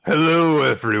Hello,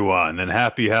 everyone, and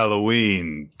happy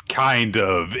Halloween. Kind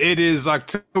of. It is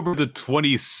October the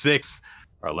 26th,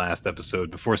 our last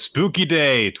episode before Spooky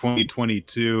Day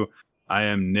 2022. I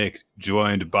am Nick,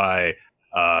 joined by,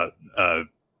 It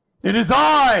is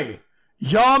I,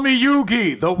 Yami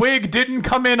Yugi. The wig didn't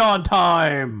come in on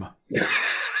time.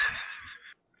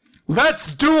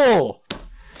 Let's duel.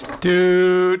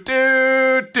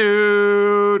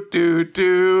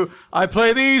 I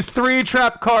play these 3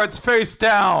 trap cards face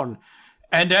down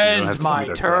and end my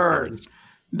turn.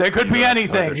 They could be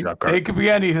anything. They could be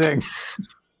anything.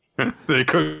 They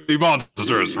could be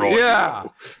monsters rolling. Yeah.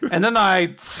 And then I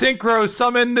synchro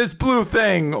summon this blue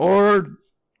thing or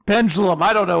pendulum.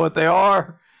 I don't know what they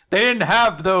are. They didn't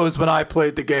have those when I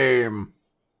played the game.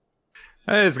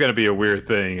 It's gonna be a weird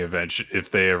thing eventually if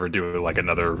they ever do like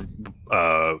another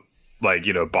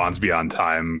Bonds Beyond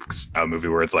Time movie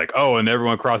where it's like, oh, and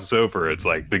everyone crosses over. It's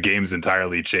like the game's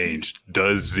entirely changed.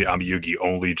 Does Yami Yugi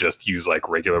only just use like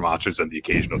regular monsters and the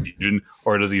occasional fusion,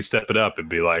 or does he step it up and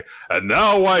be like, and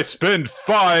now I spend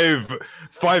five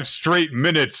straight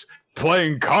minutes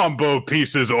playing combo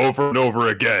pieces over and over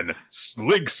again,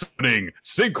 link summoning,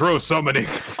 synchro summoning.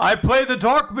 I play the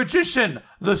Dark Magician,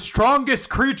 the strongest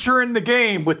creature in the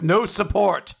game with no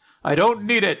support. I don't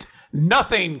need it.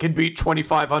 Nothing can beat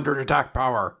 2,500 attack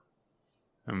power.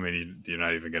 I mean, you're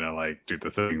not even gonna like do the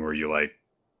thing where you like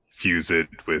fuse it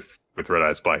with Red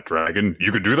Eyes Black Dragon.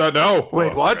 You can do that now.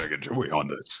 Wait, what? I gotta get Joey on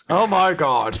this. Oh my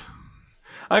god!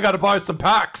 I gotta buy some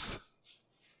packs.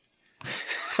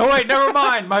 Oh wait, never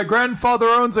mind. My grandfather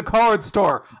owns a card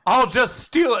store. I'll just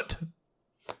steal it.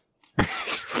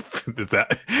 Is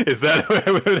that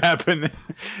what would happen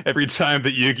every time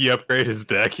that Yugi upgraded his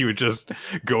deck? He would just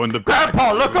go in the back.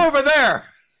 Grandpa, look over there!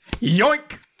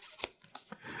 Yoink!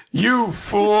 You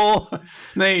fool! And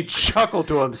then he chuckled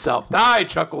to himself. I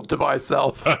chuckled to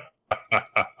myself.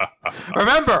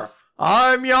 Remember,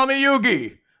 I'm Yami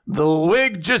Yugi. The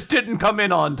wig just didn't come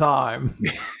in on time.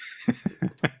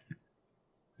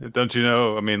 Don't you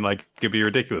know? I mean, like, it'd be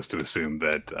ridiculous to assume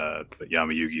that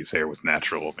Yami Yugi's hair was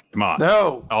natural. Come on.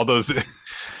 No. All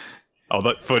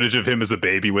that footage of him as a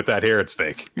baby with that hair, it's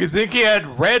fake. You think he had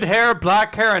red hair,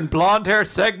 black hair, and blonde hair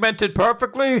segmented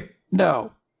perfectly?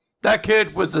 No. That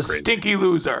kid was a stinky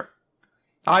loser.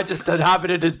 I just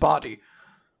inhabited his body.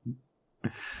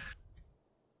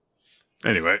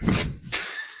 Anyway.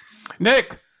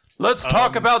 Nick, let's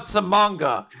talk about some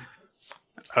manga.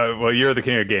 Well, you're the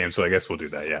king of games, so I guess we'll do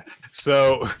that, yeah.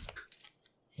 So,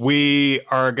 we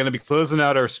are going to be closing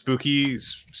out our spooky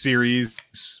series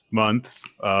month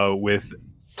with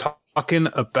talking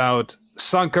about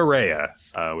Sankareya,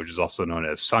 which is also known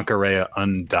as Sankareya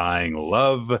Undying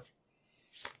Love.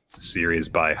 It's a series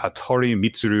by Hattori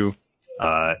Mitsuru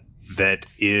that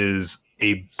is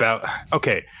about...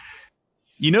 Okay,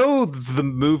 you know the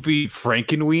movie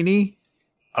Frankenweenie?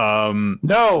 No,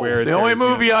 the only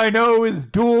movie I know is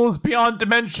Duels Beyond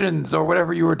Dimensions, or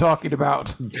whatever you were talking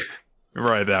about.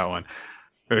 Right, that one.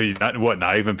 Are you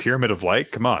not even Pyramid of Light?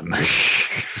 Come on.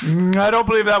 I don't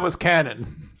believe that was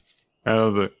canon. I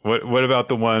don't know what about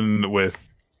the one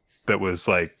that was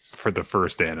like for the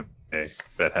first anime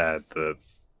that had it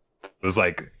was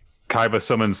like Kaiba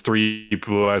summons 3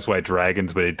 blue eyes white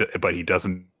dragons, but he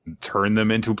doesn't turn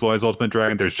them into Blue Eyes Ultimate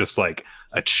Dragon. There's just like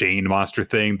a chain monster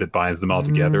thing that binds them all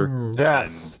together.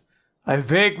 Yes. I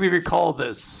vaguely recall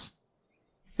this.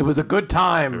 It was a good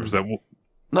time.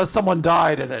 Unless someone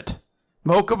died in it.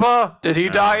 Mokuba? Did he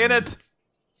die in it?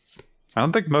 I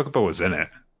don't think Mokuba was in it.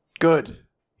 Good.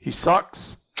 He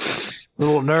sucks.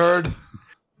 Little nerd.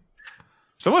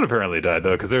 Someone apparently died,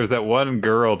 though, because there was that one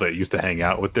girl that used to hang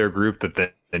out with their group that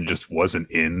then just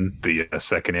wasn't in the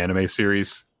second anime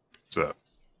series. So...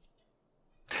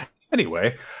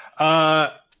 Anyway,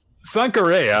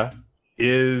 Sankareya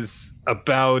is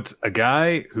about a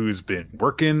guy who's been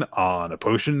working on a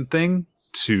potion thing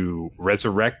to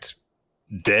resurrect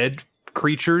dead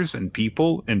creatures and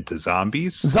people into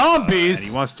zombies. Zombies? And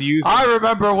he wants to use... I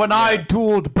remember when I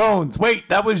dueled Bones. Wait,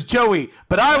 that was Joey.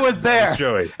 But I was there. That was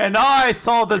Joey. And I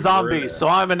saw the zombies, so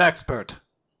I'm an expert.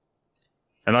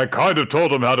 And I kind of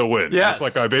told him how to win. Yes. It's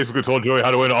like I basically told Joey how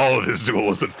to win all of his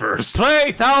duels at first.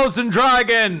 Play Thousand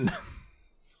Dragon!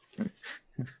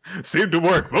 Seemed to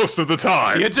work most of the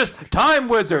time. You just... Time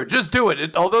Wizard, just do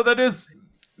it. Although that is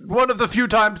one of the few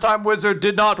times Time Wizard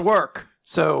did not work.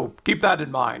 So keep that in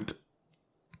mind.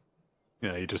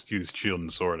 Yeah, he just used shield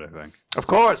and sword, I think. Of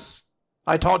course.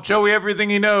 I taught Joey everything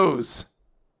he knows.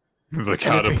 Like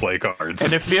how to play cards.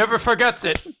 And if he ever forgets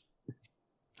it,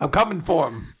 I'm coming for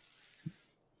him.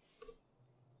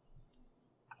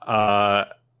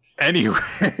 Anyway.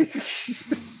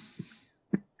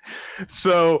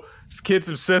 So this kid's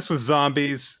obsessed with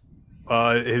zombies.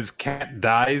 His cat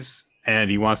dies, and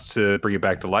he wants to bring it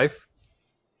back to life.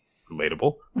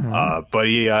 Relatable. But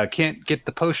he can't get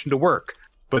the potion to work.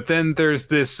 But then there's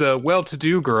this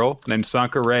well-to-do girl named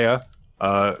Sankareya,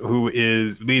 who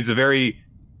leads a very...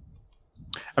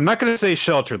 I'm not going to say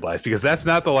sheltered life, because that's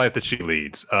not the life that she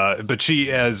leads. But she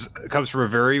comes from a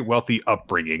very wealthy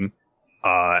upbringing.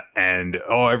 And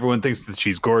everyone thinks that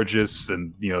she's gorgeous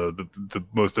and, you know, the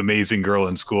most amazing girl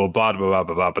in school, blah, blah, blah,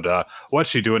 blah, blah, blah, blah. What's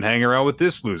she doing hanging around with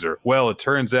this loser? Well, it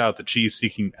turns out that she's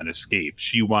seeking an escape.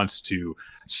 She wants to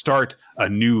start a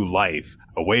new life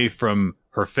away from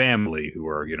her family, who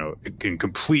are, you know, in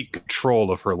complete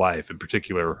control of her life, in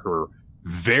particular, her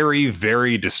very,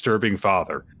 very disturbing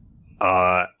father.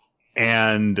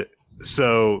 And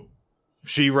so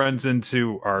she runs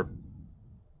into our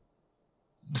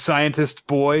scientist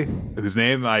boy, whose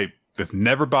name I have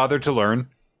never bothered to learn.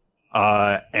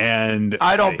 And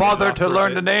I don't bother to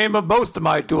learn the name of most of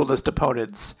my duelist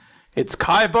opponents. It's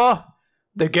Kaiba,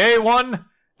 the gay one,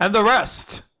 and the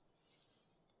rest.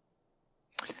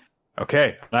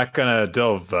 Okay, I'm not gonna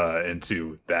delve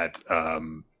into that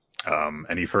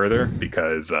any further,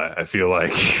 because I feel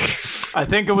like I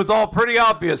think it was all pretty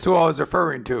obvious who I was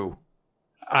referring to.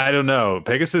 I don't know.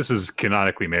 Pegasus is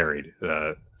canonically married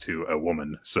to a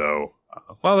woman, so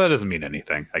well, that doesn't mean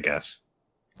anything, I guess.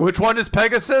 Which one is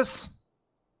Pegasus?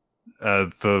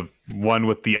 The one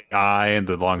with the eye and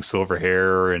the long silver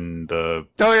hair and the...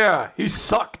 Oh yeah, he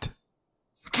sucked.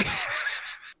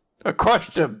 I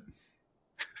crushed him.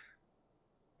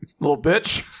 Little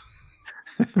bitch.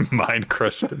 Mind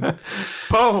crushed him.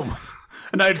 Boom.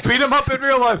 And I'd beat him up in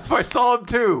real life if I saw him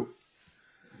too.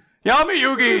 Yami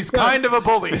Yugi's kind of a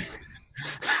bully.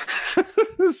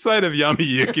 The side of Yami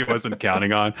Yugi wasn't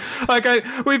counting on. Like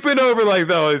we've been over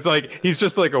it's like he's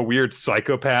just like a weird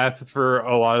psychopath for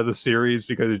a lot of the series,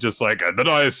 because it's just like, and then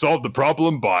I solved the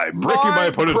problem by breaking my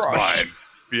opponent's mind.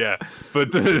 Yeah, but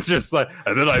it's just like,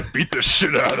 and then I beat the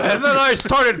shit out of them. And then I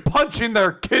started punching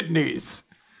their kidneys.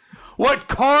 What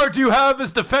card do you have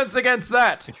as defense against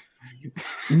that?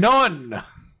 None.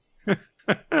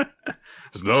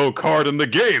 There's no card in the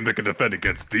game that can defend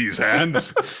against these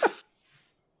hands.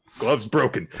 Gloves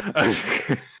broken.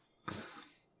 I've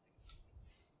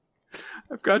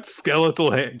got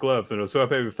skeletal gloves, and I was so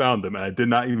happy I found them, and I did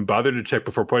not even bother to check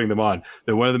before putting them on.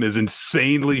 That one of them is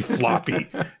insanely floppy.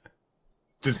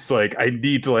 Just like, I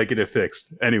need to get it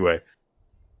fixed. Anyway,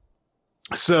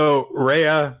 so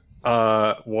Rhea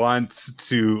wants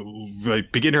to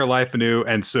begin her life anew,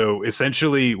 and so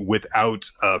essentially,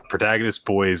 without protagonist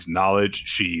boy's knowledge,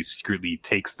 she secretly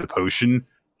takes the potion.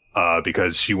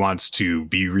 Because she wants to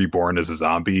be reborn as a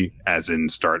zombie, as in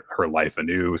start her life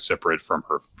anew, separate from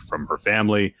her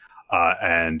family.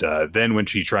 And then when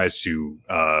she tries to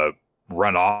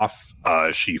run off,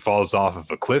 she falls off of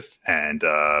a cliff and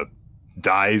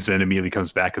dies, and immediately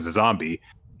comes back as a zombie.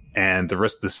 And the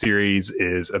rest of the series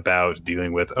is about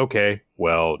dealing with, okay,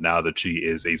 well, now that she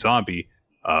is a zombie,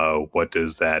 what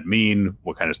does that mean?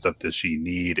 What kind of stuff does she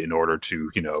need in order to,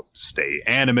 stay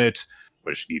animate?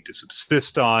 What does she need to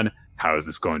subsist on? How is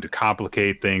this going to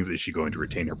complicate things? Is she going to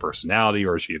retain her personality,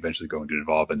 or is she eventually going to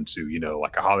evolve into,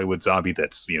 like a Hollywood zombie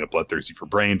that's, bloodthirsty for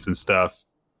brains and stuff?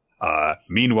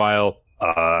 Meanwhile,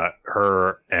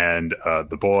 her and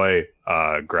the boy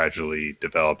gradually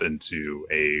develop into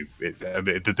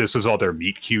this was all their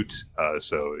meet cute.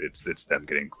 So it's them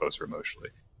getting closer emotionally.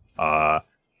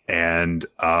 And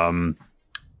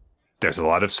there's a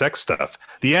lot of sex stuff.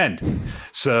 The end.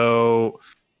 So...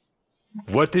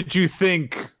 what did you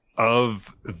think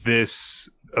of this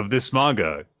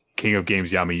manga, King of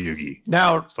Games Yami Yugi?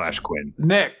 Now, /Quinn.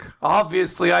 Nick,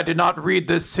 obviously I did not read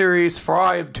this series, for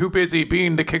I am too busy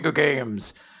being the King of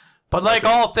Games. But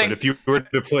all things... But if you were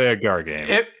to play a Gar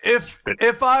game...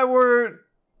 If I were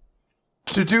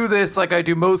to do this like I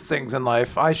do most things in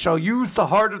life, I shall use the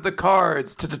heart of the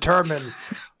cards to determine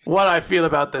what I feel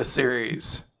about this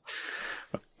series.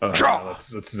 Draw!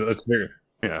 Let's hear it.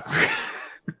 Yeah.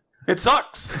 It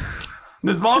sucks.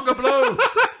 This manga blows.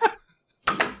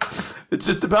 It's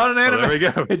just about an anime. Well,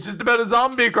 there we go. It's just about a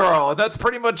zombie girl. And that's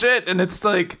pretty much it. And it's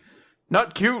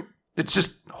not cute. It's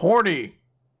just horny.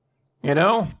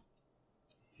 Yeah.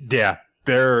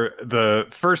 The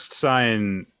first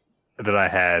sign that I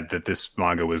had that this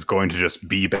manga was going to just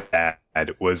be bad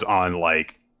was on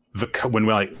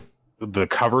the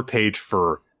cover page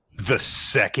for the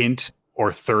second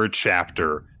or third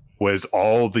chapter was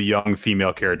all the young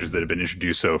female characters that have been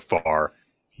introduced so far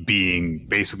being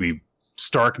basically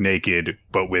stark naked,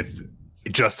 but with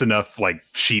just enough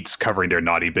sheets covering their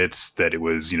naughty bits that it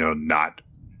was, not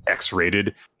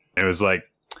X-rated. And it was like,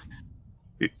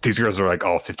 these girls are like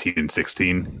all 15 and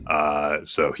 16.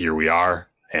 So here we are,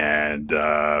 and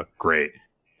great.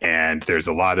 And there's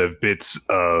a lot of bits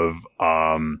of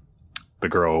the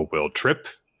girl will trip,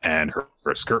 and her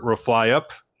skirt will fly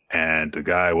up, and the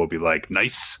guy will be like,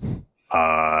 nice.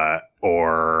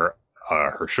 Or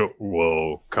her shirt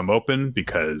will come open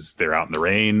because they're out in the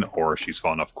rain, or she's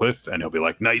fallen off a cliff, and he'll be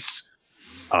like, nice.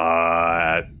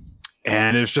 And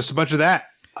it's just a bunch of that.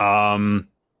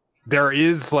 There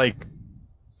is like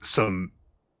some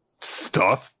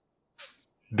stuff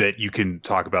that you can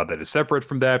talk about that is separate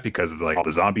from that because of like all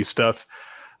the zombie stuff.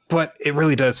 But it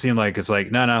really does seem like it's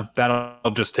like, no,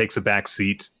 that just takes a back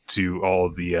seat to all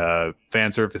of the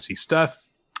fan servicey stuff.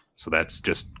 So that's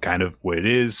just kind of what it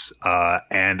is.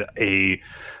 And a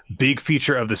big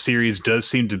feature of the series does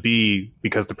seem to be,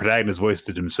 because the protagonist voiced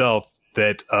it himself,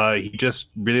 that he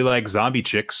just really likes zombie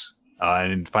chicks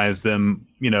and finds them,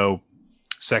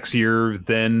 sexier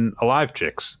than alive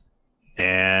chicks.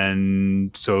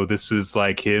 And so this is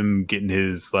like him getting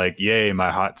his like, yay, my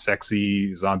hot,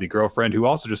 sexy zombie girlfriend, who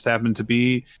also just happened to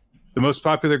be the most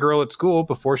popular girl at school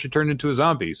before she turned into a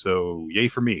zombie. So yay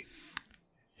for me.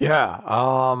 Yeah.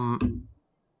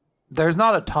 There's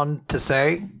not a ton to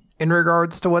say in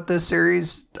regards to what this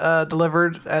series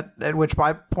delivered at which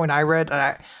point I read.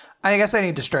 And I guess I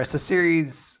need to stress the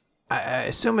series. I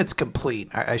assume it's complete.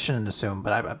 I shouldn't assume,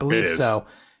 but I believe so.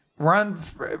 Ran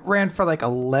for like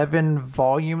 11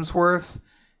 volumes worth,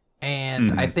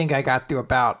 and I think I got through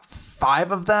about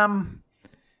 5 of them.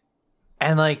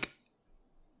 And like,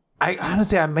 I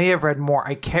honestly, I may have read more.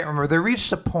 I can't remember. They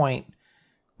reached a point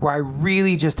where I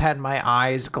really just had my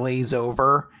eyes glaze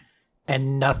over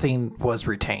and nothing was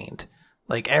retained.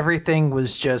 Like everything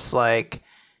was just like,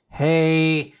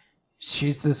 hey,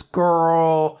 she's this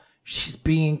girl. She's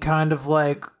being kind of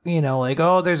like, like,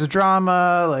 oh, there's a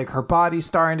drama. Like her body's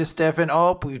starting to stiffen.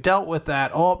 Oh, we've dealt with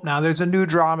that. Oh, now there's a new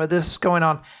drama. This is going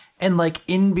on. And like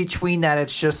in between that,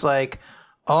 it's just like,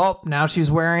 oh, now she's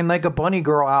wearing like a bunny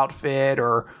girl outfit,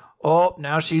 or oh,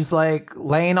 now she's like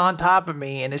laying on top of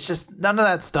me. And it's just none of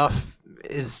that stuff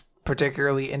is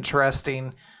particularly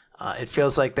interesting. It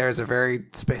feels like there's a very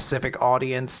specific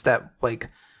audience that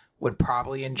like would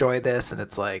probably enjoy this. And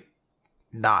it's like,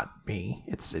 not me.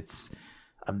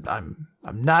 I'm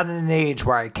not in an age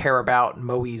where I care about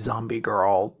Moe zombie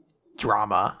girl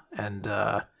drama. And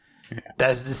the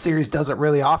series doesn't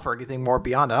really offer anything more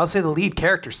beyond it. I'll say the lead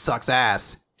character sucks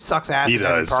ass. He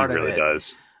does. He really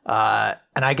does.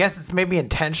 And I guess it's maybe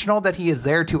intentional that he is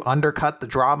there to undercut the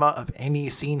drama of any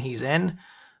scene he's in.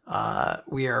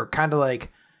 We are kind of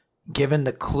like given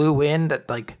the clue in that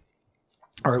like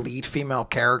our lead female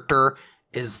character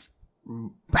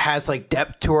has like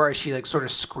depth to her as she like sort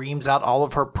of screams out all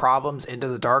of her problems into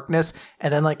the darkness.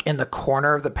 And then like in the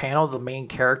corner of the panel, the main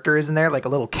character is in there like a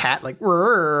little cat, like,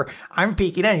 I'm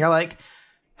peeking in. You're like,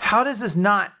 how does this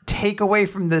not take away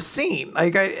from this scene?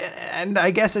 Like,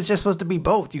 I guess it's just supposed to be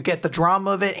both. You get the drama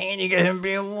of it and you get him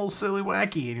being a little silly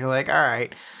wacky, and you're like, all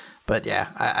right. But yeah,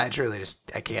 I truly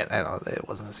just, I can't, I don't know, it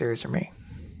wasn't a series for me.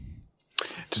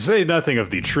 To say nothing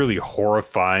of the truly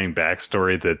horrifying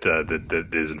backstory that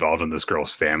is involved in this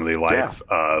girl's family life.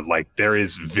 Yeah. Like there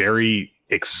is very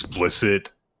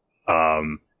explicit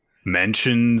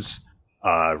mentions,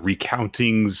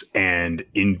 recountings, and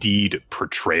indeed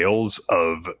portrayals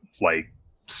of like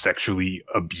sexually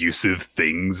abusive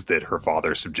things that her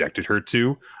father subjected her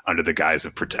to under the guise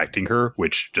of protecting her,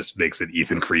 which just makes it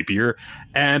even creepier.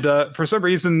 And for some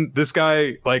reason, this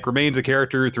guy like remains a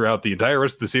character throughout the entire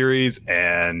rest of the series,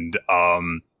 and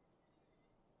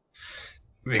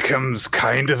becomes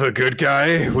kind of a good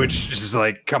guy, which is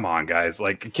like, come on, guys,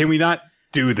 like, can we not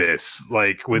do this?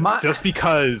 Like, with just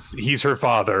because he's her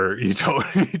father, you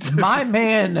don't need to. My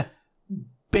man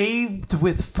bathed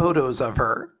with photos of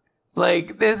her.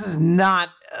 Like, this is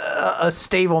not a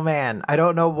stable man. I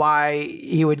don't know why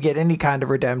he would get any kind of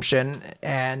redemption.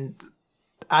 And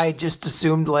I just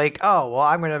assumed, like, oh, well,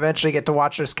 I'm going to eventually get to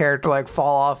watch this character, like,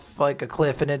 fall off, like, a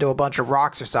cliff and into a bunch of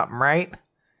rocks or something, right?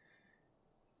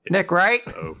 Nick, right?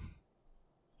 So,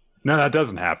 no, that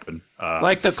doesn't happen.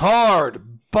 Like the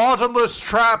card, bottomless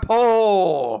trap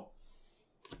hole.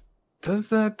 Does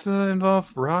that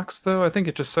involve rocks, though? I think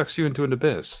it just sucks you into an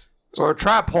abyss. Or a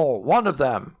trap hole, one of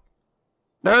them.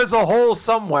 There's a hole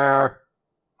somewhere.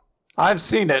 I've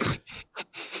seen it.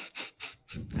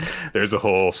 There's a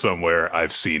hole somewhere.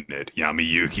 I've seen it.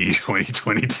 Yami-Yuki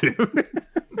 2022.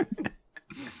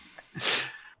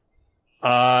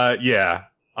 Yeah.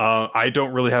 I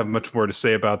don't really have much more to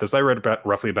say about this. I read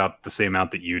roughly about the same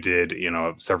amount that you did,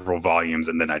 several volumes,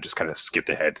 and then I just kind of skipped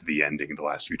ahead to the ending, the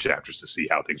last few chapters, to see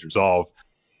how things resolve.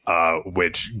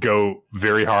 which go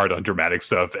very hard on dramatic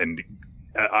stuff, and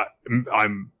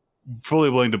I'm fully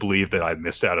willing to believe that I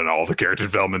missed out on all the character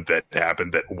development that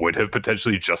happened that would have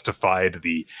potentially justified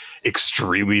the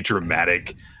extremely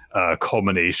dramatic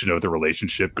culmination of the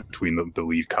relationship between the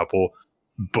lead couple.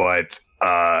 But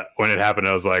when it happened,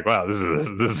 I was like, wow, this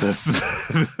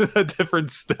is a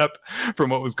different step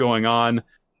from what was going on.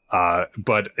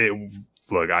 But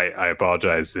I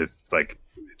apologize if it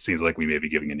seems like we may be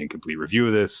giving an incomplete review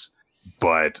of this,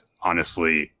 but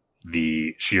honestly,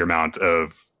 the sheer amount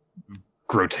of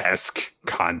grotesque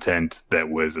content that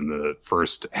was in the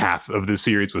first half of the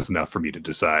series was enough for me to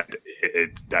decide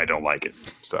I don't like it.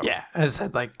 So yeah, as I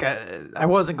said, I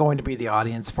wasn't going to be the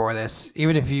audience for this,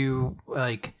 even if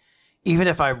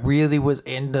I really was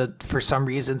into, for some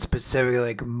reason,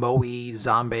 specifically Moe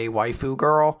zombie waifu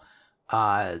girl,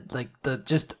 the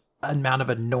just amount of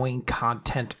annoying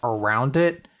content around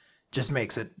it just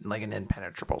makes it like an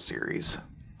impenetrable series.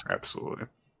 Absolutely.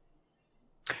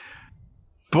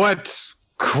 But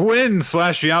Quinn /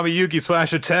 Yamayuki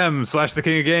 / Atem / the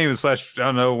King of Games / I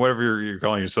don't know, whatever you're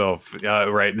calling yourself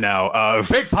right now.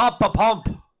 Big Papa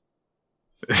Pump.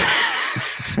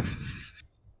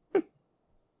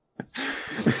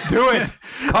 Do it.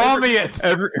 Call me it.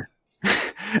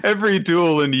 Every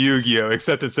duel in Yu-Gi-Oh!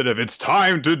 Except instead of "it's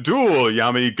time to duel,"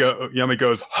 Yami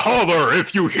goes, "Holler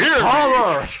if you hear me."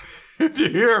 Holler if you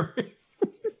hear me.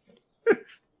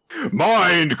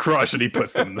 Mind crush, and he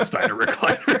puts them in the Steiner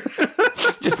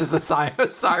recliner. Just as a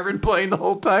siren playing the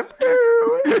whole time.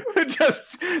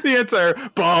 Just the entire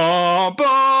bum,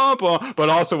 bum, bum, but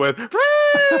also with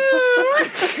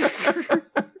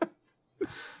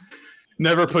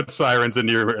never put sirens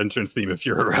into your entrance theme if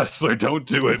you're a wrestler. Don't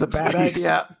do it. It's a bad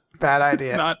idea. Bad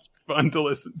idea. It's not fun to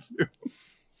listen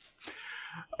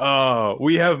to.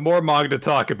 We have more manga to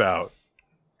talk about.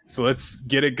 So let's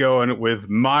get it going with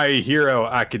My Hero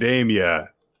Academia.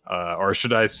 Or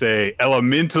should I say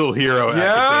Elemental Hero Academia?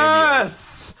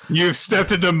 Yes! You've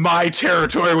stepped into my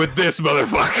territory with this,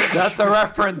 motherfucker. That's a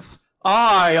reference.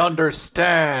 I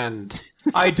understand.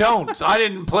 I don't. I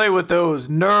didn't play with those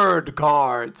nerd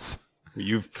cards.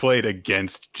 You've played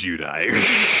against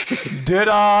Judai. Did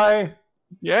I?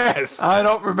 Yes. I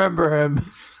don't remember him.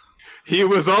 He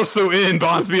was also in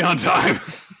Bonds Beyond Time.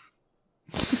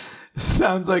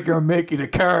 Sounds like you're making a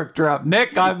character up.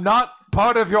 Nick, I'm not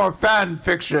part of your fan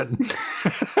fiction.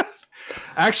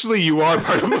 Actually, you are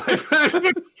part of my fan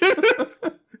fiction.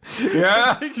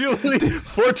 Yeah? Particularly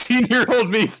 14-year-old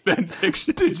me's fan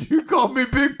fiction. Did you call me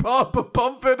Big Papa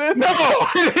Pump in it? No,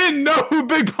 I didn't know who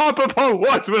Big Papa Pump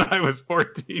was when I was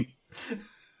 14.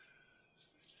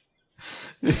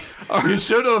 You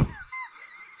should have.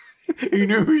 You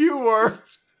knew who you were.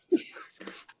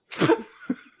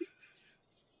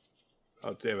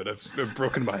 Oh, damn it. I've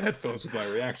broken my headphones with my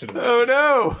reaction to that. Oh,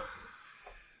 no.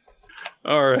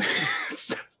 All right.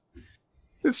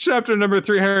 It's chapter number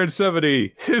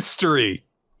 370, History.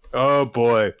 Oh,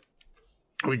 boy.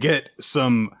 We get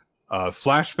some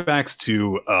flashbacks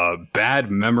to bad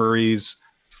memories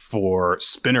for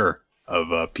Spinner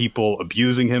of people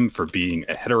abusing him for being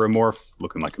a heteromorph,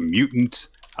 looking like a mutant,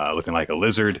 looking like a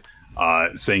lizard,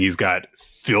 saying he's got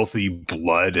filthy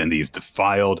blood and he's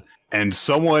defiled. And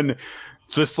someone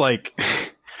just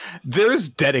there's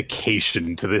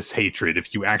dedication to this hatred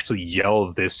if you actually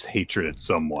yell this hatred at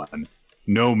someone.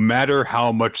 No matter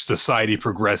how much society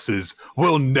progresses,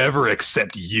 we'll never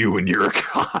accept you and your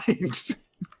kind.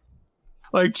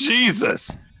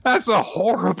 Jesus, that's a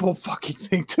horrible fucking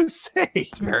thing to say.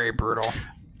 It's very brutal.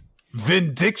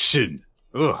 Vindiction.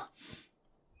 Ugh.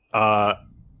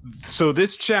 So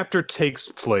this chapter takes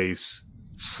place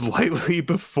slightly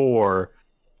before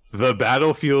the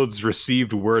battlefields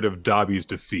received word of Dabi's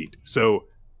defeat. So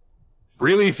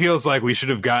really feels like we should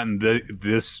have gotten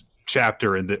this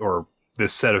chapter or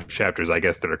this set of chapters, I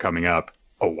guess, that are coming up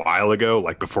a while ago,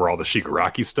 before all the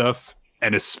Shigaraki stuff,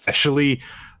 and especially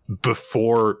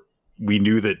before we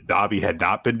knew that Dabi had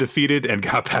not been defeated and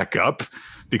got back up,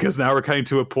 because now we're coming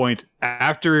to a point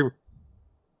after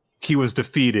he was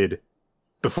defeated,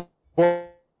 before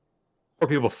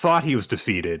people thought he was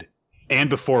defeated, and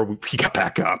before he got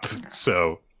back up.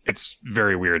 So it's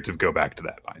very weird to go back to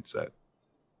that mindset.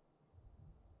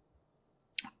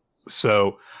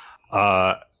 So,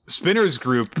 Spinner's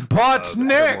group, but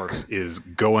Nick is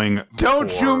going.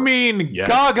 Don't you mean yes.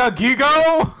 Gaga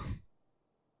Gigo?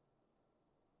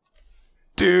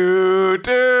 Do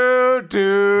do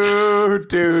do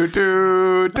do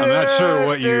do. I'm not sure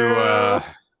what you.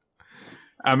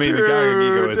 I mean, the Gaga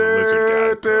Gigo is a lizard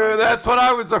guy. So that's what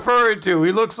I was referring to.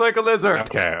 He looks like a lizard.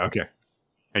 Okay.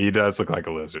 And he does look like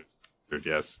a lizard.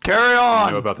 Yes. Carry on.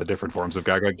 You know about the different forms of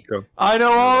Gaga Gecko? I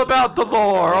know all about the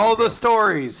lore, all the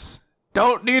stories.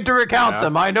 Don't need to recount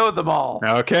them. I know them all.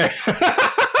 Okay.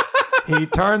 He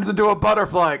turns into a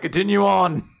butterfly. Continue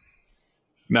on.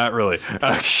 Not really.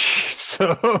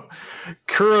 So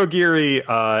Kurogiri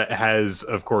has,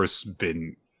 of course,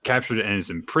 been captured and is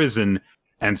in prison,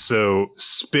 and so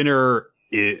Spinner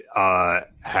is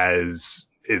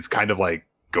kind of like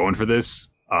going for this.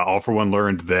 All for One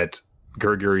learned that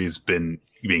Kurogiri's been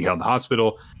being held in the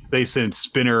hospital. They sent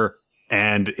Spinner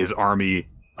and his army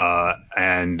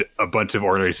and a bunch of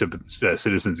ordinary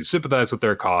citizens who sympathize with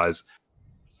their cause.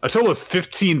 A total of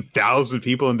 15,000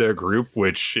 people in their group,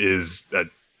 which is a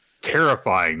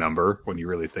terrifying number when you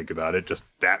really think about it. Just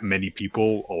that many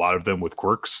people, a lot of them with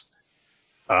quirks.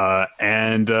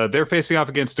 And they're facing off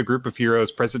against a group of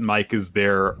heroes. President Mike is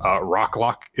there.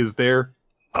 Rocklock is there.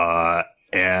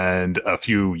 And a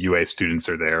few UA students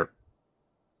are there.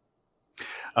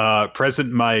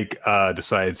 President Mike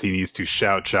decides he needs to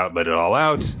shout, let it all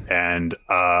out. And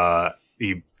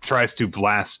he tries to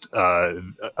blast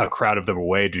a crowd of them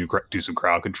away to do some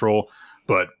crowd control.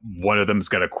 But one of them's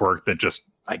got a quirk that just,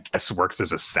 I guess, works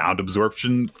as a sound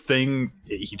absorption thing.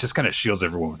 He just kind of shields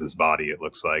everyone with his body, it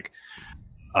looks like.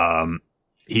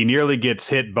 He nearly gets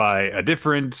hit by a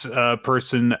different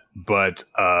person, but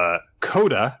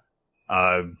Coda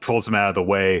pulls him out of the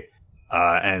way,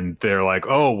 and they're like,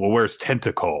 "Oh, well, where's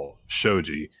Tentacle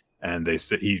Shoji?" And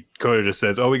Coda just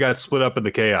says, "Oh, we got split up in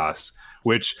the chaos,"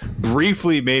 which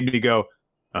briefly made me go,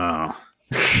 "Oh."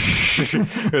 Because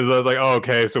I was like, "Oh,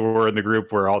 okay, so we're in the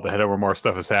group where all the Head Over More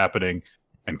stuff is happening,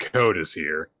 and Coda's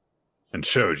here, and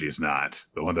Shoji's not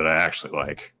the one that I actually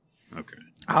like." Okay.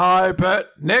 I bet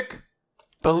Nick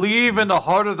believe in the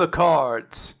heart of the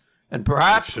cards, and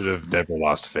perhaps I should have never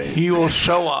lost faith. He will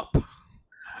show up.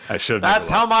 I should. That's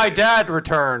how my dad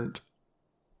returned.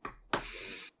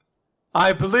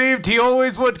 I believed he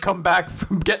always would come back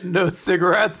from getting those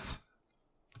cigarettes.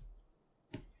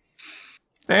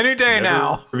 Any day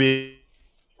now. Be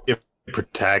a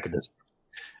protagonist.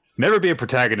 Never be a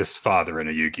protagonist's father in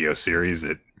a Yu-Gi-Oh series.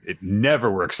 It never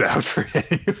works out for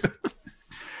him.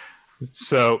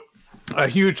 So, a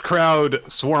huge crowd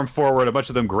swarm forward. A bunch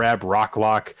of them grab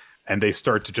Rocklock, and they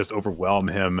start to just overwhelm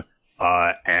him.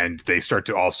 And they start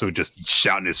to also just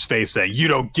shout in his face, saying, "You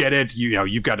don't get it.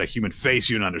 You've got a human face.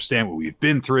 You don't understand what we've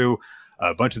been through."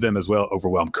 A bunch of them as well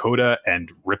overwhelm Coda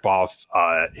and rip off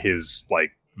his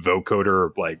like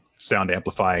vocoder, like sound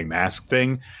amplifying mask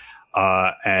thing.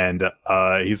 And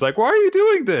he's like, "Why are you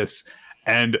doing this?"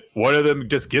 And one of them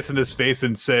just gets in his face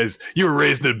and says, "You were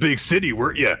raised in a big city,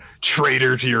 weren't you?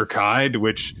 Traitor to your kind,"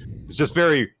 which is just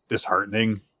very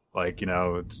disheartening. Like,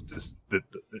 it's just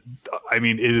I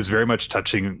mean, it is very much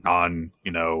touching on,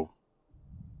 the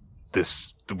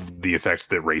effects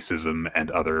that racism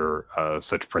and other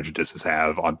such prejudices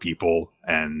have on people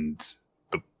and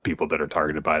the people that are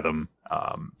targeted by them.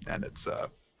 And it's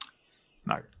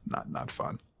not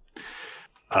fun.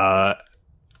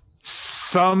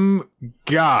 Some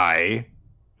guy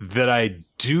that I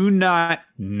do not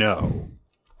know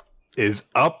is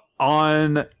up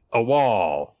on a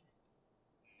wall.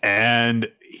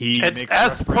 And it's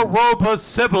Esperopa's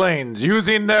siblings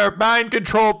using their mind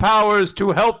control powers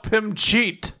to help him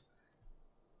cheat.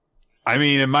 I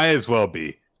mean, it might as well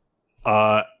be.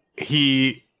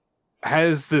 He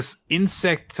has this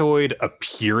insectoid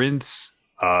appearance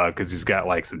because he's got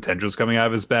like some tendrils coming out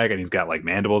of his back and he's got like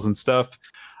mandibles and stuff.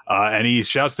 And he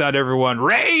shouts out to everyone,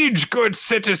 "Rage, good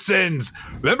citizens!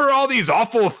 Remember all these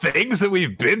awful things that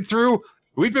we've been through?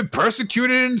 We've been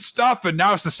persecuted and stuff, and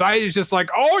now society is just like,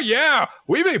 oh yeah,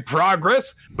 we made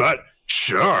progress, but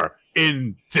sure,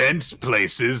 in dense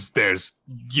places, there's,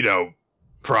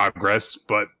 progress,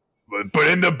 but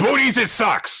in the boonies, it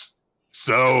sucks.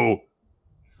 So,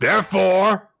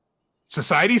 therefore,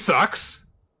 society sucks,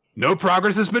 no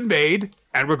progress has been made,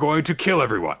 and we're going to kill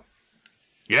everyone.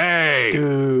 Yay!"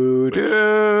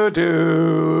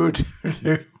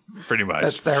 Pretty much.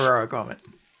 That's the heroic moment.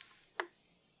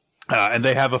 And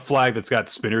they have a flag that's got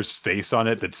Spinner's face on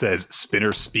it that says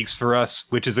 "Spinner speaks for us,"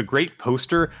 which is a great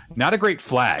poster, not a great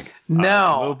flag. No. It's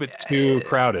a little bit too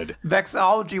crowded.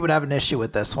 Vexology would have an issue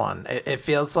with this one. It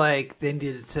feels like they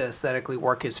needed to aesthetically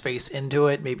work his face into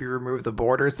it, maybe remove the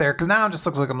borders there, because now it just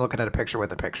looks like I'm looking at a picture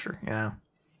with a picture, Yeah.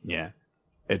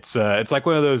 It's like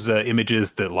one of those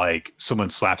images that like someone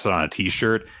slaps it on a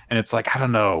t-shirt, and it's like, I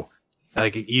don't know.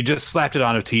 Like, you just slapped it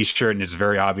on a t-shirt and it's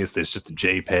very obvious that it's just a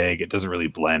JPEG. It doesn't really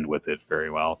blend with it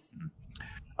very well.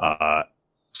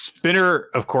 Spinner,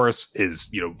 of course,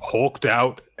 is, hulked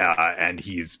out and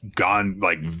he's gone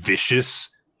like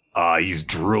vicious. He's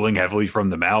drooling heavily from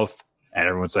the mouth. And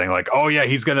everyone's saying like, oh yeah,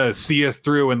 he's going to see us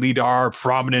through and lead to our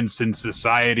prominence in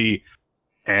society.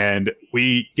 And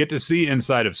we get to see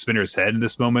inside of Spinner's head in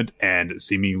this moment, and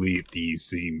seemingly the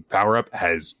Seam power-up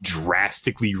has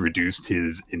drastically reduced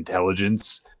his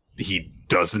intelligence. He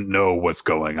doesn't know what's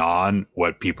going on,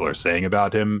 what people are saying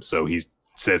about him, so he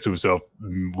says to himself,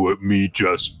 me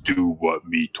just do what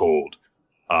me told.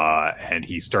 And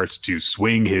he starts to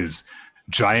swing his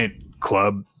giant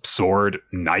club sword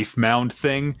knife mound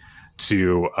thing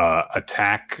to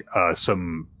attack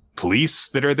some police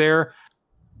that are there.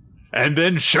 And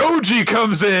then Shoji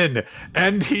comes in,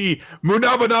 and he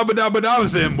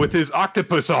munabanabanabana's him with his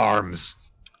octopus arms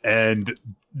and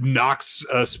knocks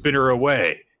Spinner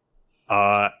away.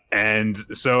 And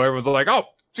so everyone's like, oh,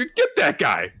 get that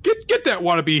guy. Get that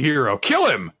wannabe hero. Kill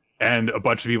him. And a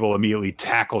bunch of people immediately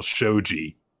tackle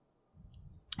Shoji,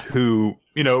 who,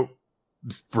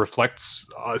 reflects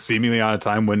seemingly on a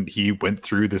time when he went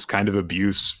through this kind of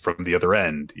abuse from the other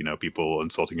end. People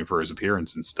insulting him for his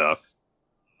appearance and stuff.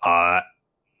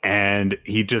 And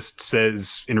he just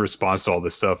says, in response to all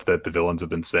this stuff that the villains have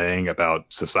been saying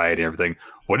about society and everything,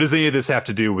 what does any of this have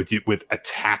to do with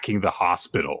attacking the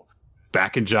hospital?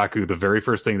 Back in Jakku, the very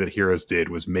first thing that heroes did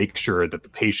was make sure that the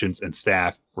patients and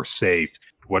staff were safe.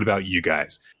 What about you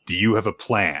guys? Do you have a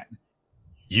plan?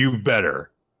 You better.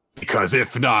 Because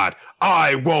if not,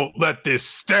 I won't let this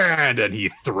stand. And he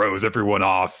throws everyone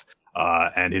off.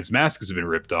 And his mask has been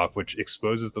ripped off, which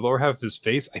exposes the lower half of his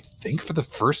face, I think, for the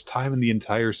first time in the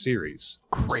entire series.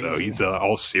 Crazy. So he's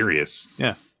all serious.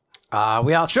 Yeah.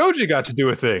 We also Shoji got to do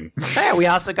a thing. Yeah, we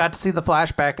also got to see the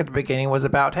flashback at the beginning was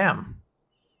about him.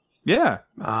 Yeah.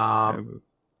 Now,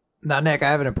 Nick, I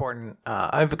have a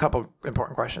couple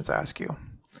important questions to ask you.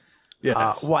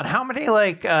 Yes. One, how many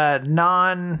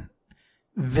non-villain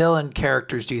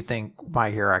characters do you think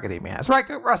My Hero Academia has? Right,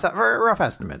 rough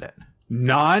estimate it.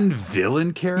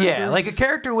 Non-villain characters? Yeah, like a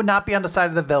character would not be on the side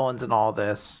of the villains in all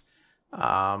this,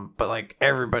 but like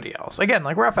everybody else. Again,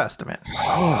 like rough estimate.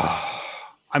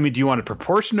 I mean, do you want a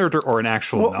proportion or an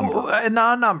actual number? A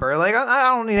non-number. Like I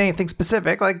don't need anything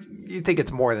specific. Like, you think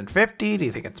it's more than 50? Do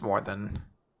you think it's more than?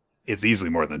 It's easily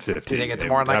more than 50. Do you think it's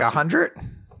more than like 100?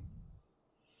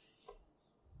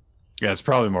 Yeah, it's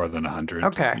probably more than 100.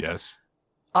 Okay. Yes.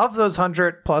 Of those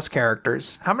 100 plus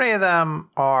characters, how many of them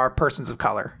are persons of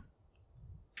color?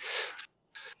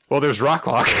 Well, there's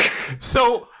Rocklock.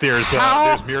 So there's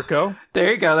Mirko.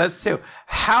 There you go. That's two.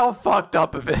 How fucked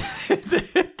up of it is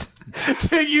it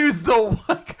to use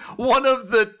one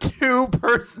of the two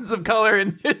persons of color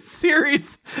in this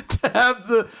series to have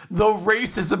the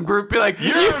racism group be like,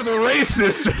 You're the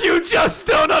racist. You just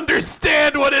don't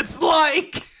understand what it's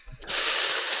like.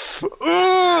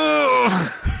 Ooh.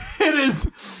 It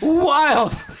is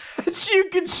wild that you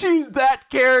can choose that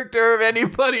character of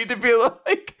anybody to be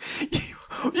like,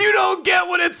 you don't get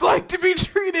what it's like to be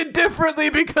treated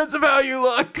differently because of how you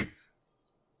look.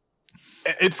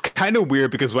 It's kind of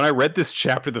weird because when I read this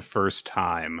chapter the first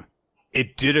time,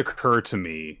 it did occur to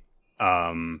me,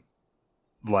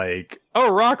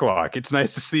 Rocklock. It's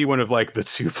nice to see one of like the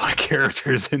two black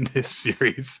characters in this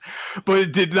series, but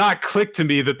it did not click to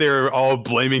me that they were all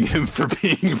blaming him for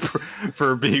being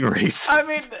racist. I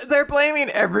mean, they're blaming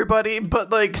everybody, but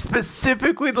like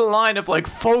specifically the line of like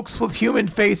folks with human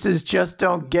faces just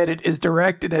don't get it is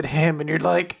directed at him, and you're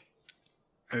like,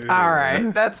 all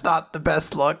right, that's not the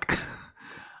best look.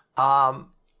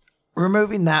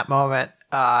 Removing that moment.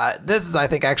 This is, I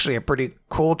think, actually a pretty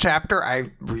cool chapter.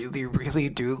 I really, really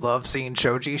do love seeing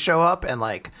Shoji show up and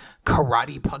like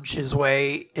karate punch his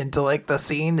way into like the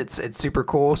scene. It's super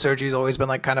cool. Shoji's always been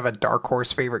like kind of a dark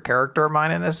horse favorite character of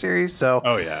mine in this series. So,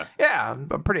 yeah, I'm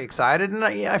pretty excited, and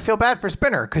I feel bad for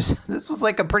Spinner because this was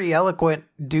like a pretty eloquent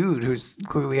dude who's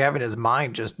clearly having his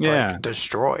mind just like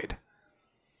destroyed.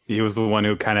 He was the one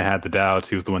who kind of had the doubts.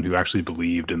 He was the one who actually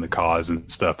believed in the cause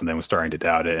and stuff, and then was starting to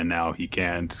doubt it. And now he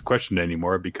can't question it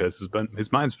anymore because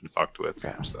his mind's been fucked with.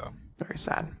 Yeah. So very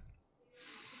sad.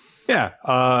 Yeah,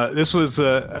 this was.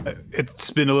 It's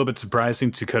been a little bit surprising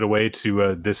to cut away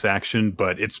to this action,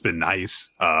 but it's been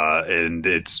nice, and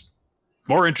it's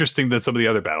more interesting than some of the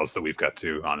other battles that we've got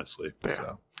to, honestly. Yeah.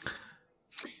 So.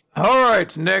 All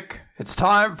right, Nick, it's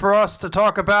time for us to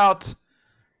talk about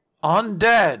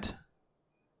Undead.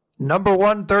 Number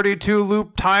 132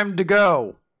 loop, time to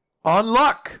go.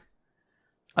 Unluck.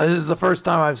 This is the first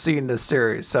time I've seen this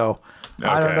series, so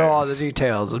I don't know all the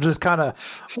details. I'm just kind of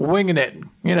winging it.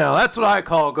 That's what I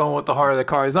call going with the heart of the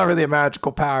card. It's not really a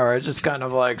magical power. It's just kind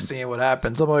of like seeing what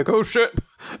happens. I'm like, oh shit,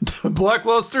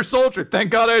 Blackluster Soldier. Thank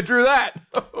God I drew that.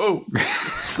 Oh,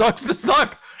 sucks to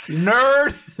suck,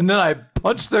 nerd. And then I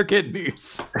punch their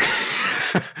kidneys.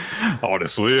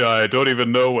 Honestly, I don't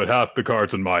even know what half the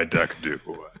cards in my deck do.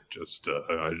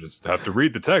 I just have to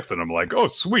read the text, and I'm like, oh,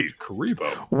 sweet,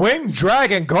 Karibo. Winged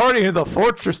Dragon Guardian of the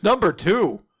Fortress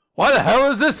 #2. Why the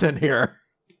hell is this in here?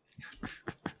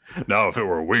 Now, if it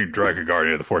were Winged Dragon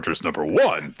Guardian of the Fortress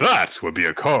 #1, that would be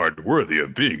a card worthy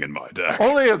of being in my deck.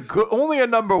 Only a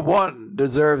 #1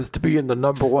 deserves to be in the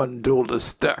 #1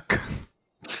 Duelist deck.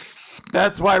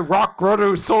 That's why Rock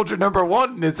Grotto Soldier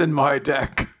 #1 is in my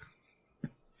deck.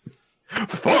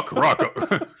 Fuck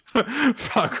Rocco.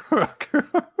 Fuck Rocco.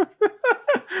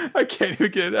 I can't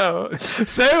even get it out.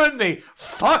 Say it with me.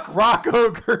 Fuck Rocco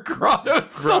Grotto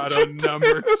Soldier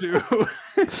 #2.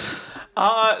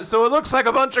 So it looks like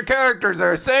a bunch of characters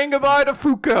are saying goodbye to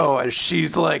Fuko as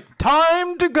she's like,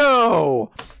 time to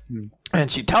go.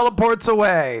 And she teleports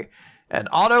away. And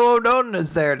Ano Unknown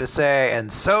is there to say,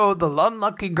 and so the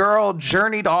unlucky girl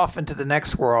journeyed off into the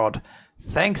next world,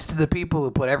 thanks to the people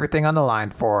who put everything on the line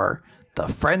for her, the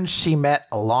friends she met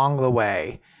along the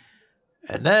way.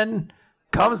 And then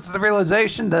comes to the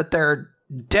realization that their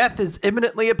death is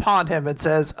imminently upon him and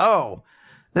says, oh,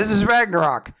 this is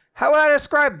Ragnarok. How would I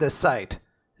describe this sight?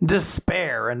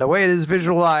 Despair, and the way it is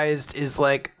visualized is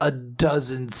like a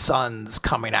dozen suns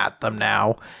coming at them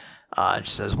now.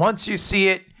 She says, once you see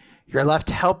it, you're left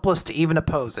helpless to even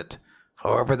oppose it.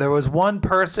 However, there was one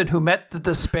person who met the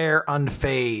despair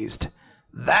unfazed.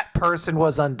 That person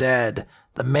was undead,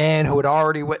 the man who had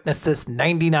already witnessed this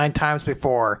 99 times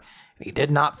before, and he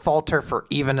did not falter for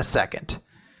even a second.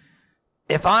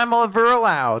 If I'm ever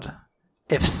allowed,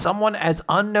 if someone as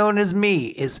unknown as me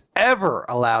is ever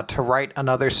allowed to write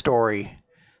another story,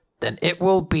 then it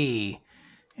will be.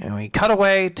 And we cut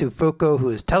away to Fuko, who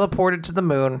is teleported to the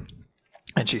moon,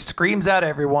 and she screams at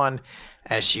everyone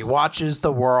as she watches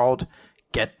the world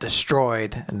get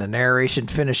destroyed. And the narration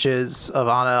finishes of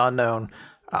Ana Unknown,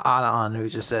 who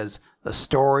just says, the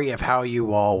story of how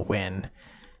you all win.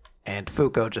 And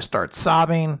Fuko just starts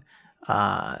sobbing.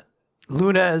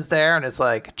 Luna is there and it's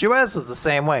like, Juez was the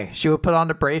same way. She would put on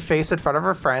a brave face in front of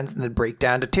her friends and then break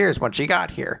down to tears when she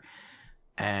got here.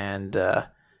 And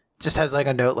just has like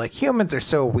a note like, humans are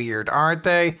so weird, aren't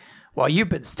they? While you've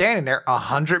been standing there,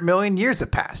 100 million years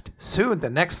have passed. Soon the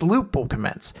next loop will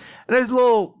commence. And there's a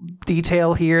little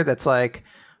detail here that's like,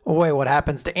 oh wait, what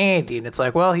happens to Andy? And it's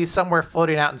like, well, he's somewhere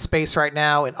floating out in space right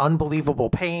now in unbelievable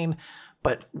pain.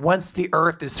 But once the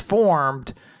Earth is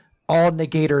formed, all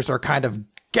negators are kind of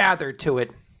gathered to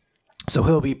it. So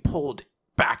he'll be pulled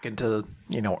back into,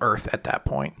 Earth at that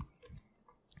point.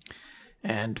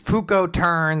 And Fuko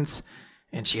turns,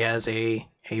 and she has a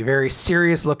very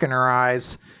serious look in her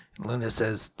eyes. Luna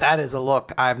says, that is a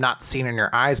look I have not seen in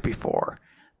your eyes before.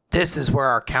 This is where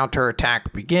our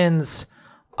counterattack begins.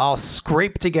 I'll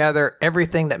scrape together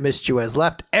everything that Miss Ju has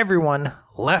left, everyone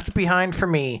left behind for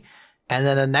me, and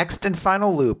then the next and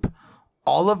final loop,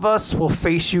 all of us will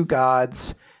face you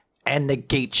gods and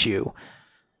negate you.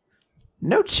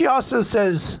 Note she also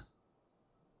says,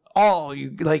 all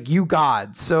you, like you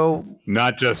gods, so...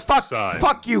 Not just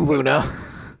fuck you, Luna.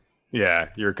 Yeah,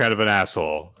 you're kind of an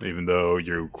asshole, even though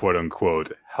you're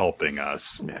quote-unquote helping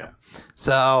us. Yeah.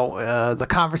 So the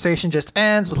conversation just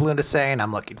ends with Luna saying,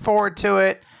 I'm looking forward to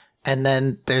it. And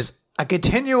then there's a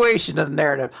continuation of the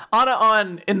narrative.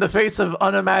 Ana, in the face of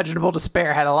unimaginable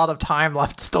despair, had a lot of time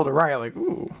left still to write. Like,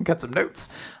 ooh, got some notes.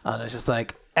 And it's just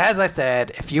like, as I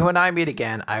said, if you and I meet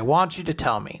again, I want you to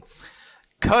tell me.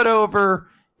 Cut over.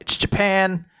 It's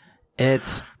Japan.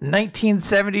 It's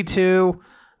 1972.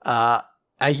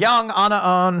 A young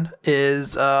Ana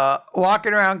is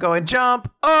walking around going,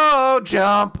 jump, oh,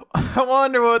 jump. I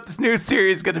wonder what this new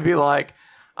series is going to be like.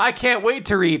 I can't wait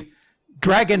to read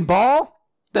Dragon Ball.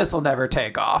 This will never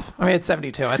take off. I mean, it's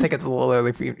 72. I think it's a little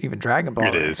early for even Dragon Ball.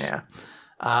 It is. Yeah.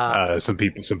 Some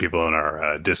people in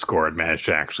our Discord managed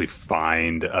to actually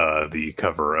find the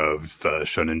cover of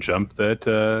Shonen Jump that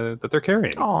they're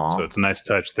carrying. Aww. So it's a nice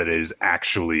touch that it is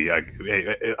actually a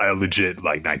legit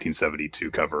like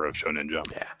 1972 cover of Shonen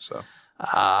Jump. Yeah. So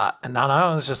and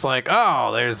Nana is just like,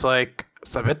 oh, there's like,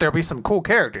 so I bet there'll be some cool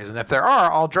characters, and if there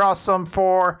are, I'll draw some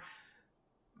for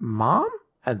Mom.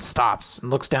 And stops and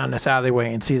looks down this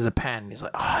alleyway and sees a pen. He's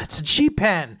like, oh, it's a G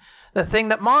pen. The thing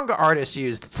that manga artists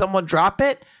use. Did someone drop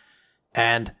it?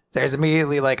 And there's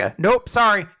immediately like a, nope,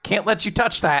 sorry, can't let you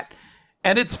touch that.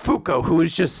 And it's Fuko, who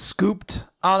is just scooped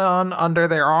on under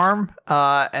their arm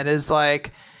and is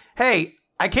like, hey,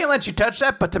 I can't let you touch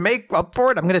that, but to make up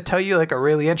for it, I'm going to tell you like a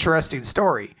really interesting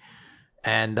story.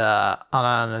 And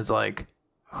Anan is like,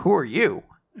 who are you?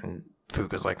 And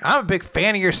Fuko's like, I'm a big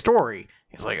fan of your story.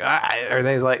 He's like,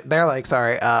 they're like,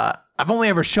 sorry, I've only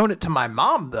ever shown it to my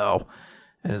mom, though.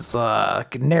 And his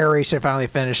narration finally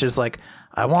finishes like,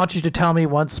 I want you to tell me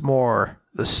once more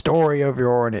the story of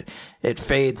your, and it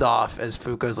fades off as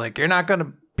Fuko's like, you're not going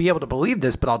to be able to believe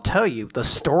this, but I'll tell you the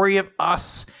story of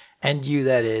us and you,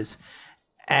 that is.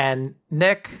 And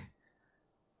Nick,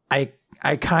 I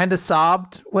kind of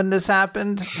sobbed when this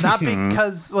happened, not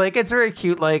because like it's very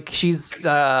cute, like she's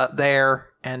there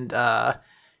and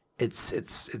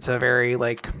it's a very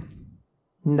like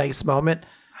nice moment,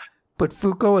 but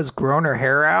Fuko has grown her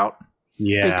hair out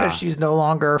because she's no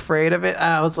longer afraid of it. And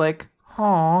I was like,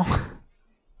 oh.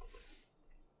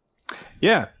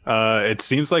 Yeah, it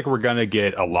seems like we're gonna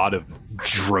get a lot of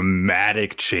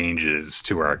dramatic changes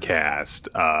to our cast.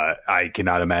 I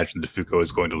cannot imagine that Fuko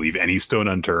is going to leave any stone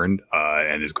unturned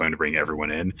and is going to bring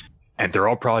everyone in. And they're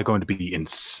all probably going to be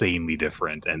insanely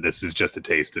different. And this is just a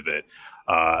taste of it.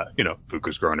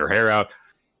 Fuko's growing her hair out.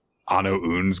 Ano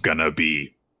Un's gonna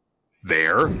be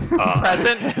there.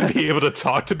 Present. Be able to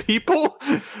talk to people.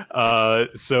 I'm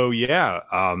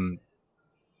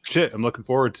looking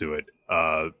forward to it.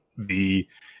 The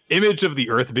image of the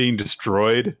Earth being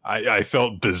destroyed, I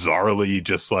felt bizarrely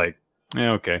just like,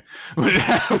 yeah, okay.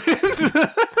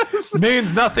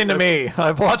 Means nothing to me.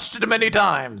 I've watched it many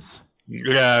times.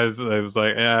 Yeah, I was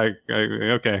like, yeah,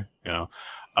 okay,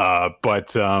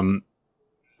 but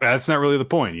that's not really the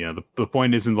point. The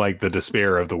point isn't like the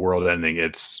despair of the world ending.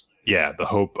 It's the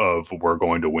hope of we're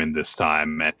going to win this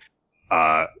time. And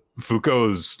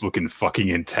Fuko's looking fucking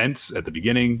intense at the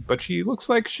beginning, but she looks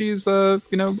like she's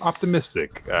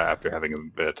optimistic after having a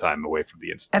bit of time away from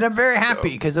the incident. And I'm very happy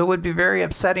because it would be very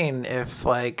upsetting if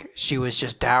like she was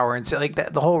just dour and like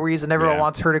that. The whole reason everyone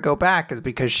wants her to go back is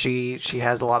because she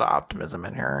has a lot of optimism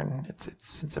in her, and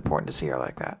it's important to see her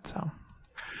like that. So,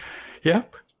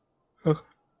 yep.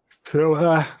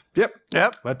 So,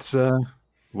 yep. Let's. I'm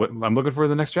looking for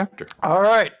the next chapter. All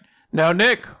right, now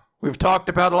Nick. We've talked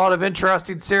about a lot of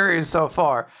interesting series so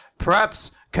far.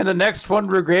 Perhaps can the next one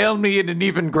regale me in an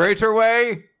even greater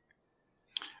way?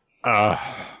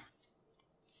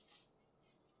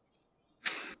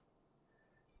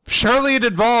 Surely it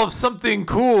involves something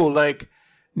cool like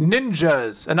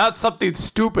ninjas and not something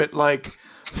stupid like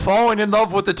falling in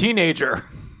love with a teenager.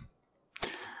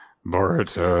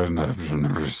 Boruto,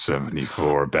 number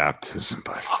 74, Baptism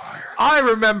by Fire. I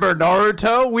remember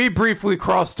Naruto. We briefly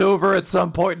crossed over at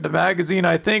some point in the magazine,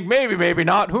 I think. Maybe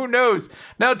not. Who knows?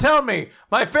 Now tell me,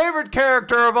 my favorite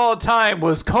character of all time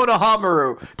was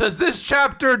Konohamaru. Does this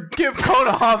chapter give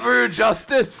Konohamaru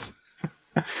justice?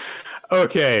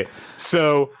 Okay,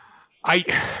 so I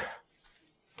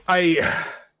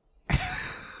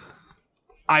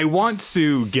want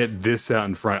to get this out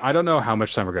in front. I don't know how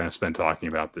much time we're going to spend talking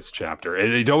about this chapter.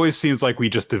 It always seems like we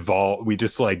just evolve. We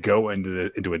just like go into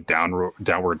a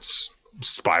downward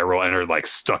spiral and are like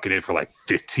stuck in it for like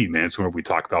 15 minutes when we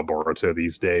talk about Boruto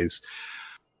these days.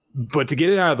 But to get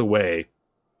it out of the way,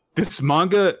 this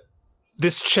manga,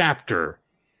 this chapter,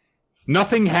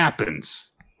 nothing happens.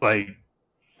 Like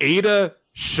Ada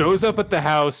shows up at the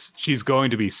house she's going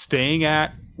to be staying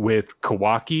at with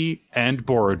Kawaki and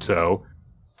Boruto.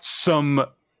 Some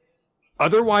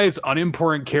otherwise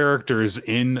unimportant characters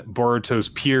in Boruto's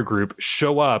peer group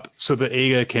show up so that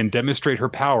Ada can demonstrate her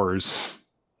powers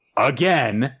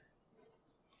again.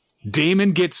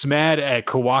 Damon gets mad at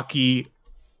Kawaki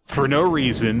for no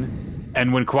reason,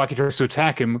 and when Kawaki tries to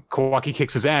attack him, Kawaki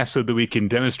kicks his ass so that we can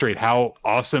demonstrate how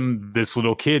awesome this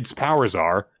little kid's powers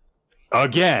are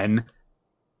again.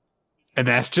 And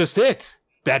that's just it.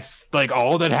 That's like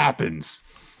all that happens.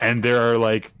 And there are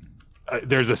like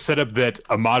there's a setup that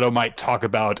Amato might talk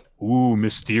about,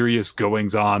 mysterious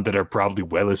goings on that are probably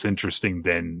well less interesting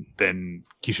than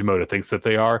Kishimoto thinks that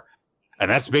they are.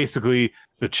 And that's basically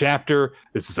the chapter.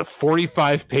 This is a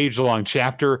 45-page long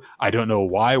chapter. I don't know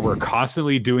why we're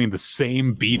constantly doing the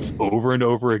same beats over and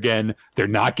over again. They're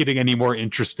not getting any more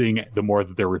interesting the more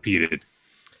that they're repeated.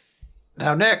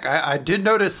 Now, Nick, I did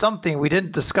notice something we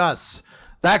didn't discuss.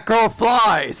 That girl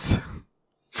flies.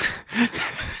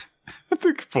 That's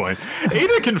a good point.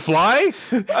 Ada can fly.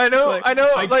 I know.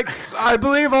 I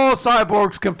believe all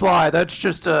cyborgs can fly. That's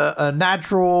just a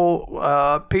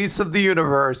natural piece of the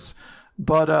universe.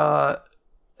 But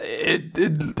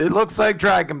it looks like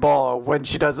Dragon Ball when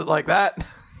she does it like that.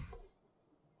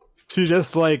 She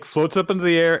just like floats up into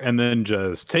the air and then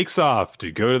just takes off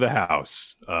to go to the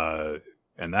house.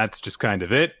 And that's just kind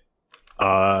of it.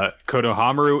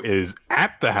 Konohamaru is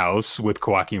at the house with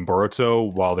Kawaki and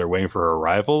Boruto while they're waiting for her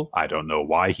arrival. I don't know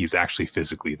why he's actually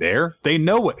physically there. They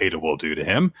know what Ada will do to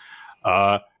him.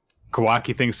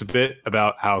 Kawaki thinks a bit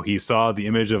about how he saw the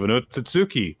image of an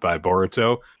Otsutsuki by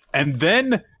Boruto. And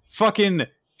then fucking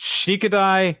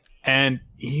Shikadai and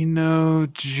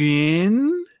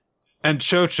Inojin and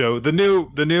Chocho, the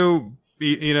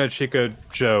new Chica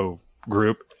Joe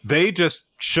group, they just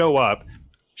show up.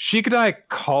 Shikadai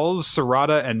calls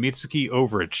Sarada and Mitsuki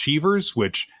overachievers,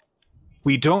 which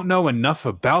we don't know enough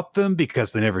about them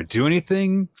because they never do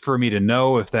anything for me to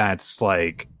know if that's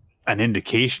like an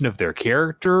indication of their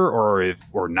character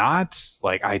or not.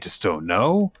 Like, I just don't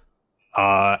know.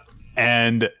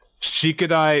 And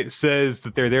Shikadai says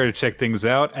that they're there to check things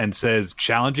out and says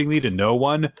challengingly to no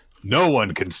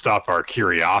one can stop our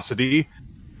curiosity.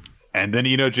 And then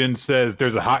Inojin says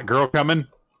there's a hot girl coming.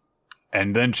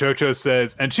 And then Chocho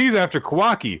says, and she's after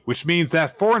Kawaki, which means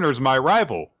that foreigner's my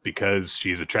rival because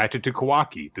she's attracted to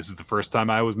Kawaki. This is the first time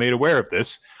I was made aware of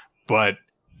this. But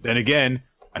then again,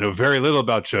 I know very little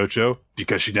about Chocho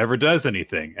because she never does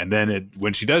anything. And then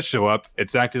when she does show up,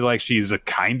 it's acted like she's a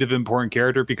kind of important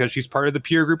character because she's part of the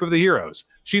peer group of the heroes.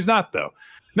 She's not, though.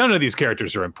 None of these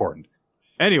characters are important.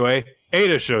 Anyway,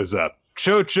 Ada shows up.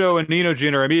 Chocho and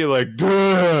Inojin are immediately like,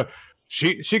 duh!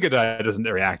 Shikadai doesn't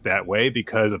react that way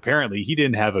because apparently he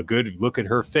didn't have a good look at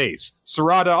her face.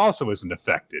 Sarada also isn't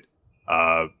affected.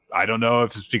 I don't know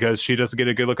if it's because she doesn't get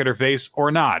a good look at her face or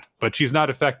not, but she's not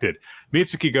affected.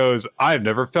 Mitsuki goes, I've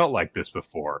never felt like this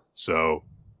before. So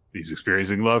he's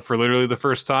experiencing love for literally the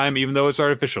first time, even though it's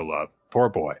artificial love. Poor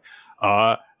boy.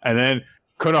 And then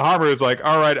Konohamaru is like,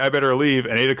 all right, I better leave.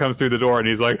 And Ada comes through the door and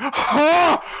he's like,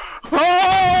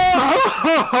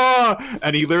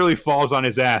 and he literally falls on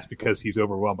his ass because he's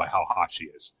overwhelmed by how hot she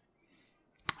is.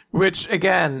 Which,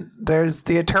 again, there's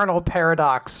the eternal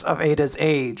paradox of Ada's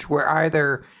age, where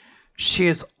either she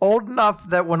is old enough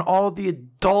that when all the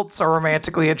adults are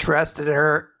romantically interested in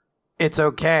her, it's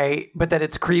okay, but that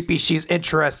it's creepy she's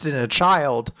interested in a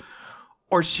child,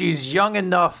 or she's young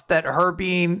enough that her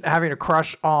having a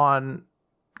crush on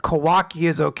Kawaki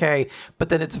is okay, but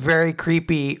then it's very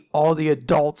creepy all the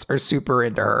adults are super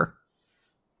into her.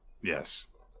 Yes.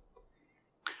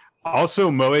 Also,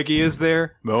 Moegi is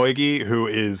there. Moegi, who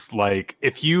is like,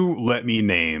 if you let me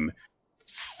name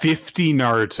 50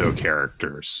 Naruto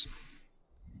characters,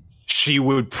 she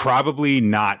would probably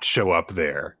not show up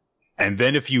there. And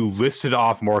then if you listed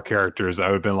off more characters, I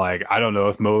would have been like, I don't know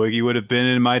if Moegi would have been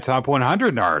in my top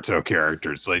 100 Naruto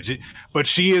characters. But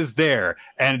she is there,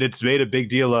 and it's made a big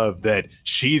deal of that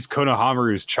she's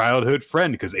Konohamaru's childhood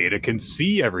friend because Ada can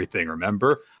see everything,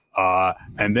 remember?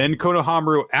 And then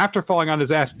Konohamaru, after falling on his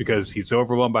ass because he's so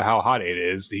overwhelmed by how hot Ada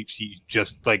is, he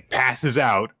just like passes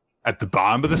out at the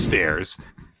bottom of the stairs.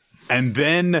 And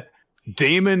then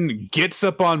Damon gets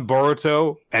up on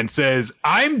Boruto and says,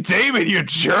 I'm Damon, you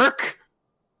jerk!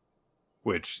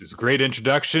 Which is a great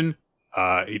introduction.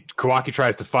 Kawaki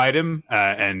tries to fight him,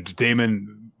 and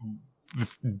Damon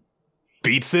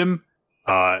beats him.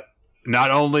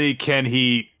 Not only can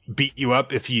he beat you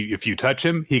up if you touch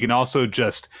him, he can also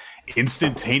just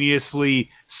instantaneously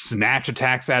snatch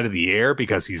attacks out of the air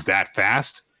because he's that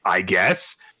fast, I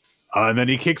guess. And then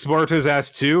he kicks Boruto's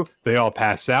ass too. They all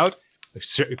pass out.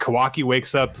 Kawaki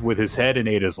wakes up with his head in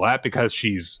Ada's lap because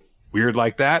she's weird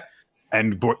like that.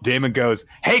 And Damon goes,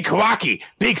 hey, Kawaki,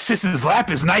 Big Sis's lap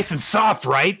is nice and soft,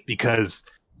 right? Because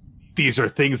these are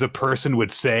things a person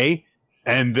would say.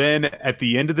 And then at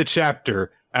the end of the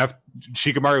chapter, after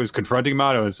Shikamaru was confronting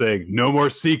Mato and saying, no more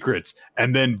secrets.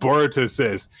 And then Boruto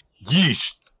says,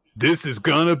 yeesh, this is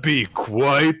gonna be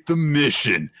quite the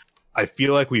mission. I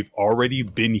feel like we've already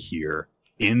been here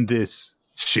in this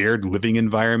shared living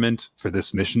environment for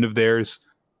this mission of theirs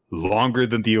longer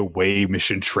than the away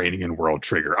mission training in World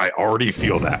Trigger. I already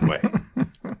feel that way.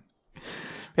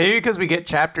 Maybe because we get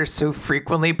chapters so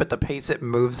frequently, but the pace it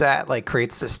moves at like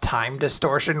creates this time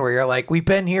distortion where you're like, we've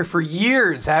been here for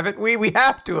years, haven't we? We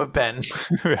have to have been.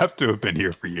 We have to have been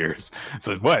here for years.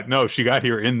 So what? No, she got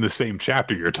here in the same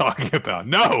chapter you're talking about.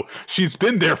 No, she's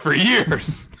been there for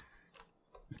years.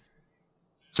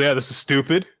 So yeah, this is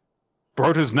stupid.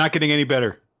 Boruto's not getting any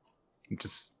better. I'm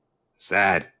just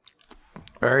sad.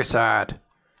 Very sad.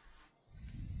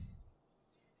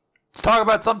 Let's talk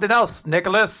about something else,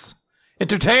 Nicholas.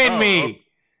 Entertain me,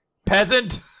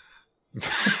 peasant.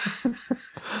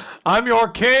 I'm your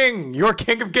king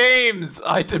of games.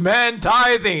 I demand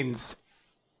tithings.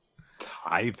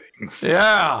 Tithings?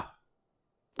 Yeah.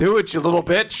 Do it, you little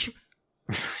bitch.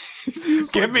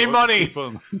 Give me money.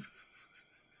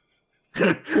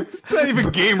 It's not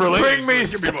even game related.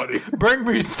 Give me money. Bring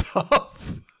me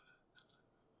stuff.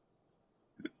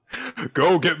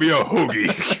 Go get me a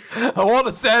hoagie. I want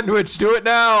a sandwich. Do it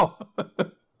now.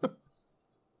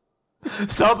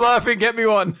 Stop laughing. Get me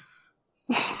one.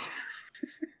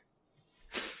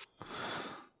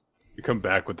 You come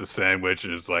back with the sandwich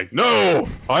and it's like, no,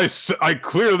 I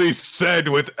clearly said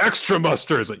with extra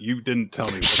mustard. It's like, you didn't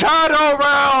tell me. Shadow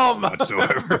Realm!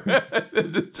 Whatsoever.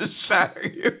 Just shatter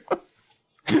you.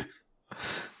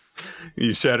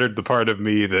 You shattered the part of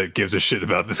me that gives a shit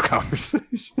about this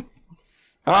conversation.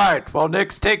 All right, while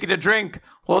Nick's taking a drink,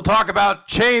 we'll talk about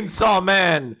Chainsaw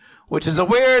Man, which is a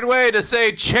weird way to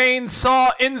say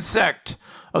chainsaw insect.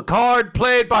 A card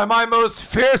played by my most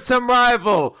fearsome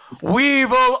rival,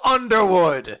 Weevil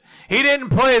Underwood. He didn't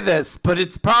play this, but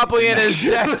it's probably in his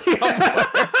deck somewhere.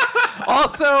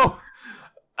 Also,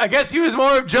 I guess he was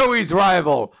more of Joey's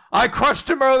rival. I crushed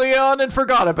him early on and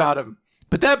forgot about him.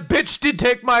 But that bitch did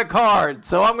take my card,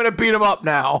 so I'm going to beat him up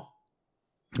now.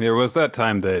 There was that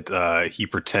time that he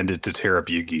pretended to tear up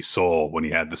Yugi's soul when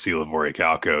he had the Seal of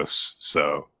Orichalcos.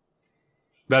 So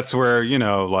that's where,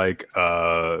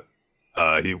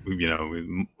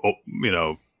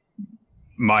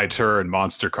 my turn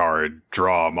monster card,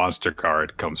 draw a monster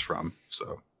card comes from.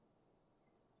 So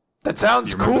that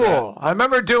sounds cool. That? I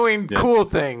remember doing cool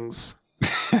things.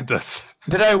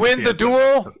 Did I win the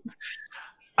duel?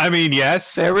 I mean,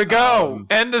 yes. There we go.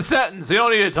 End of sentence. We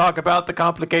don't need to talk about the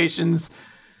complications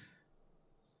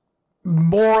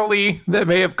morally that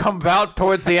may have come about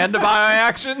towards the end of my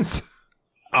actions.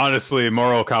 Honestly,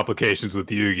 moral complications with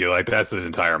Yugi, like, that's an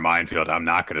entire minefield I'm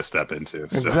not going to step into.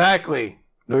 So. Exactly.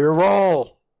 Know your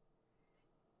role.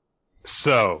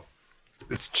 So,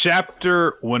 it's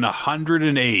chapter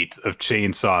 108 of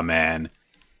Chainsaw Man.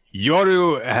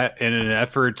 Yoru, in an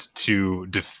effort to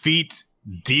defeat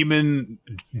Judge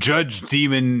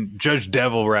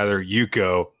Devil,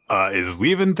 Yuko, is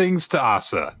leaving things to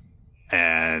Asa.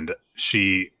 And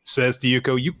she says to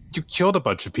Yuko, you killed a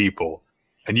bunch of people.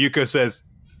 And Yuko says,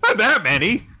 not that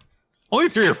many. Only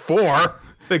 3 or 4.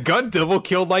 The Gun Devil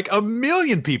killed like 1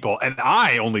 million people, and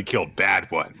I only killed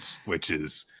bad ones, which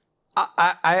is...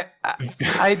 I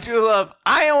do love...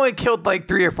 I only killed like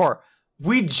 3 or 4.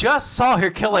 We just saw her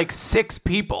kill like 6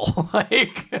 people.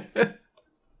 Like...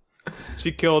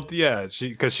 She killed,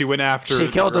 because she went after... She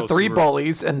killed the 3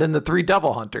 bullies and then the 3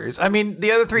 devil hunters. I mean,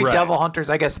 the other 3 devil hunters,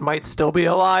 I guess, might still be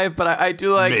alive, but I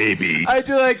do like... Maybe. I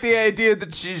do like the idea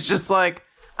that she's just like,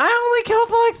 I only killed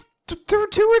like 2 or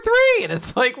 3, and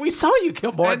it's like, we saw you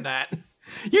kill more than that.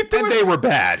 They were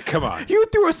bad, come on. You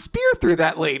threw a spear through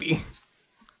that lady.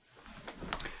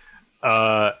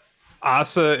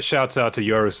 Asa shouts out to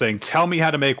Yoru saying, tell me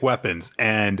how to make weapons,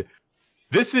 and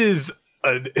this is...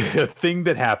 a thing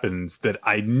that happens that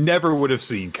I never would have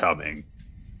seen coming.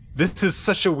 This is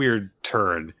such a weird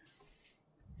turn.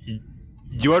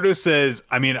 Yoru says,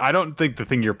 I mean, I don't think the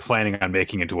thing you're planning on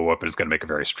making into a weapon is going to make a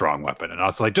very strong weapon. And I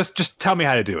was like, just tell me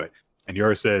how to do it. And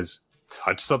Yoru says,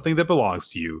 touch something that belongs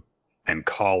to you and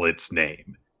call its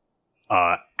name.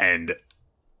 And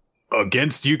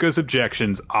against Yuko's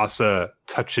objections, Asa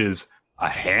touches a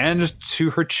hand to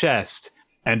her chest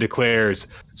and declares,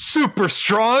 super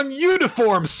strong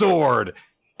uniform sword!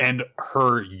 And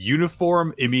her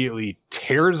uniform immediately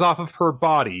tears off of her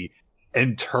body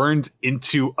and turns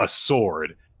into a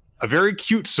sword. A very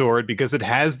cute sword because it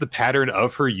has the pattern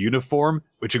of her uniform,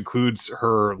 which includes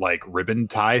her, like, ribbon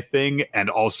tie thing, and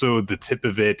also the tip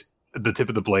of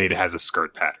the blade has a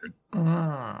skirt pattern.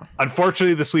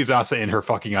 Unfortunately, this leaves Asa in her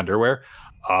fucking underwear,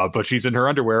 but she's in her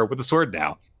underwear with a sword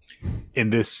now.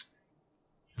 In this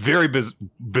very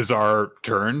bizarre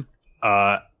turn,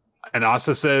 and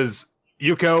Asa says,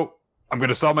 Yuko, I'm going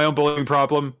to solve my own bullying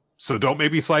problem, so don't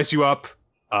make me slice you up.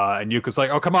 And Yuko's like,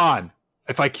 oh, come on.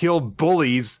 If I kill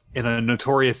bullies in a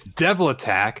notorious devil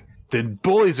attack, then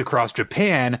bullies across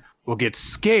Japan will get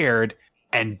scared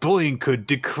and bullying could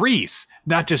decrease.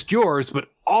 Not just yours, but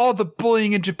all the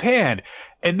bullying in Japan.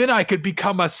 And then I could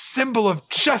become a symbol of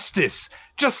justice,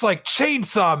 just like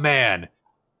Chainsaw Man.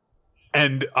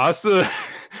 And Asa...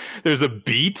 There's a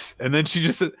beat, and then she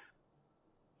just said,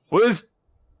 what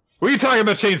are you talking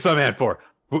about Chainsaw Man for?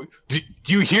 Do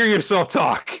you hear yourself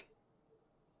talk?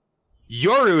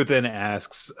 Yoru then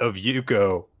asks of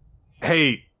Yuko,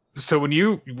 hey, so when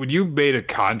you made a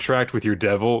contract with your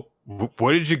devil,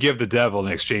 what did you give the devil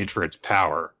in exchange for its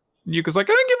power? And Yuko's like,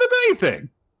 I didn't give him anything.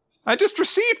 I just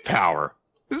received power.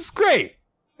 This is great.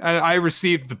 And I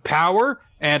received the power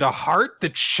and a heart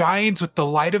that shines with the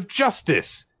light of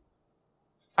justice.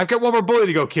 I've got 1 more bully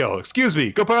to go kill. Excuse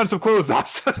me. Go put on some clothes,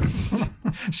 Asa.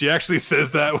 She actually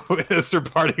says that as her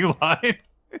parting line.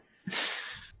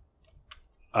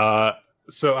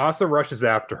 So Asa rushes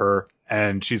after her,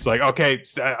 And she's like, okay,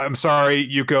 I'm sorry,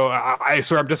 Yuko. I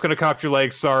swear I'm just going to cut off your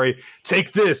legs. Sorry.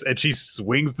 Take this. And she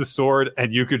swings the sword,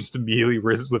 and Yuko just immediately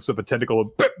lifts up a tentacle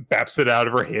and baps it out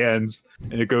of her hands,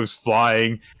 and it goes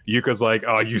flying. Yuko's like,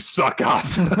 oh, you suck,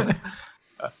 Asa.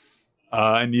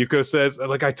 And Yuko says,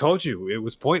 like, I told you, it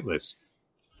was pointless.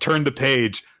 Turn the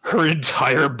page. Her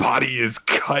entire body is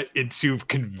cut into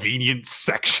convenient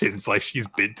sections like she's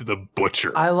been to the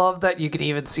butcher. I love that you could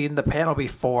even see in the panel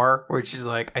before where she's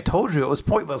like, I told you it was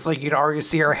pointless. Like, you'd already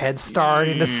see her head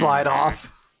starting to slide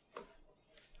off.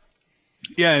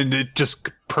 Yeah, and it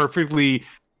just perfectly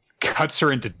cuts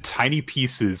her into tiny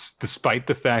pieces, despite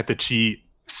the fact that she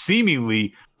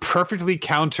seemingly perfectly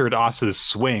countered Asa's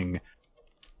swing.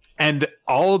 And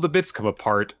all of the bits come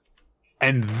apart.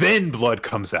 And then blood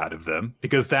comes out of them,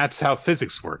 because that's how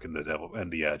physics work in the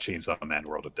Chainsaw Man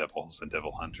world of devils and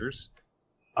devil hunters.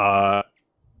 And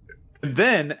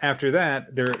then after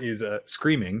that, there is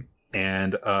screaming,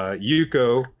 and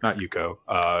Yoru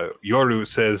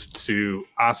says to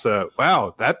Asa,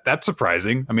 "Wow, that's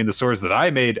surprising. I mean, the swords that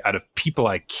I made out of people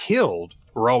I killed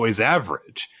were always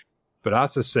average." But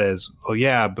Asa says, "Oh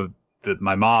yeah, but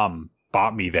my mom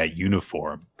bought me that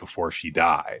uniform before she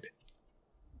died."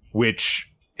 Which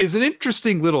is an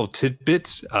interesting little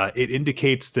tidbit. It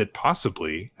indicates that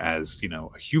possibly, as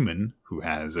a human who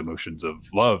has emotions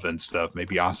of love and stuff,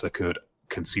 maybe Asa could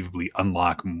conceivably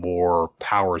unlock more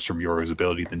powers from Yoru's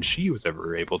ability than she was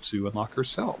ever able to unlock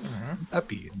herself. Mm-hmm. That'd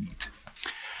be neat.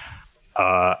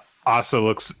 Asa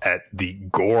looks at the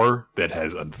gore that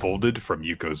has unfolded from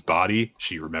Yuko's body.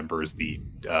 She remembers the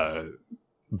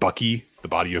body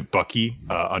of Bucky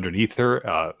underneath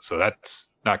her. So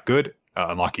that's not good.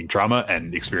 Unlocking trauma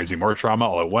and experiencing more trauma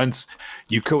all at once.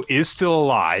 Yuko is still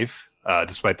alive,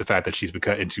 despite the fact that she's been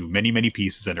cut into many, many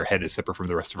pieces and her head is separate from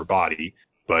the rest of her body.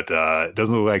 But it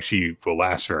doesn't look like she will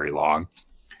last very long.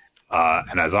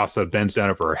 And as Asa bends down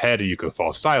over her head and Yuko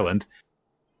falls silent,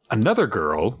 another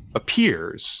girl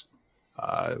appears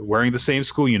wearing the same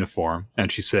school uniform.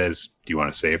 And she says, "Do you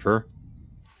want to save her?"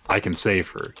 "I can save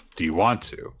her. Do you want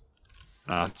to?"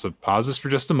 So pauses for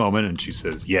just a moment and she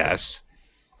says, "Yes."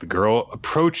 The girl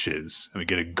approaches, and we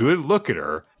get a good look at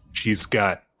her. She's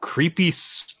got creepy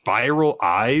spiral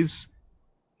eyes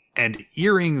and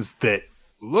earrings that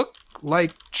look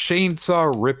like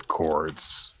chainsaw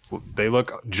ripcords. They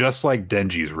look just like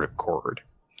Denji's ripcord.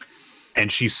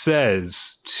 And she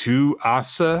says to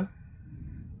Asa,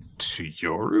 to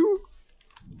Yoru,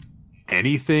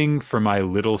 "Anything for my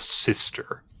little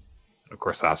sister." Of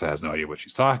course, Asa has no idea what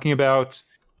she's talking about.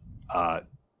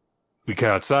 We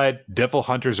get outside. Devil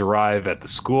hunters arrive at the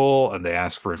school and they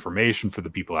ask for information for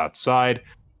the people outside.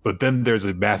 But then there's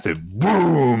a massive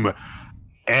boom.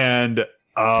 And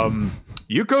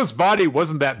Yuko's body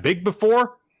wasn't that big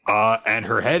before. And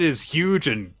her head is huge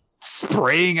and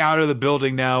spraying out of the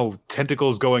building now.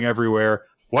 Tentacles going everywhere.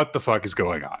 What the fuck is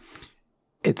going on?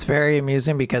 It's very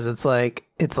amusing because it's like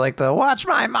the "watch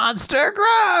my monster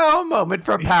grow" moment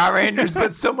from Power Rangers,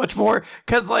 but so much more.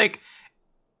 Because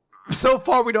so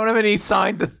far, we don't have any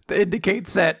sign that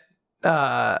indicates that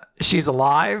she's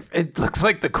alive. It looks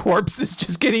like the corpse is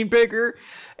just getting bigger,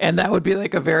 and that would be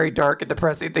like a very dark and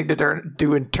depressing thing to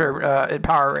do in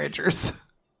Power Rangers.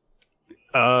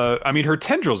 I mean, her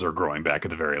tendrils are growing back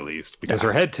at the very least, because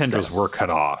her head tendrils were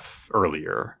cut off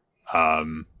earlier.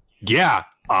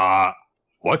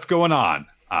 What's going on?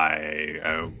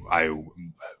 I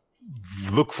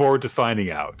look forward to finding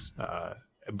out.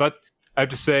 But I have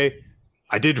to say,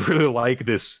 I did really like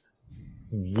this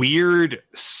weird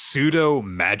pseudo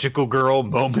magical girl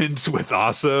moment with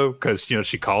Asa, because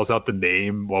she calls out the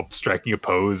name while striking a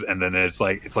pose, and then it's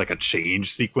like a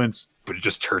change sequence, but it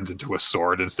just turns into a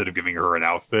sword instead of giving her an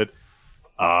outfit.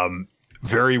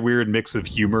 Very weird mix of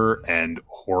humor and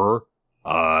horror,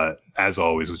 as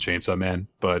always with Chainsaw Man,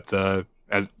 but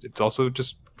it's also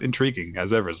just intriguing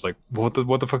as ever. It's like, what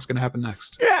the fuck's gonna happen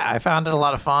next? Yeah, I found it a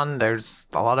lot of fun. There's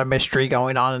a lot of mystery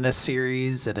going on in this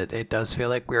series, and it does feel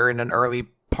like we're in an early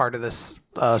part of this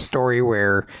story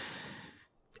where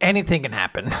anything can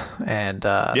happen, and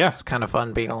it's kind of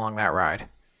fun being along that ride.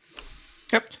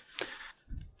 Yep.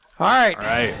 All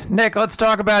right, Nick, let's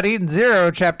talk about Eden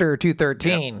Zero, Chapter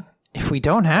 213. Yep. If we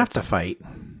don't have to fight,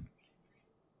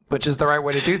 which is the right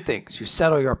way to do things, you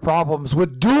settle your problems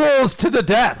with duels to the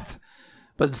death.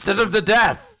 But instead of the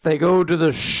death, they go to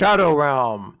the Shadow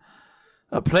Realm,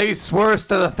 a place worse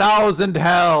than 1,000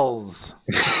 hells.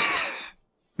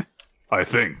 I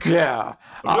think. Yeah.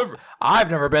 I've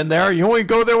never been there. You only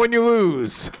go there when you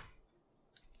lose.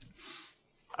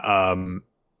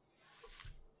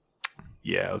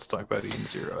 Yeah, let's talk about Eden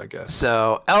Zero, I guess.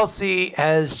 So Elsie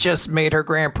has just made her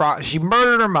she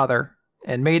murdered her mother,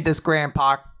 and made this grand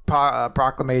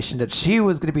proclamation that she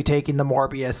was going to be taking the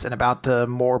Morbius and about to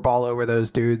morb all over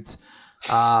those dudes.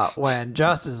 When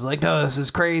Justice is like, no, this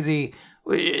is crazy.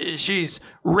 She's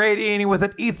radiating with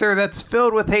an ether that's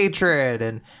filled with hatred.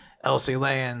 And Elsie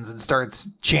lands and starts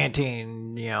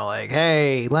chanting, like,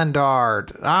 hey,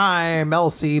 Lendard, I'm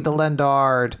Elsie the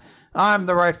Lendard. I'm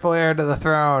the rightful heir to the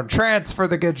throne. Transfer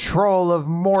the control of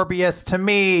Morbius to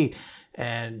me.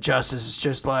 And Justice is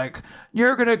just like,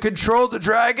 you're going to control the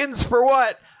dragons for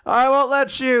what? I won't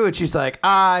let you. And she's like,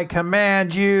 I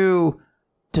command you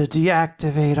to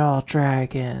deactivate all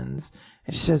dragons.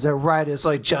 And she says that right as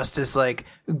like Justice like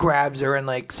grabs her and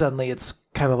like suddenly it's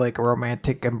kind of like a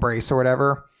romantic embrace or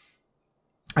whatever.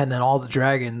 And then all the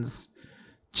dragons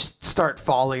just start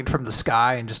falling from the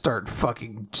sky and just start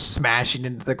fucking smashing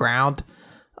into the ground.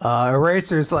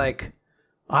 Eraser's like,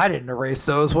 I didn't erase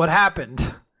those. What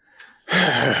happened?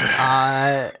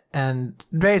 And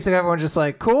basically everyone's just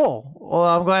like, cool. Well,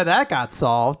 I'm glad that got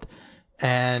solved.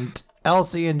 And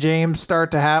Elsie and James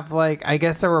start to have like, I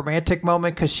guess a romantic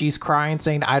moment because she's crying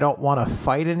saying, I don't want to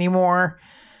fight anymore.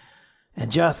 And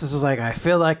Justice is like, I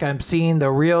feel like I'm seeing the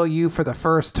real you for the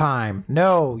first time.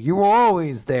 No, you were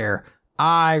always there.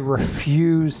 I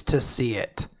refuse to see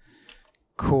it.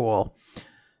 Cool.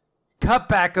 Cut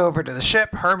back over to the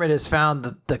ship. Hermit has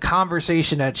found the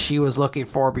conversation that she was looking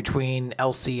for between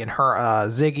Elsie and her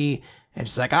Ziggy. And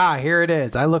she's like, here it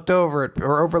is. I looked over it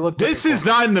or overlooked it. This is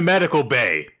not in the medical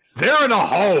bay. They're in a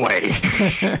hallway.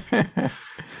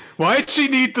 Why'd she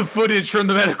need the footage from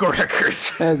the medical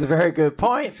records? That's a very good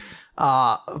point.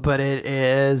 But it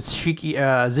is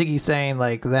Ziggy saying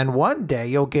like, then one day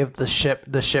you'll give the ship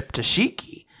to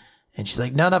Shiki. And she's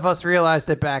like, none of us realized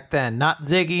it back then. Not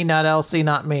Ziggy, not Elsie,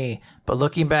 not me. But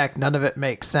looking back, none of it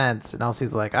makes sense. And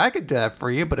Elsie's like, I could do that for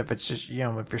you, but if it's just,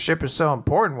 if your ship is so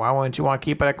important, why wouldn't you want to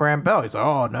keep it at Grand Bell? He's like,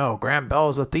 oh no, Grand Bell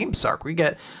is a theme park. We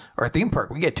get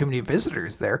too many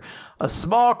visitors there. A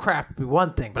small craft would be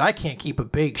one thing, but I can't keep a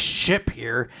big ship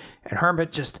here. And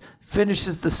Hermit just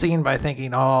finishes the scene by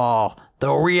thinking, oh,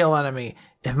 the real enemy.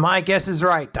 If my guess is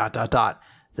right, ...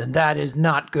 then that is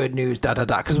not good news, ...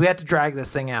 Because we had to drag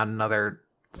this thing out another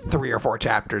 3 or 4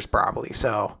 chapters probably,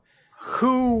 so.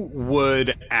 Who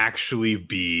would actually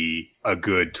be a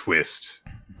good twist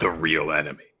the real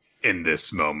enemy in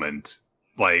this moment?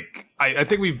 Like, I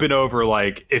think we've been over,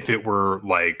 like, if it were,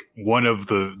 like, one of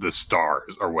the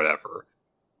stars or whatever.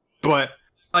 But,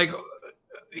 like,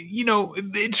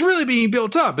 it's really being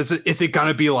built up. Is it going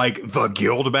to be, like, the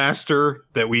Guildmaster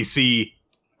that we see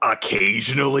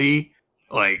occasionally?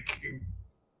 Like,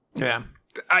 yeah.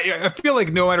 I feel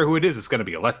like no matter who it is, it's going to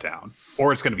be a letdown.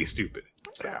 Or it's going to be stupid.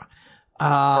 So. Yeah.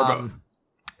 Or both.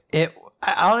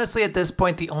 Honestly, at this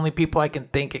point, the only people I can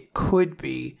think it could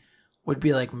be would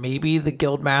be like maybe the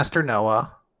Guildmaster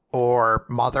Noah or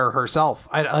Mother herself.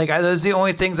 Those are the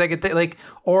only things I could think. Like,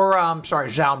 or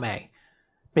Zhao Mei.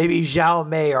 Maybe Zhao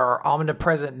Mei, our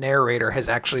omnipresent narrator, has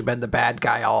actually been the bad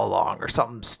guy all along, or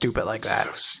something stupid like that.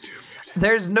 So stupid.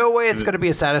 There's no way it's going to be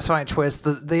a satisfying twist.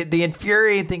 The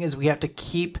infuriating thing is we have to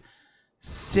keep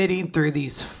sitting through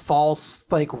these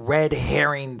false, like, red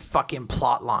herring fucking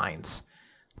plot lines.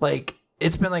 Like,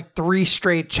 it's been like 3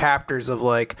 straight chapters of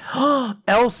like,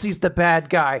 Elsie's the bad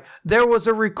guy. There was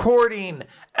a recording.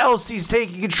 Elsie's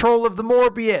taking control of the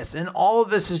Morbius. And all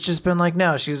of this has just been like,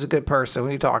 no, she's a good person. What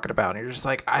are you talking about? And you're just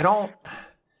like,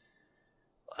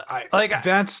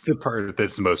 that's the part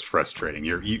that's the most frustrating.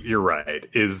 You're right.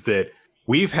 Is that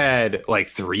we've had like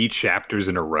 3 chapters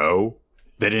in a row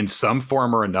that in some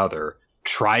form or another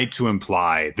tried to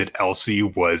imply that Elsie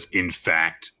was in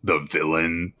fact the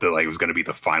villain, that like was going to be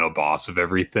the final boss of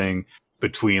everything,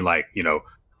 between like,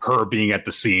 her being at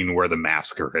the scene where the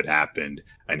massacre had happened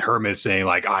and Hermit saying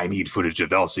like, I need footage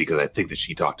of Elsie because I think that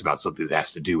she talked about something that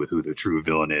has to do with who the true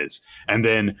villain is. And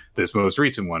then this most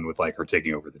recent one with like her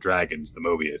taking over the dragons, the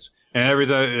Mobius. And every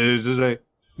time it's just like,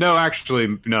 no,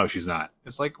 actually, no, she's not.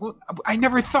 It's like, well, I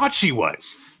never thought she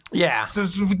was. Yeah.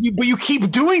 But you keep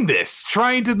doing this,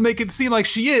 trying to make it seem like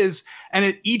she is. And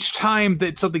at each time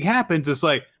that something happens, it's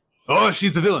like, oh,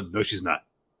 she's a villain. No, she's not.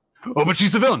 Oh, but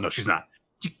she's a villain. No, she's not.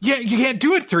 You can't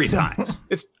do it 3 times.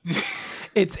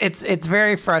 It's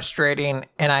very frustrating.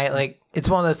 And it's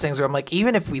one of those things where I'm like,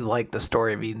 even if we like the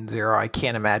story of Eden Zero, I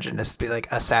can't imagine this to be like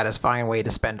a satisfying way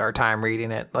to spend our time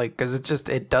reading it. Like, because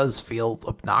it does feel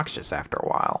obnoxious after a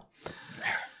while.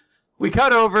 We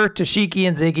cut over to Shiki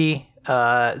and Ziggy.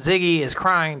 Ziggy is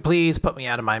crying, please put me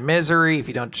out of my misery. If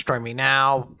you don't destroy me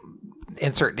now,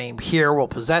 insert name here will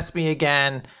possess me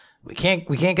again. We can't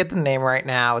get the name right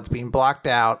now. It's being blocked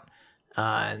out.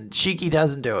 And Shiki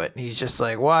doesn't do it. He's just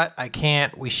like, what? I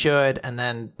can't. We should. And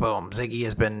then, boom, Ziggy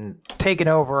has been taken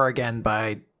over again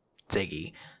by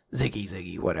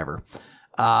Ziggy, whatever.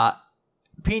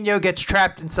 Pino gets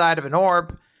trapped inside of an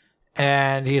orb,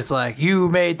 and he's like, you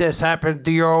made this happen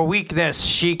to your weakness,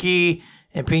 Shiki.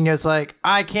 And Pino's like,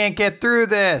 I can't get through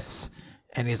this.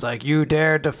 And he's like, you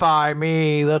dare defy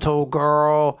me, little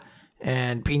girl.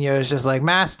 And Pino is just like,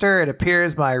 Master, it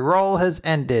appears my role has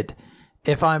ended.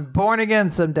 If I'm born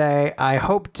again someday, I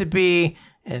hope to be.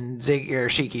 And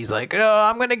Shiki's like, no,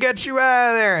 I'm going to get you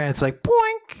out of there. And it's like,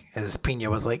 boink, as Pino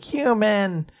was like,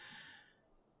 human.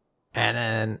 And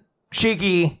then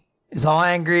Shiki is all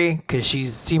angry because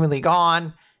she's seemingly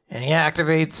gone. And he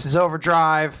activates his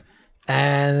overdrive.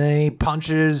 And then he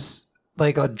punches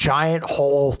like a giant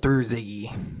hole through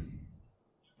Ziggy.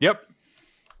 Yep.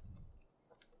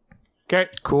 Okay.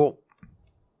 Cool.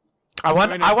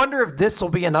 I wonder if this will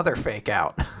be another fake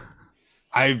out.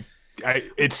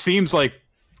 It seems like,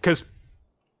 because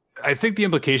I think the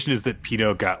implication is that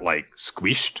Pino got like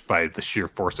squished by the sheer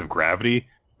force of gravity,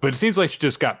 but it seems like she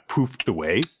just got poofed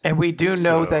away. And we do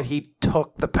know that he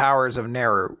took the powers of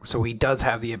Neru, so he does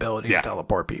have the ability to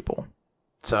teleport people.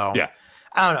 So yeah,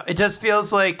 I don't know. It just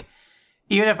feels like,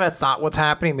 even if that's not what's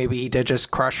happening, maybe he did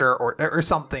just crush her or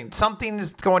something. Something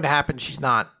is going to happen. She's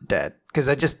not dead. Because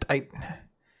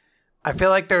I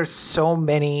feel like there's so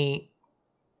many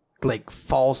like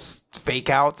false fake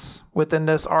outs within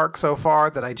this arc so far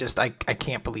that I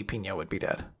can't believe Pino would be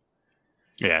dead.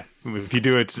 Yeah, if you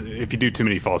do too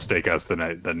many false fake outs,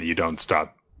 then you don't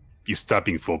stop. You stop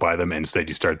being fooled by them, and instead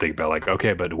you start thinking about like,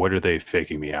 okay, but what are they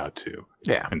faking me out to?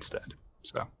 Yeah. Instead,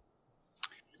 so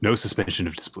no suspension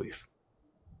of disbelief.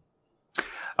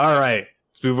 All right.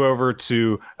 Let's move over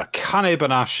to Akane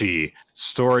Banashi,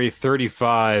 story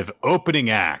 35, opening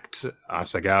act.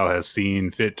 Asagao has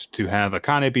seen fit to have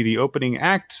Akane be the opening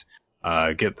act,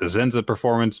 get the Zenza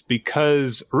performance,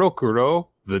 because Rokuro,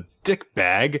 the dick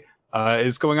bag,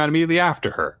 is going on immediately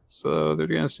after her. So they're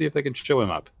going to see if they can show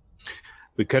him up.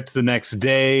 We cut to the next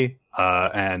day,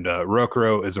 and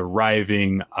Rokuro is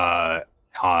arriving, and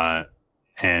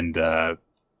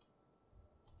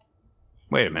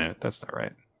wait a minute, that's not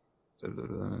right.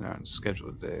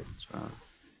 Scheduled day.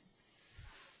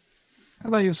 I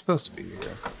thought he was supposed to be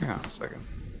here. Hang on a second.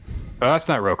 Oh, that's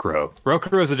not Rokuro.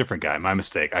 Rokuro is a different guy. My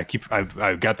mistake.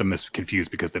 I've got them confused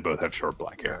because they both have short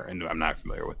black hair, and I'm not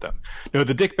familiar with them. No,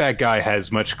 the dickbag guy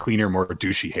has much cleaner, more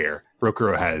douchey hair.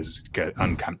 Rokuro has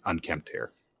unkempt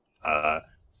hair.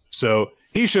 So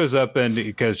he shows up, and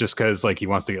because like he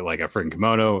wants to get like a freaking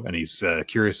kimono, and he's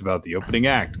curious about the opening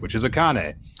act, which is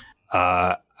Akane.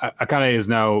 Akane is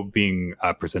now being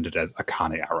presented as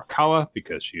Akane Arakawa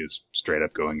because she is straight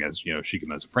up going as,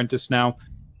 Shikima's apprentice now.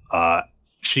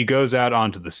 She goes out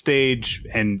onto the stage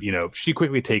and, she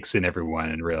quickly takes in everyone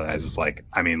and realizes like,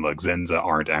 I mean, look, Zenza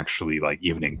aren't actually like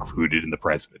even included in the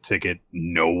price of a ticket.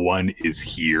 No one is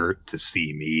here to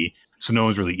see me. So no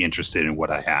one's really interested in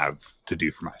what I have to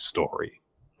do for my story.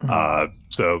 Mm-hmm.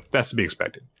 So that's to be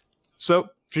expected. So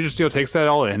she just, takes that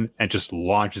all in and just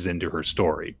launches into her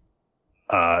story.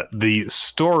 The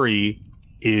story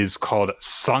is called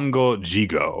Sango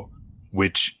Jigo,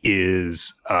 which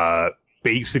is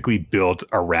basically built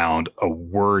around a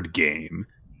word game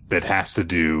that has to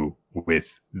do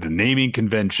with the naming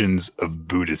conventions of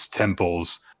Buddhist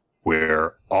temples,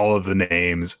 where all of the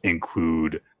names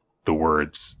include the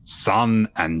words san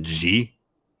and ji,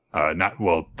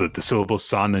 the syllables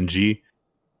san and ji.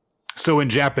 So in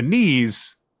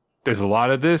Japanese, there's a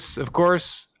lot of this, of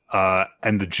course.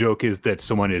 And the joke is that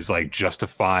someone is like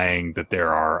justifying that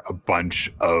there are a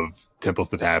bunch of temples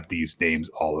that have these names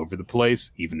all over the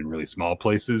place, even in really small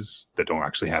places that don't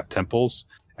actually have temples.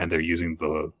 And they're using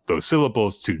those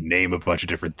syllables to name a bunch of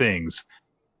different things.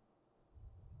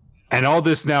 And all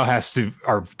this now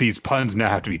these puns now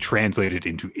have to be translated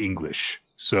into English.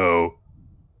 So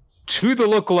to the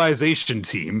localization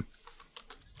team,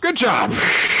 good job!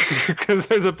 Because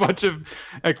there's a bunch of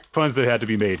puns that had to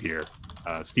be made here.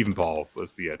 Stephen Paul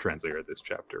was the translator of this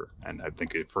chapter, and I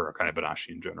think for Akane Banashi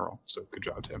in general. So good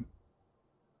job to him.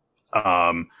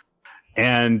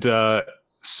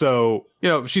 So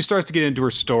she starts to get into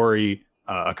her story.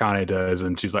 Akane does,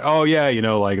 and she's like, "Oh yeah,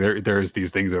 like there's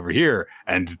these things over here,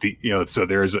 and so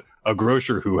there's a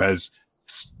grocer who has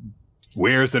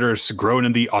wares that are grown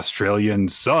in the Australian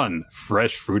sun,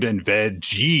 fresh fruit and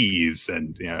veggies."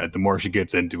 And the more she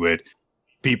gets into it,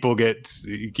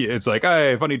 it's like,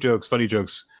 hey, funny jokes,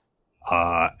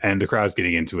 and the crowd's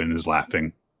getting into it and is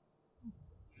laughing.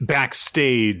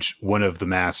 Backstage, one of the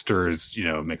masters,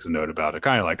 makes a note about it,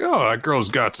 kind of like, oh, that girl's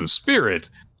got some spirit.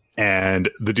 And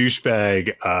the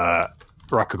douchebag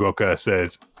Rakagoka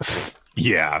says,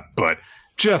 "Yeah, but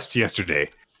just yesterday,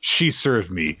 she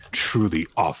served me truly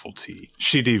awful tea.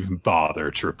 She didn't even bother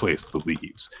to replace the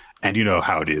leaves. And you know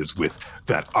how it is with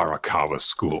that Arakawa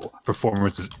school.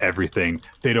 Performance is everything.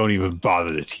 They don't even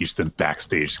bother to teach them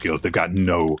backstage skills. They've got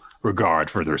no regard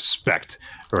for the respect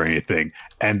or anything."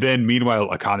 And then meanwhile,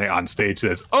 Akane on stage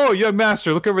says, "Oh, young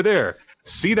master, look over there.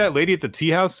 See that lady at the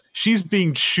tea house? She's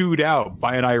being chewed out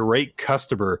by an irate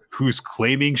customer who's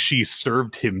claiming she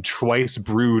served him twice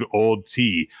brewed old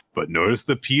tea. But notice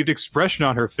the peeved expression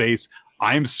on her face.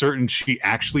 I'm certain she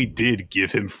actually did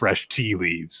give him fresh tea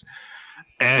leaves."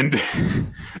 And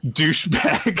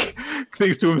douchebag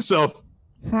thinks to himself,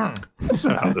 "That's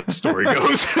not how the story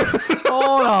goes."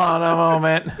 Hold on a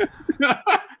moment.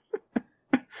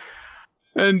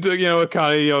 And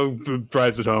Akane,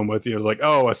 drives it home with like,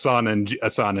 "Oh,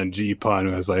 Asana and G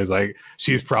pun." He's like,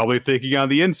 "She's probably thinking on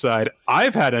the inside,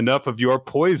 I've had enough of your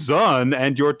poison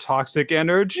and your toxic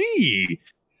energy."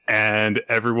 And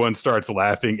everyone starts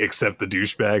laughing except the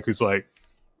douchebag, who's like,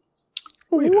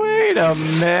 Wait a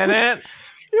minute.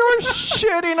 You're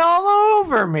shitting all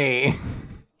over me.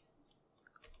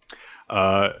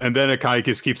 And then Akane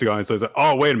just keeps going and says,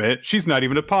 "Oh, wait a minute. She's not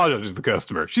even apologizing to the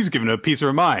customer. She's giving a piece of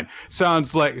her mind.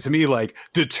 Sounds like to me like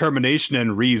determination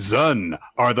and reason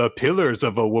are the pillars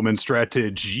of a woman's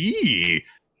strategy."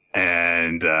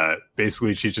 And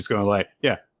basically she's just going like,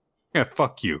 yeah,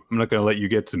 fuck you. I'm not going to let you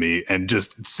get to me. And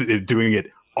just doing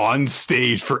it on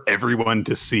stage for everyone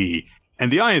to see.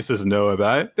 And the audience doesn't know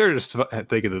about it. They're just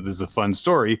thinking that this is a fun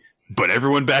story, but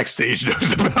everyone backstage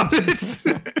knows about it.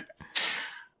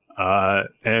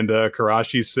 And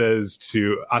Karashi says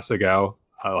to Asagao,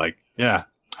 I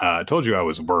told you I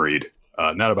was worried.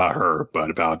 Not about her,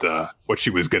 but about what she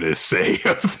was going to say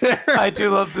up there. I do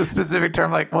love the specific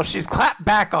term, like, well, she's clapped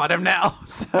back on him now.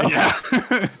 So. Yeah.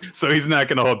 So he's not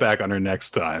going to hold back on her next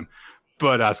time.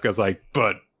 But Asuka's like,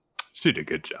 but she did a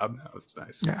good job. That was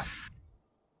nice. Yeah.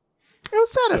 It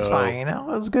was satisfying, It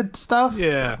was good stuff.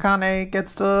 Yeah. Akane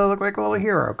gets to look like a little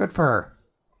hero. Good for her.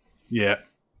 Yeah.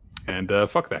 And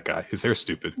fuck that guy. His hair's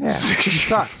stupid. Yeah, he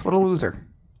sucks. What a loser.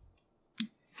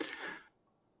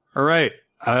 All right.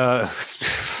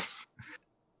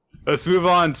 Let's move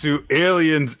on to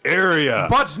Aliens Area.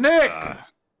 But Nick,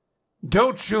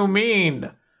 don't you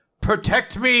mean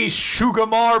protect me,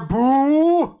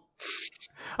 Shugamar-boo?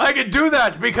 I can do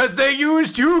that because they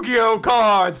used Yu-Gi-Oh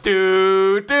cards.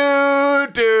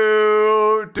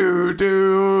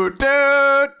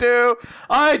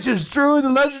 I just drew the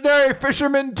legendary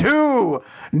Fisherman 2,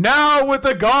 now with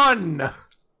a gun.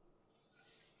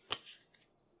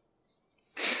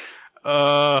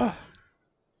 So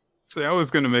I was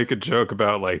going to make a joke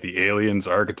about like the aliens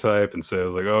archetype and say, I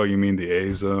was like, "Oh, you mean the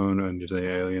A zone and the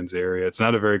aliens area?" It's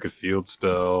not a very good field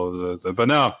spell, but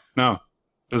no,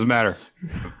 doesn't matter.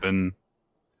 I've been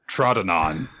trodden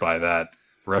on by that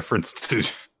reference to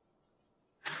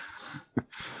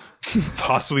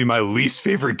possibly my least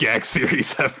favorite gag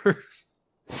series ever.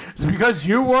 It's because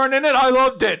you weren't in it. I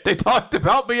loved it. They talked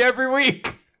about me every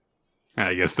week.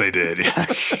 I guess they did.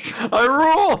 I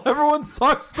rule. Everyone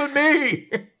sucks but me.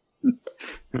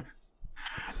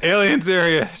 Aliens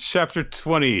Area, Chapter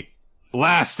 20.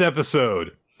 Last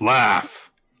episode.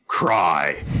 Laugh.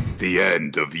 Cry. The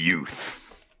end of youth.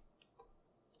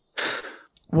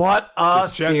 What a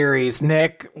series,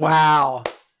 Nick. Wow.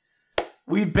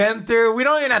 We don't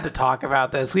even have to talk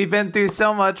about this. We've been through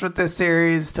so much with this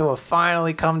series to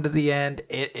finally come to the end.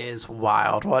 It is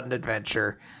wild. What an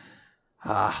adventure.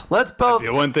 Let's both.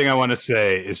 The one thing I want to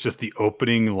say is just the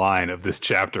opening line of this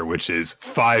chapter, which is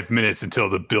 5 minutes until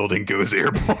the building goes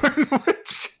airborne,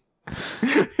 which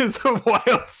is a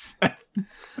wild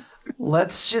sentence.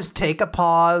 Let's just take a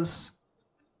pause.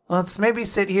 Let's maybe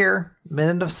sit here,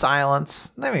 minute of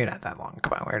silence. Maybe not that long.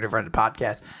 Come on, we're a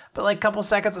podcast. But like a couple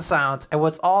seconds of silence, and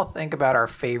let's all think about our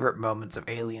favorite moments of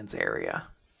Aliens Area.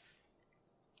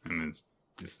 And it's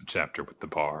just the chapter with the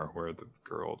bar where the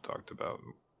girl talked about,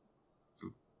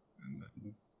 and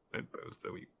then it was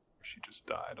the week she just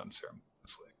died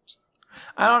unceremoniously. So.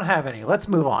 I don't have any. Let's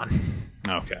move on.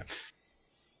 Okay.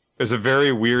 There's a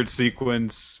very weird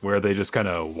sequence where they just kind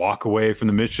of walk away from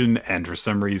the mission, and for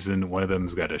some reason, one of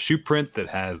them's got a shoe print that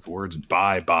has the words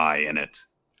 "bye-bye" in it.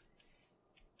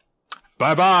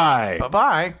 Bye-bye!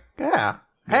 Bye-bye. Yeah.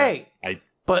 Hey,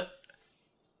 but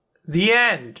the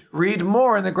end. Read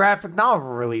more in the graphic novel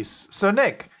release. So,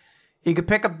 Nick, you could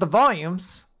pick up the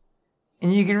volumes,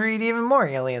 and you can read even more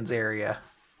Aliens Area.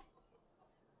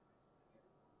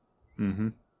 Mm-hmm.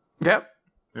 Yep.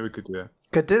 Maybe we could do that.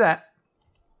 Could do that.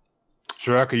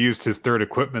 Shiraka used his third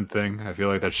equipment thing. I feel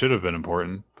like that should have been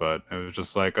important, but it was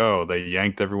just like, oh, they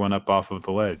yanked everyone up off of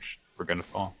the ledge. We're gonna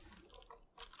fall.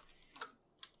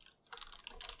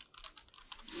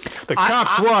 The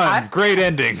cops won. Great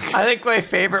ending. I think my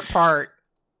favorite part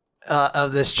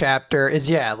of this chapter is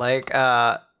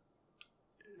Shiraku,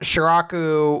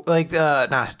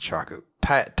 not Shiraku.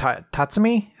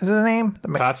 Tatsumi is his name?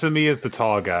 Tatsumi is the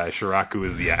tall guy. Shiraku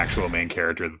is the actual main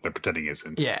character that they're pretending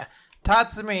isn't. Yeah.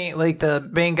 Tatsumi, the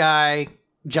main guy,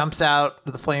 jumps out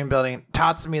of the flaming building.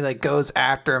 Tatsumi, goes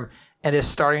after him and is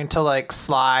starting to,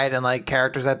 slide, and,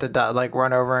 characters have to,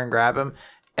 run over and grab him.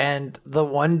 And the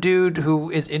one dude who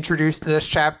is introduced to this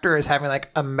chapter is having,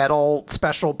 a metal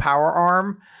special power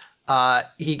arm.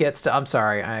 He gets to... I'm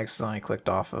sorry, I accidentally clicked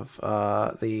off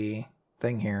of the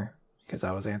thing here because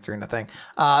I was answering the thing.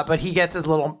 But he gets his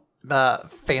little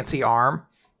fancy arm,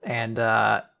 and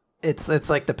it's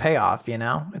like the payoff,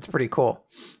 It's pretty cool.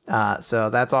 So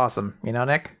that's awesome,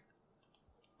 Nick.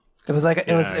 It was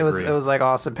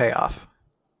awesome payoff.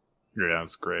 Yeah,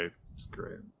 it's great. It's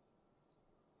great.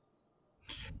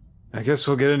 I guess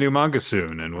we'll get a new manga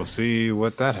soon, and we'll see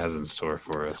what that has in store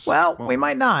for us. Well, we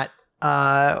might not,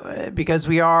 because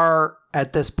we are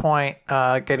at this point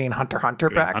getting Hunter x Hunter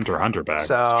back. Hunter x Hunter back.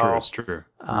 So, it's true.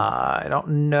 I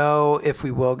don't know if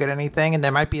we will get anything, and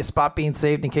there might be a spot being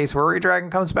saved in case Worry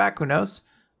Dragon comes back. Who knows?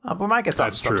 We might get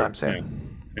something sometime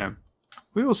soon. Yeah,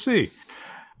 we will see.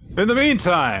 In the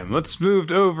meantime, let's move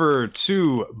over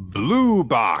to Blue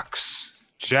Box.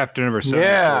 Chapter number 74.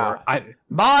 Yeah.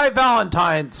 My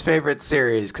Valentine's favorite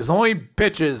series, because only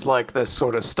bitches like this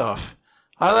sort of stuff.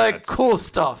 I like cool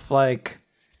stuff,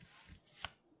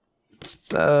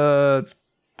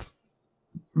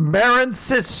 Marin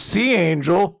Sis Sea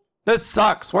Angel. This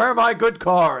sucks. Where are my good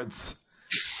cards?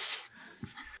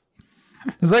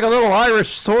 There's a little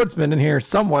Irish swordsman in here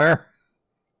somewhere.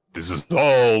 This is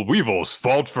all Weevil's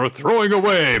fault for throwing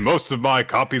away most of my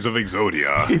copies of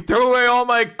Exodia. He threw away all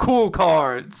my cool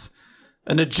cards.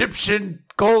 An Egyptian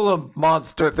golem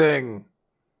monster thing.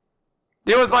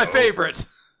 It was my favorite.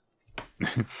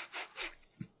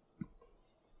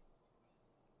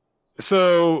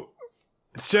 So,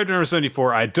 it's chapter number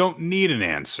 74. I don't need an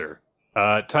answer.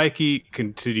 Taiki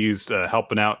continues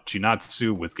helping out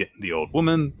Chinatsu with getting the old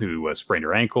woman who sprained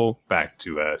her ankle back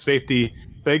to safety.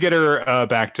 They get her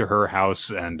back to her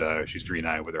house, and she's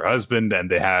reunited with her husband,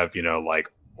 and they have,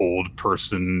 old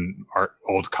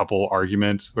couple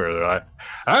arguments where they're like,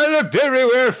 I looked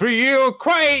everywhere for you,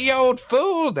 quiet, you old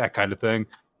fool, that kind of thing.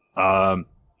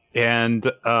 And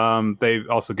they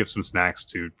also give some snacks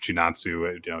to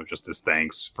Chinatsu, just as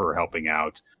thanks for helping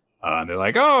out. And they're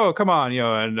like, oh, come on,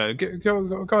 and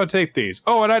go and take these.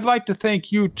 Oh, and I'd like to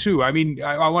thank you, too. I mean,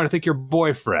 I want to thank your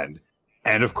boyfriend.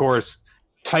 And, of course,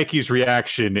 Taiki's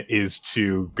reaction is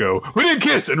to go, we didn't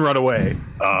kiss, and run away.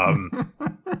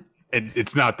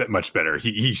 It's not that much better.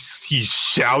 He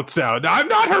shouts out, I'm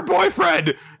not her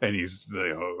boyfriend! And he's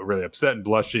really upset and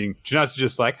blushing. Chinatsu's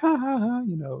just like, ha, ha, ha,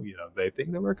 they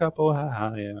think that we're a couple, ha,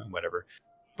 ha, yeah, whatever.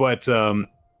 But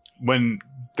when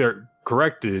they're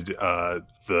corrected,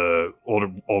 the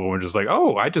older woman just like,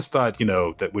 oh, I just thought,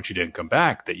 that when she didn't come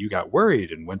back, that you got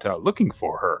worried and went out looking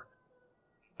for her.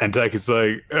 And Taiki's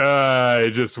like, I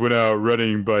just went out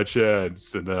running by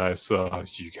chance, and then I saw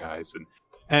you guys.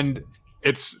 And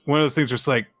it's one of those things where it's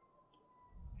like,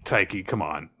 Taiki, come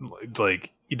on.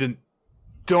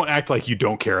 Don't act like you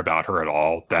don't care about her at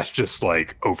all. That's just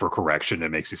overcorrection. It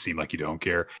makes you seem like you don't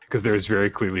care. Because there's very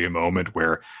clearly a moment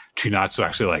where Chinatsu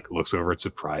actually looks over in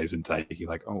surprise, and Taiki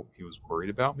oh, he was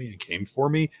worried about me and came for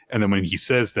me. And then when he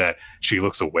says that, she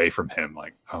looks away from him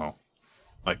oh,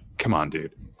 come on,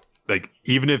 dude.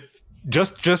 Even if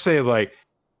just say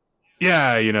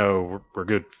yeah, we're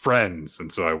good friends, and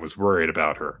so I was worried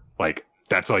about her.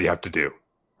 That's all you have to do.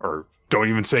 Or don't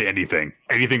even say anything.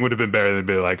 Anything would have been better than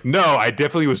be like, no, I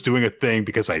definitely was doing a thing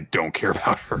because I don't care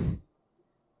about her.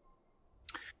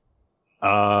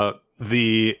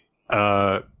 The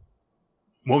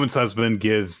woman's husband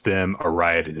gives them a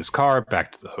ride in his car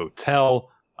back to the hotel.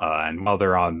 And while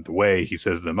they're on the way, he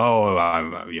says to them,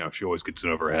 oh, she always gets it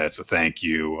over her head, so thank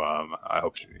you. I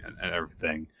hope she, and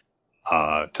everything.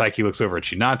 Taiki looks over at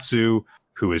Chinatsu,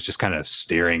 who is just kind of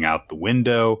staring out the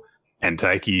window. And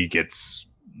Taiki gets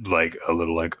a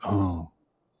little oh,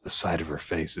 the side of her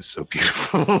face is so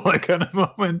beautiful, kind of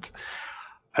moment.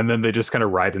 And then they just kind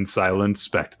of ride in silence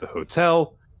back to the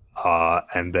hotel.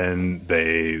 And then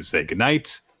they say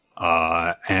goodnight.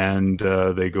 And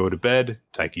they go to bed.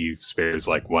 Taiki spares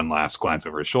one last glance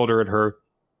over his shoulder at her.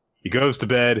 He goes to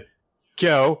bed.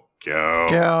 Kyo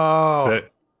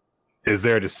is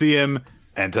there to see him,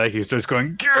 and Taiki starts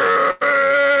going, Kyo!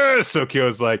 So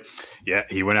Kyo's like, yeah,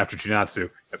 he went after Junatsu.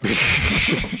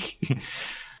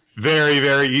 Very,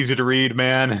 very easy to read,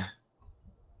 man.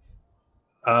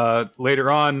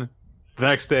 Later on, the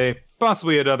next day,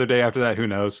 possibly another day after that, who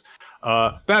knows?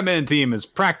 Batman team is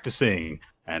practicing,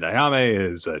 and Ayame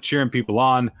is cheering people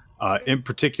on. In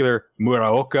particular,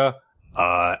 Muraoka.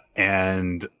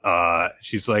 And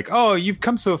she's like, "Oh, you've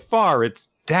come so far. It's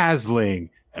dazzling."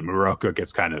 And Muraoka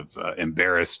gets kind of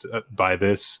embarrassed by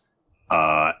this.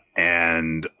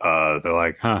 And they're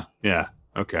like, "Huh, yeah,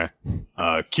 okay."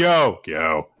 Kyo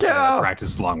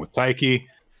practice along with Taiki.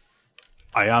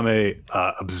 Ayame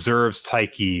observes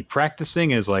Taiki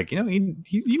practicing and is like,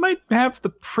 he might have the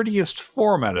prettiest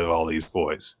form out of all these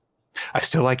boys. I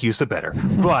still like Yusa better,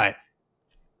 but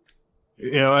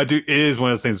I do. It is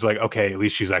one of those things like, okay, at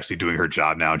least she's actually doing her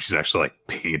job now, and she's actually like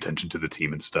paying attention to the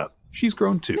team and stuff. She's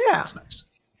grown too. Yeah, that's nice.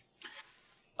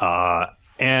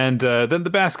 And then the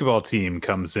basketball team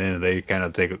comes in. And they kind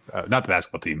of take not the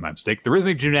basketball team, my mistake. The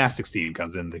rhythmic gymnastics team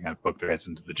comes in. They kind of poke their heads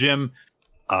into the gym.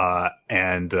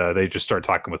 And they just start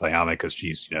talking with Ayame because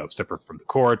she's, separate from the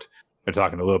court. They're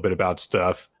talking a little bit about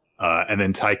stuff. And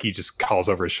then Taiki just calls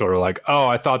over his shoulder like, "Oh,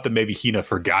 I thought that maybe Hina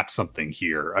forgot something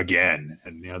here again."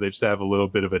 And, they just have a little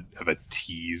bit of a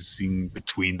teasing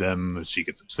between them. She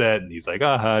gets upset and he's like,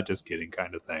 just kidding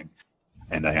kind of thing.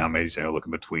 And Ayame's,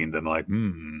 looking between them like,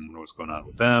 what's going on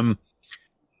with them?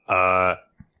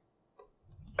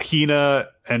 Hina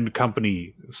and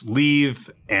company leave,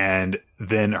 and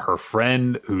then her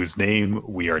friend, whose name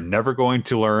we are never going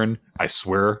to learn, I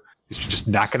swear, it's just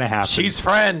not going to happen. She's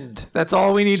friend. That's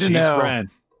all we need to know. She's friend.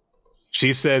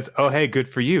 She says, "Oh, hey, good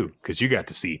for you, because you got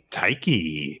to see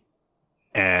Taiki."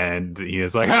 And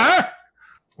Hina's like, "Huh?"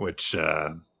 Which,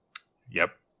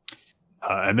 yep.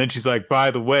 And then she's like,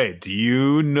 "By the way, do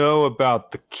you know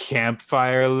about the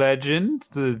campfire legend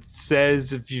that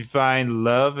says if you find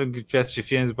love and confess your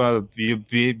feelings about you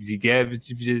get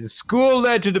school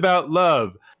legend about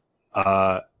love?"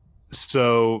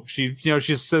 So she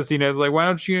says, like, "Why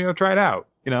don't you try it out?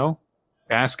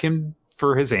 Ask him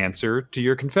for his answer to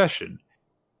your confession."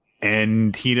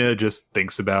 And Hina just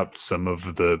thinks about some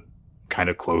of the kind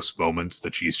of close moments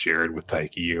that she's shared with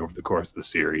Taiki over the course of the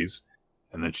series.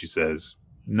 And then she says,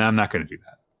 "No, I'm not going to do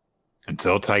that.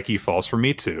 Until Taiki falls for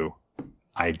me too,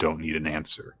 I don't need an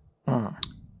answer."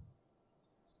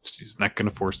 She's not going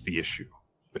to force the issue,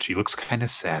 but she looks kind of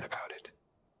sad about it.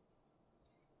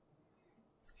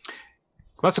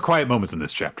 Lots of quiet moments in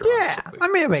this chapter. Yeah,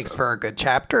 honestly. It makes for a good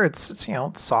chapter. It's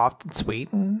it's soft and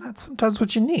sweet, and that's sometimes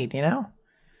what you need,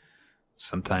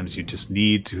 Sometimes you just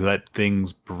need to let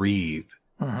things breathe,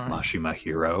 Mashima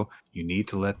Hiro. You need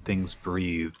to let things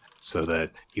breathe so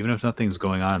that even if nothing's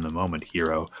going on in the moment,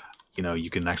 Hiro, you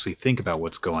can actually think about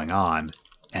what's going on.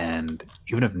 And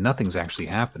even if nothing's actually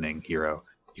happening, Hiro,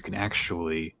 you can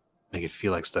actually make it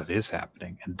feel like stuff is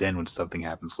happening. And then when something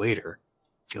happens later,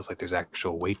 it feels like there's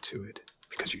actual weight to it.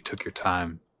 Because you took your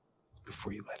time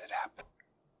before you let it happen.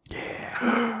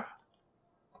 Yeah.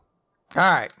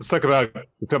 All right. Let's talk about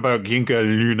Ginka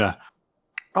Luna.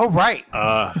 Oh, right.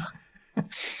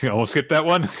 You almost skipped that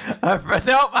one?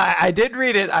 No, I did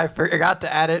read it. I forgot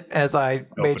to add it as I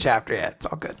made chapter. Yeah, it's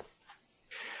all good.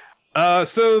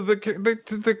 So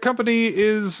the company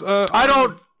is a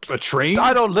train?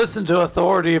 I don't listen to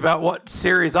authority about what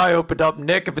series I opened up,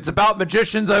 Nick. If it's about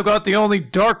magicians, I've got the only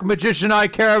dark magician I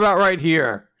care about right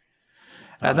here.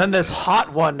 And then this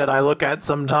hot one that I look at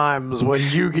sometimes when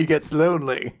Yugi gets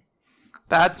lonely.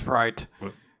 That's right.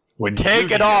 When Take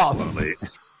Yugi it off.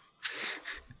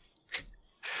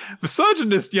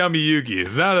 Misogynist Yami Yugi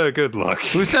is not a good look.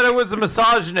 Who said I was a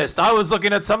misogynist? I was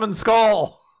looking at someone's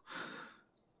skull.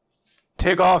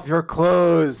 Take off your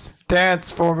clothes.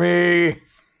 Dance for me.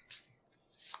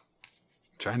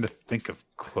 Trying to think of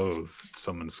clothes that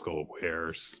someone's skull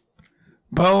wears.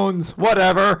 Bones,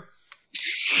 whatever.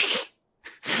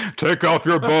 Take off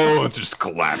your bones. Just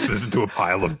collapses into a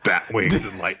pile of bat wings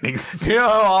and lightning. You know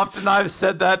how often I've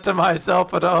said that to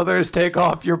myself and to others? Take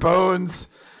off your bones.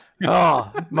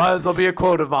 Oh, might as well be a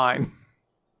quote of mine.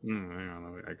 Hang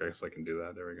on, I guess I can do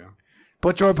that. There we go.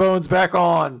 Put your bones back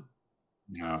on.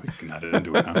 No, you can add it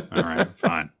into it. Huh? All right,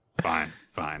 fine.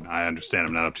 I understand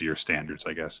I'm not up to your standards,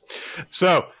 I guess.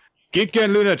 So, Ginka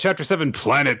and Luna, Chapter 7,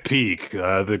 Planet Peak.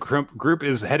 The group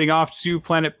is heading off to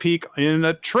Planet Peak in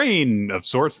a train of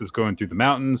sorts that's going through the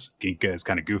mountains. Ginka is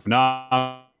kind of goofing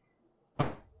off.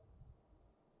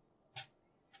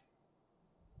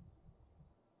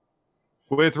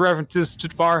 With references to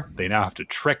far, they now have to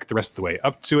trek the rest of the way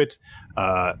up to it.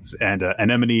 And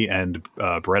Anemone and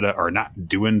Beretta are not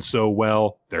doing so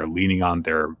well. They're leaning on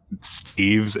their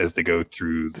staves as they go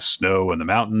through the snow and the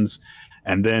mountains.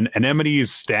 And then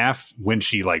Anemone's staff, when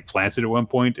she like plants it at one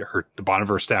point, the bottom of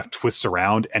her staff twists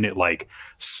around and it like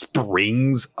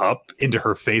springs up into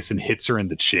her face and hits her in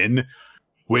the chin,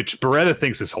 which Beretta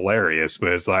thinks is hilarious,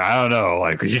 but it's like, I don't know,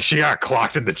 like she got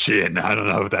clocked in the chin. I don't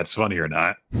know if that's funny or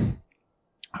not.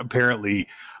 Apparently,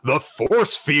 the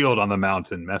force field on the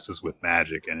mountain messes with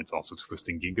magic, and it's also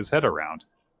twisting Ginka's head around.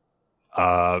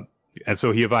 And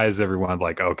so he advises everyone,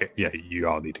 like, okay, yeah, you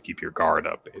all need to keep your guard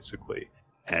up, basically.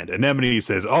 And Anemone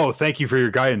says, oh, thank you for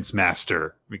your guidance,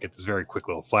 Master. We get this very quick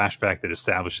little flashback that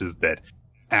establishes that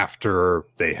after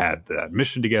they had that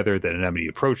mission together, that Anemone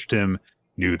approached him,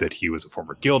 knew that he was a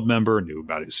former guild member, knew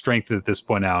about his strength at this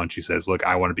point now, and she says, look,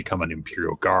 I want to become an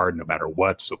Imperial Guard no matter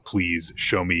what, so please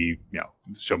show me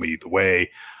the way.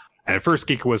 And at first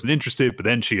Ginka wasn't interested, but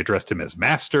then she addressed him as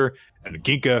Master, and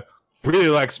Ginka really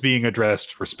likes being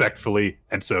addressed respectfully,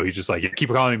 and so he's just like, yeah, keep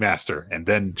calling me Master, and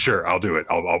then sure, I'll do it.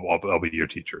 I'll be your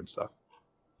teacher and stuff.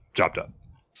 Job done.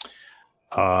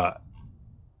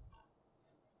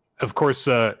 Of course,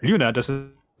 Luna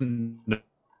doesn't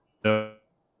know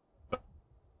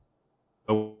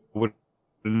what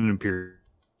an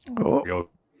Imperial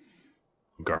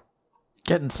Guard.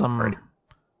 Getting some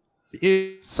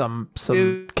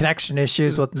connection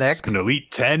issues with Nick. An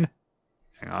Elite 10.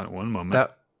 Hang on one moment.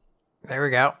 There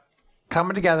we go.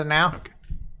 Coming together now. Okay.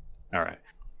 All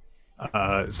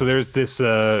right. So there's this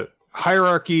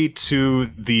hierarchy to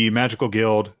the Magical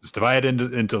Guild. It's divided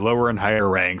into lower and higher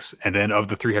ranks. And then of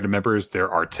the 300 members,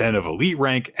 there are 10 of elite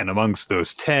rank. And amongst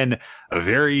those 10, a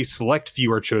very select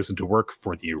few are chosen to work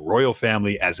for the royal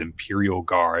family as Imperial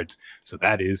Guards. So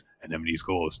that is Anemone's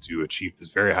goal, is to achieve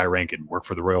this very high rank and work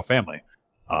for the royal family.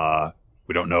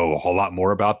 We don't know a whole lot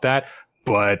more about that.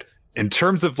 But in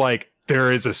terms of like, there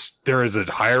is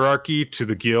a hierarchy to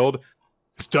the guild.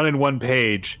 It's done in one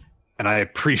page. And I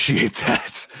appreciate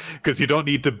that, because you don't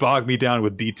need to bog me down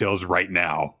with details right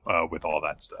now with all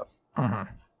that stuff.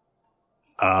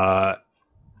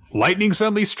 Lightning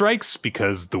suddenly strikes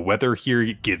because the weather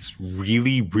here gets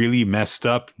really, really messed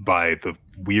up by the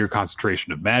weird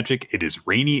concentration of magic. It is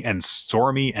rainy and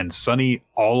stormy and sunny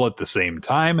all at the same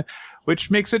time,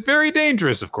 which makes it very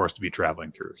dangerous, of course, to be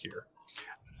traveling through here.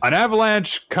 An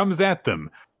avalanche comes at them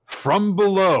from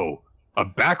below, a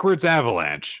backwards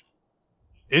avalanche.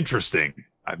 Interesting.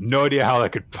 I have no idea how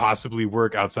that could possibly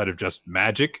work outside of just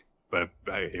magic, but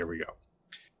here we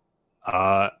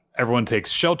go. Everyone takes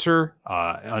shelter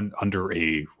under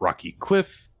a rocky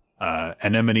cliff.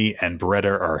 Anemone and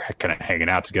Beretta are kind of hanging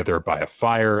out together by a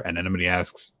fire, and Anemone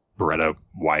asks Beretta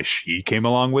why she came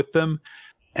along with them,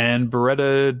 and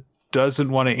Beretta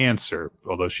doesn't want to answer,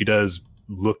 although she does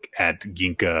look at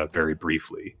Ginka very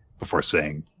briefly before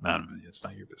saying, it's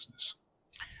not your business.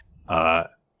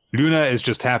 Luna is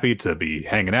just happy to be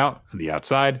hanging out on the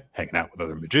outside, hanging out with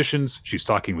other magicians. She's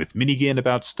talking with Minigun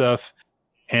about stuff,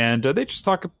 and they just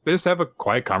have a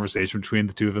quiet conversation between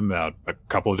the two of them about a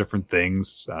couple of different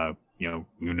things.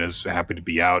 Luna's happy to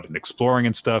be out and exploring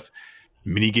and stuff.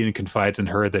 Minigun confides in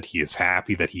her that he is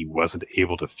happy that he wasn't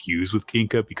able to fuse with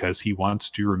Ginka because he wants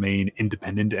to remain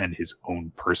independent and his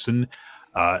own person,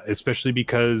 especially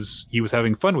because he was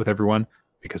having fun with everyone,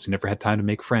 because he never had time to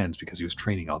make friends because he was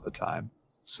training all the time.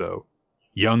 So,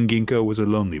 young Ginka was a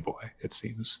lonely boy, it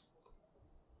seems.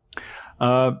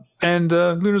 And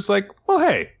Luna's like, well,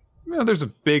 hey, there's a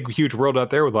big, huge world out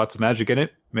there with lots of magic in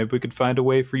it. Maybe we could find a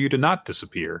way for you to not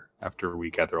disappear after we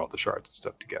gather all the shards and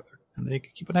stuff together. And then you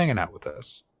can keep on hanging out with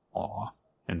us. Aw.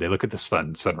 And they look at the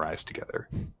sunrise together.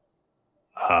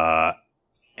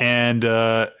 And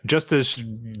just as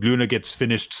Luna gets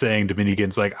finished saying to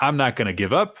Minigun's like, I'm not going to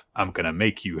give up. I'm going to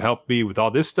make you help me with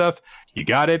all this stuff. You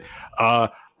got it.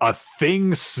 A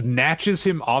thing snatches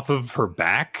him off of her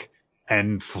back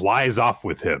and flies off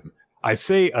with him. I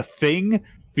say a thing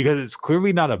because it's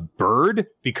clearly not a bird,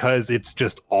 because it's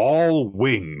just all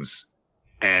wings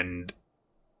and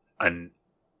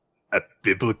a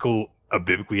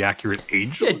biblically accurate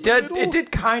angel. It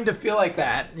did kind of feel like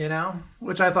that,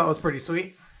 which I thought was pretty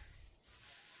sweet.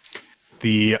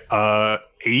 The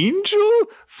angel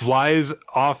flies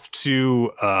off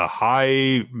to a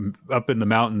high up in the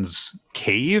mountains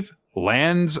cave,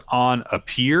 lands on a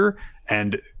pier,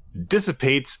 and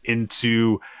dissipates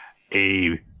into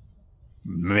a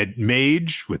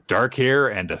mage with dark hair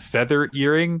and a feather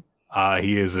earring.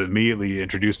 He is immediately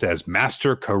introduced as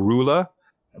Master Karula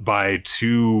by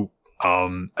two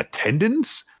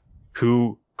attendants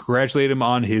who congratulate him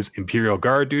on his Imperial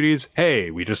Guard duties.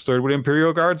 Hey, we just learned what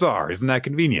Imperial Guards are. Isn't that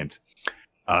convenient?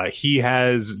 He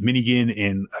has Minigun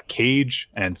in a cage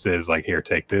and says, like, here,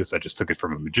 take this. I just took it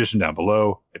from a magician down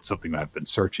below. It's something I've been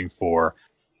searching for.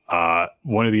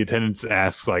 One of the attendants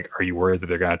asks, like, are you worried that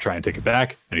they're going to try and take it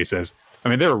back? And he says, I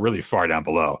mean, they were really far down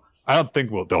below. I don't think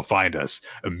they'll find us.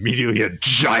 Immediately, a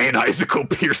giant icicle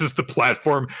pierces the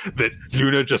platform that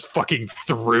Luna just fucking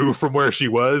threw from where she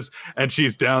was. And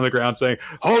she's down on the ground saying,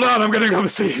 hold on, I'm going to come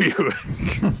save you.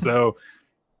 So,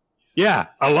 yeah,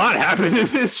 a lot happened in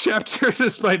this chapter,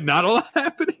 despite not a lot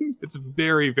happening. It's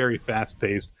very, very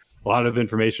fast-paced. A lot of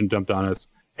information dumped on us.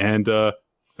 And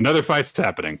another fight's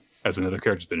happening as another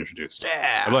character's been introduced.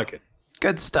 Yeah. I like it.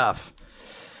 Good stuff.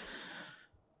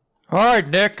 All right,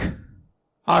 Nick.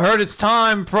 I heard it's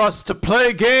time for us to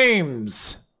play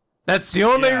games. That's the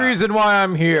only reason why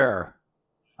I'm here.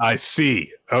 I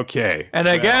see. Okay. And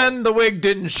again, the wig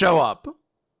didn't show up.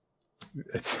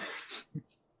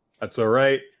 That's all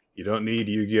right. You don't need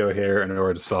Yu-Gi-Oh! Hair in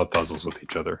order to solve puzzles with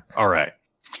each other. All right.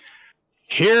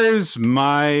 Here's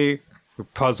my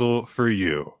puzzle for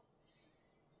you.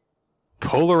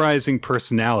 Polarizing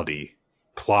personality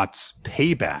plots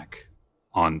payback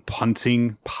on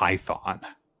punting Python.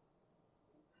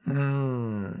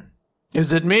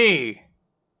 Is it me?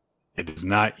 It is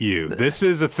not you. This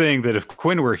is a thing that if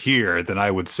Quinn were here, then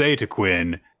I would say to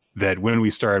Quinn that when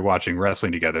we started watching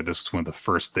wrestling together, this was one of the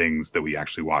first things that we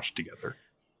actually watched together.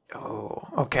 Oh,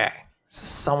 okay. So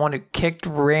someone who kicked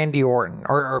Randy Orton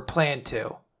or planned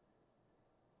to.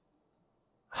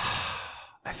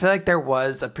 I feel like there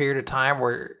was a period of time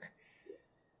where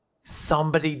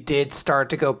somebody did start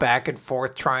to go back and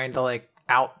forth trying to like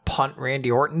out punt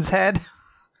Randy Orton's head.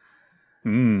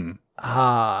 I'm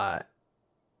trying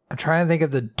to think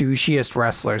of the douchiest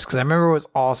wrestlers because I remember it was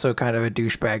also kind of a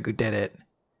douchebag who did it.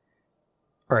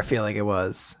 Or I feel like it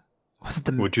was. Was it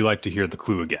the? Would you like to hear the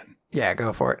clue again? Yeah,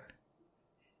 go for it.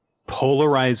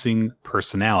 Polarizing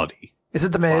personality. Is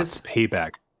it the Miz? Plots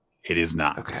payback. It is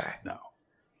not. Okay. No.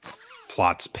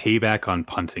 Plots payback on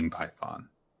punting Python.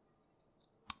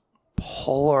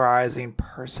 Polarizing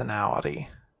personality.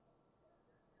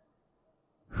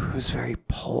 Who's very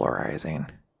polarizing?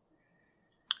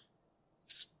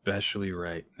 Especially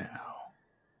right now.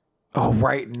 Oh,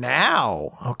 right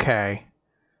now. Okay.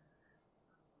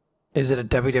 Is it a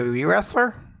WWE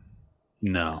wrestler?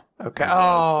 No. Okay. It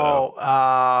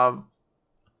was,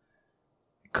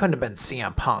 couldn't have been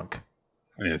CM Punk.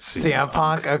 It's CM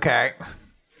Punk. Okay.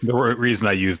 The reason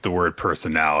I used the word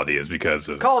personality is because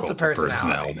of Cult of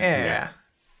personality. Yeah.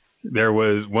 There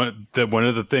was one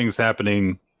of the things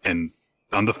happening, and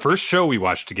on the first show we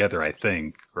watched together, I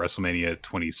think WrestleMania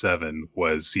 27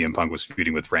 was CM Punk was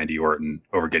feuding with Randy Orton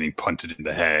over getting punted in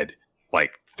the head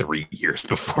like 3 years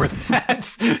before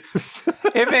that.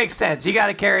 It makes sense. You got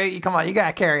to carry. Come on, you got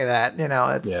to carry that. You know,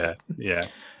 it's yeah.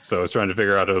 So I was trying to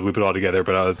figure out how to loop it all together,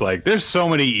 but I was like, there's so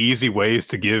many easy ways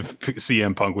to give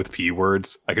CM Punk with P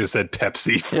words. I could have said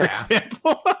Pepsi, for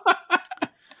example.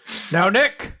 Now,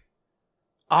 Nick,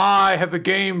 I have a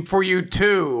game for you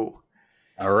too.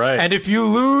 All right. And if you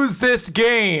lose this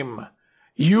game,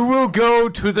 you will go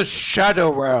to the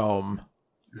Shadow Realm.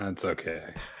 That's okay.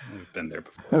 I've been there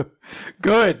before.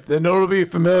 Good. Then it'll be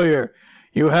familiar.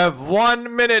 You have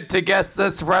 1 minute to guess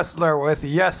this wrestler with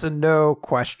yes and no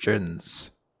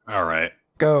questions. All right.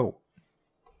 Go.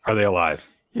 Are they alive?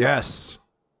 Yes.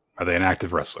 Are they an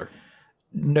active wrestler?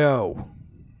 No.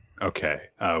 Okay.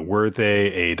 Were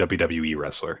they a WWE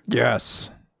wrestler?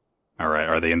 Yes. All right.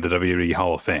 Are they in the WWE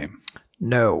Hall of Fame?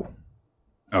 No.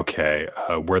 Okay.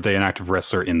 Were they an active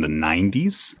wrestler in the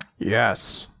 90s?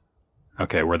 Yes.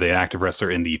 Okay. Were they an active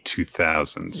wrestler in the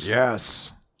 2000s?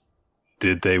 Yes.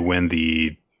 Did they win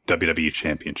the WWE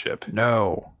Championship?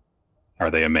 No. Are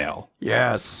they a male?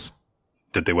 Yes.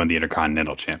 Did they win the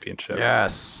Intercontinental Championship?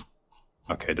 Yes.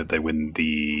 Okay. Did they win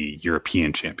the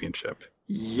European Championship?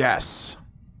 Yes.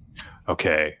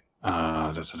 Okay.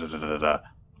 But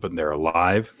they're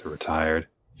alive. They're retired.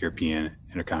 European,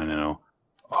 Intercontinental.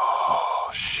 Oh,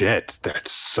 shit.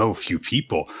 That's so few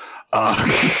people.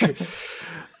 No.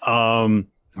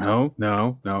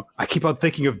 I keep on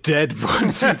thinking of dead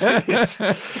ones. Have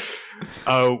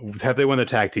they won the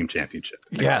Tag Team Championship?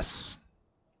 Yes.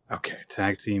 Okay.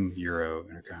 Tag Team, Euro,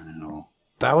 Intercontinental.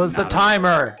 That was the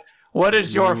timer. What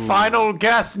is your final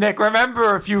guess, Nick?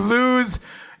 Remember, if you lose,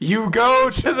 you go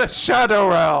to the Shadow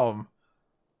Realm.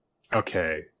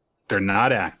 Okay. They're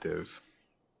not active.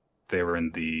 They were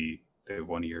in they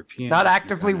won European. Not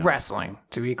actively wrestling,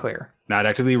 to be clear. Not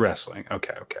actively wrestling.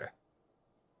 Okay.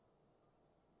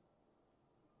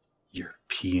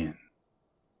 European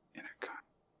Intercontinental.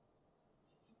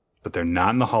 But they're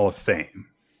not in the Hall of Fame.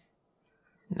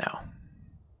 No.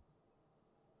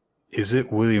 Is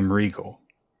it William Regal?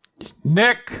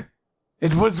 Nick,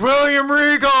 it was William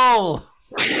Regal.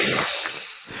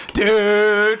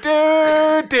 Do,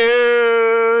 do,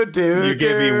 do, do, You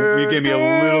gave me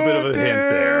a little bit of a hint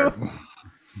there.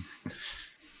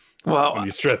 Well, when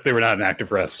you stressed they were not an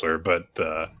active wrestler, but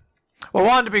well, I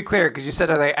wanted to be clear because you said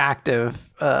are they active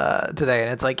today,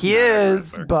 and it's like he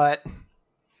is, but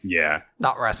yeah,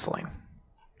 not wrestling.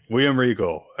 William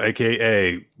Regal,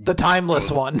 aka the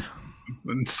timeless one.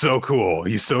 So cool.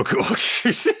 He's so cool.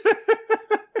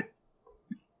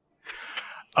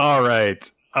 All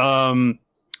right.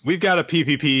 We've got a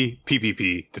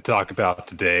PPP to talk about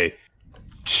today.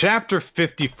 Chapter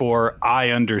 54, I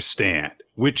Understand,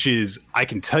 which is, I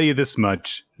can tell you this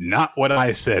much, not what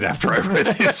I said after I read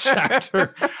this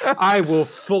chapter. I will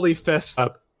fully fess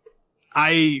up.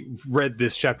 I read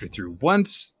this chapter through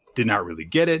once, did not really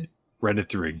get it, read it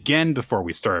through again before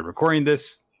we started recording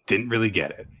this, didn't really get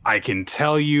it. I can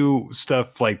tell you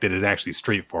stuff like that is actually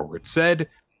straightforward said,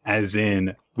 as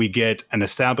in we get an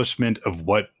establishment of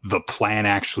what the plan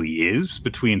actually is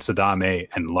between Sadame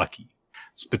and Lucky.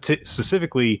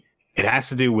 Specifically, it has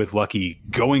to do with Lucky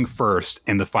going first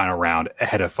in the final round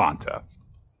ahead of Fanta.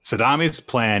 Sadame's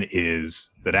plan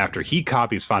is that after he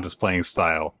copies Fanta's playing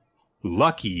style,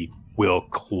 Lucky will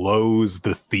close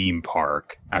the theme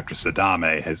park after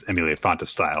Sadame has emulated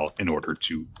Fanta's style in order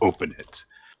to open it.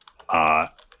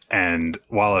 And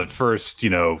while at first,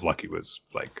 Lucky was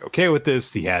like okay with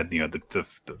this, he had the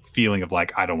feeling of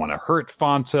like, I don't want to hurt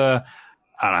Fanta,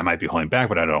 and I might be holding back,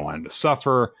 but I don't want him to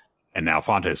suffer. And now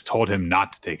Fanta has told him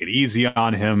not to take it easy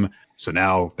on him, so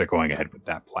now they're going ahead with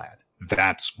that plan.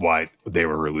 That's what they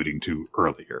were alluding to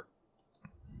earlier.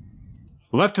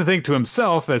 Left to think to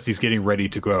himself as he's getting ready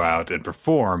to go out and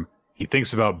perform, he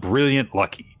thinks about Brilliant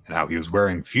Lucky and how he was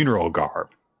wearing funeral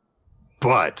garb.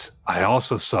 But I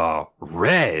also saw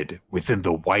red within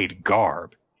the white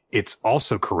garb. It's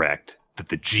also correct that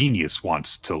the genius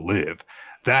wants to live.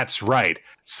 That's right.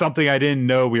 Something I didn't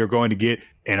know we were going to get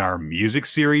in our music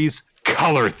series,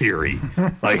 Color Theory.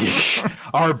 Like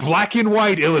our black and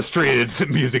white illustrated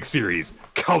music series,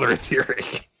 Color Theory.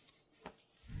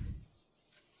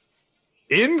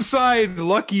 Inside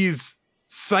Lucky's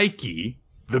psyche,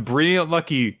 the Brilliant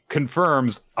Lucky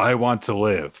confirms, I want to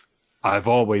live. I've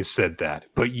always said that.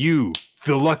 But you,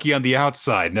 the Lucky on the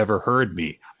outside, never heard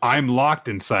me. I'm locked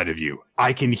inside of you.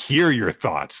 I can hear your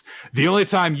thoughts. The only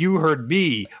time you heard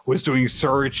me was doing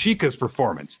Sorachika's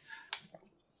performance.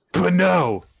 But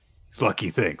no,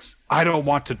 Lucky thinks, I don't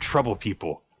want to trouble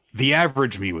people. The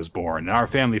average me was born, and our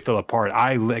family fell apart.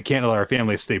 I can't let our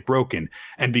family stay broken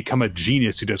and become a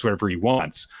genius who does whatever he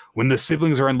wants. When the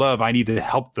siblings are in love, I need to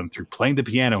help them through playing the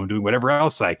piano and doing whatever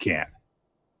else I can.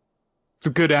 It's a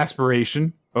good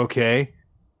aspiration, okay?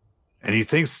 And he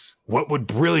thinks, what would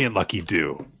Brilliant Lucky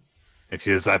do? If he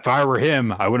says, if I were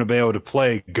him, I wouldn't be able to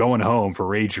play Going Home for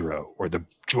Reijiro or The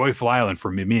Joyful Island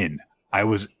for Mimin. I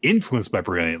was influenced by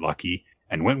Brilliant Lucky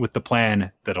and went with the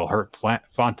plan that'll hurt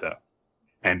Fanta.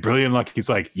 And Brilliant Lucky's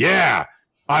like, yeah,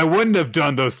 I wouldn't have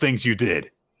done those things you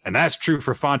did. And that's true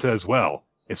for Fanta as well.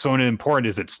 If someone important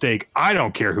is at stake, I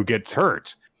don't care who gets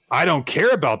hurt. I don't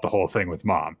care about the whole thing with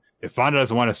Mom. If Fanta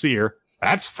doesn't want to see her,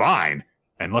 that's fine.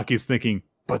 And Lucky's thinking,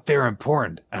 but they're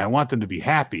important, and I want them to be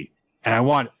happy. And I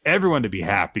want everyone to be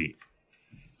happy.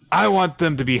 I want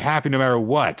them to be happy no matter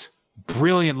what.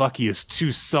 Brilliant Lucky is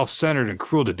too self-centered and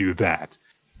cruel to do that.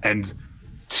 And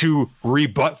to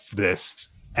rebut this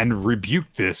and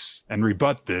rebuke this and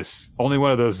rebut this, only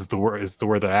one of those is the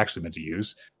word that I actually meant to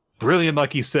use. Brilliant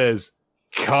Lucky says,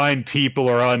 kind people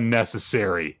are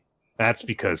unnecessary. That's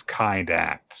because kind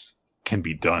acts can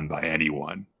be done by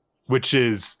anyone. Which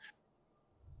is,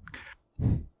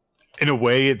 in a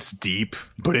way, it's deep,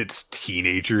 but it's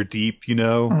teenager deep,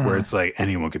 where it's like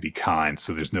anyone could be kind,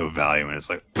 so there's no value, and it's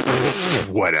like,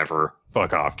 whatever,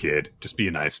 fuck off, kid, just be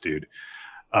a nice dude.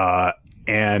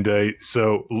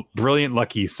 So Brilliant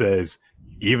Lucky says,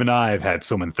 even I've had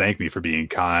someone thank me for being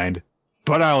kind,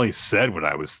 but I only said what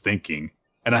I was thinking,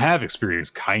 and I have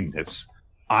experienced kindness.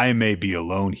 I may be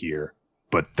alone here,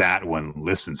 but that one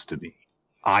listens to me.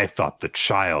 I thought the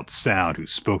child sound who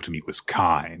spoke to me was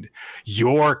kind.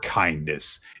 Your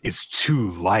kindness is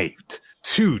too light,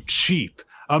 too cheap,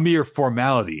 a mere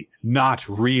formality, not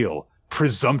real,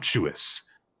 presumptuous.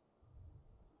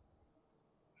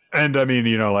 And I mean,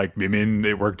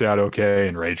 it worked out okay,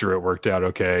 and Rager, it worked out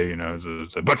okay,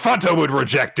 but Fanta would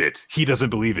reject it. He doesn't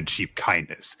believe in cheap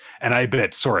kindness, and I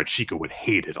bet Sorachika would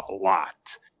hate it a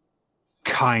lot.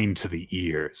 Kind to the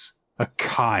ears, a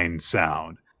kind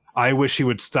sound. I wish he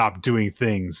would stop doing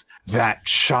things that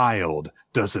child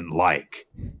doesn't like.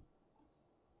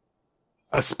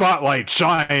 A spotlight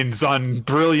shines on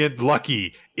Brilliant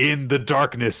Lucky in the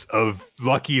darkness of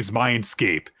Lucky's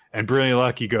mindscape. And Brilliant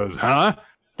Lucky goes, huh?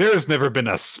 There's never been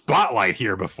a spotlight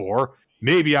here before.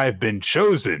 Maybe I've been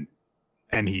chosen.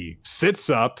 And he sits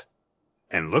up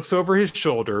and looks over his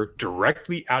shoulder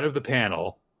directly out of the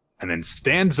panel and then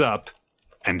stands up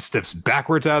and steps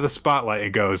backwards out of the spotlight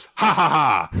and goes, ha ha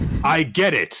ha, I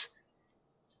get it.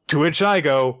 To which I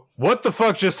go, what the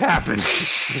fuck just happened?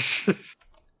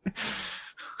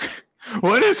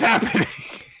 What is happening?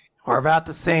 We're about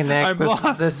to say, Nick,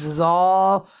 this is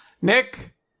all...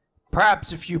 Nick,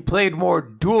 perhaps if you played more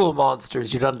Duel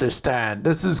Monsters, you'd understand.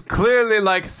 This is clearly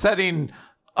like setting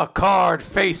a card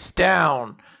face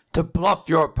down to bluff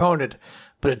your opponent.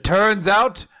 But it turns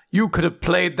out you could have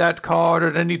played that card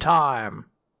at any time.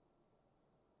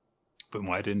 But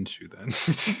why didn't you then?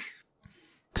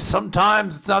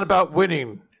 Sometimes it's not about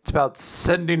winning. It's about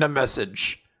sending a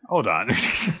message. Hold on.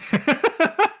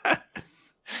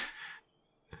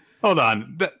 Hold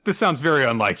on. This sounds very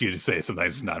unlike you to say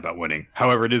sometimes it's not about winning.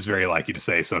 However, it is very like you to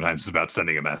say sometimes it's about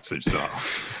sending a message. So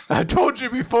I told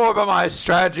you before about my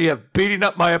strategy of beating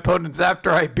up my opponents after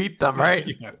I beat them, right?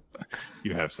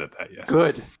 You have said that, yes.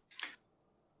 Good.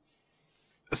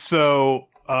 So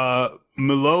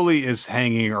Maloli is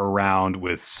hanging around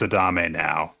with Sadame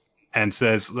now and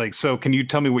says, like, so can you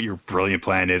tell me what your brilliant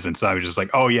plan is? And Sadame's just like,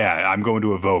 oh yeah, I'm going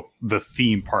to evoke the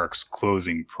theme park's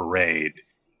closing parade.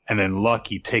 And then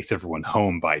Lucky takes everyone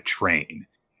home by train.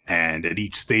 And at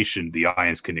each station, the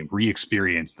audience can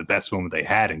re-experience the best moment they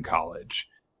had in college.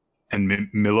 And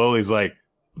Maloli's like,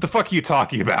 what the fuck are you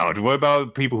talking about? What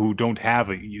about people who don't have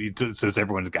it says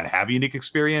everyone's got to have a unique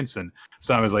experience? And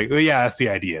Sadame's like, oh yeah, that's the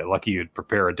idea. Lucky would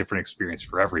prepare a different experience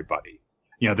for everybody.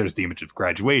 You know, there's the image of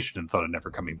graduation and thought of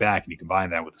never coming back. And you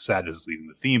combine that with the sadness of leaving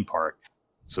the theme park.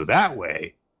 So that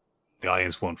way, the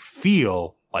audience won't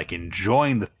feel like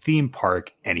enjoying the theme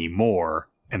park anymore,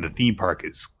 and the theme park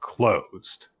is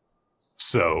closed.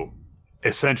 So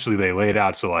essentially they lay it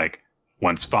out so like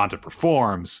once Fanta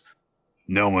performs,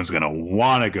 no one's going to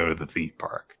want to go to the theme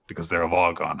park because they've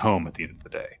all gone home at the end of the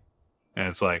day. And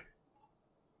it's like,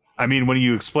 I mean, when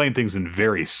you explain things in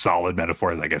very solid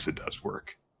metaphors, I guess it does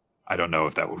work. I don't know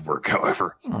if that would work,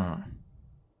 however.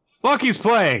 Lucky's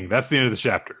playing. That's the end of the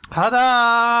chapter.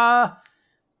 Ta-da!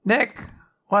 Nick,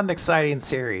 what an exciting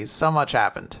series. So much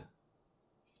happened.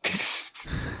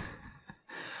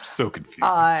 So confused.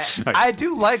 I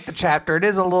do like the chapter. It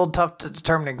is a little tough to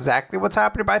determine exactly what's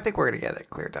happening, but I think we're going to get it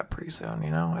cleared up pretty soon,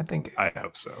 you know? I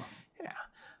hope so. Yeah.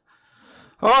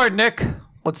 All right, Nick,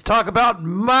 let's talk about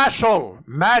Mashle,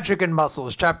 Magic and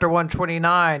Muscles, chapter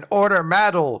 129, Order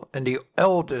Maddle and the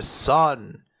Eldest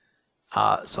Son.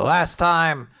 So last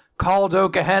time, Kaldo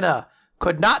Gehenna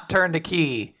could not turn the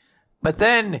key, but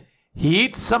then he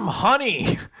eats some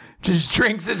honey. Just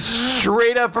drinks it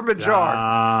straight up from a jar.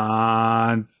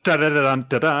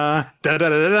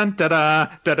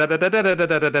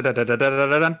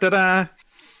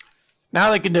 Now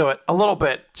they can do it. A little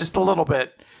bit. Just a little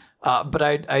bit. But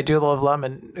I do love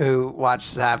Lemon, who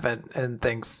watches happen and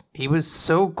thinks he was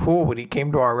so cool when he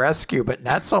came to our rescue, but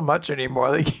not so much anymore.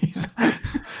 Like he's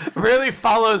really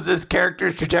follows this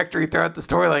character's trajectory throughout the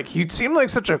story. Like he seemed like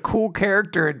such a cool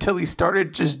character until he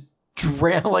started just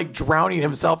drowning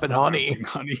himself in honey.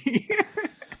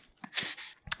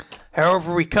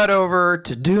 However, we cut over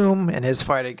to Doom and his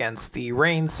fight against the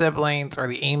Rain siblings, or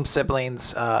the AIM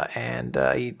siblings, and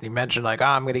he mentioned like,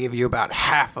 I'm going to give you about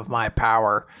half of my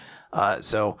power.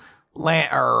 So Rain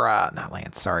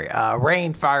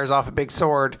fires off a big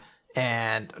sword,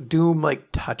 and Doom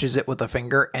like touches it with a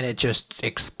finger, and it just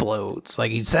explodes.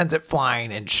 Like he sends it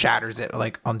flying and shatters it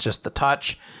like on just the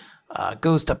touch.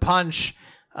 Goes to punch.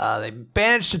 They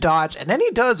manage to dodge, and then he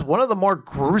does one of the more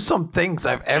gruesome things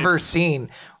I've ever seen,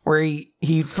 where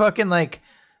he fucking like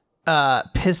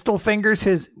pistol fingers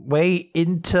his way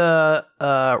into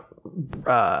not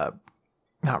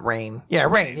Rain.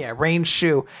 Yeah, Rain's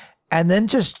shoe, and then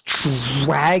just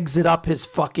drags it up his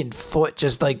fucking foot,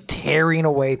 just like tearing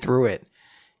away through it.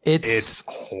 It's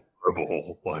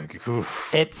horrible. Like,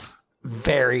 oof. It's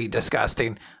very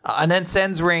disgusting. And then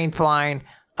sends Rain flying.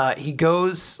 He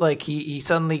goes like he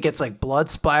suddenly gets like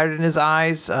blood splattered in his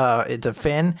eyes into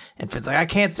Finn, and Finn's like, I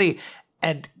can't see.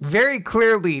 And very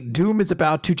clearly Doom is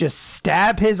about to just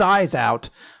stab his eyes out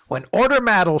when Order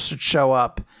Maddle should show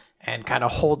up and kind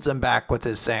of holds him back with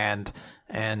his sand.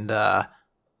 And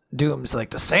Doom's like,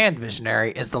 the sand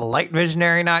visionary, is the light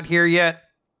visionary not here yet?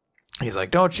 He's like,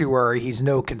 don't you worry, he's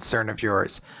no concern of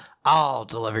yours. I'll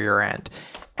deliver your end.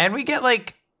 And we get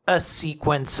like a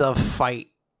sequence of fight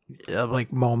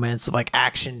like moments of like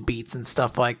action beats and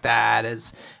stuff like that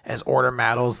as Order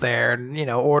Mattle's there, and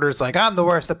Order's like, I'm the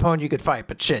worst opponent you could fight,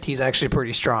 but shit, he's actually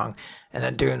pretty strong. And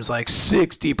then Doom's like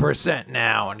 60%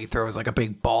 now, and he throws like a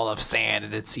big ball of sand,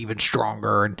 and it's even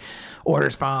stronger. And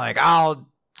Order's finally like, I'll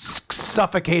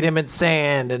suffocate him in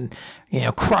sand and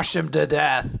crush him to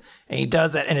death. And he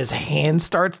does that, and his hand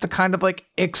starts to kind of like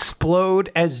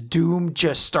explode as Doom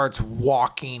just starts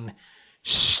walking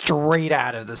straight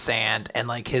out of the sand, and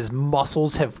like his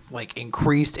muscles have like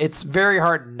increased. It's very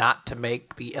hard not to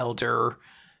make the Elder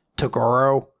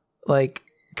Toguro like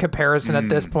comparison at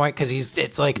this point, because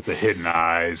it's like the hidden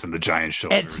eyes and the giant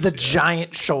shoulders. It's the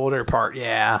giant shoulder part,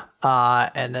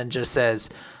 and then just says,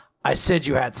 I said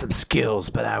you had some skills,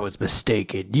 but I was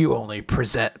mistaken. You only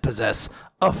possess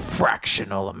a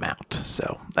fractional amount.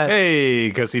 So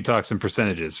because he talks in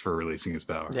percentages for releasing his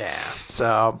power. Yeah,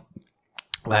 so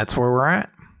that's where we're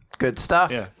at. Good stuff.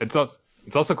 Yeah, it's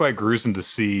also quite gruesome to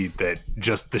see that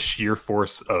just the sheer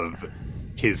force of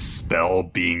his spell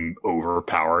being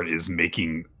overpowered is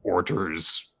making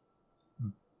Order's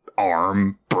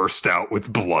arm burst out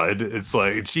with blood. It's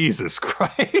like, Jesus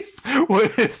Christ.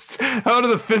 How do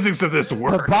the physics of this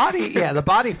work? The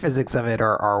body physics of it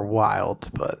are wild,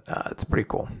 but it's pretty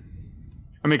cool.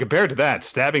 I mean, compared to that,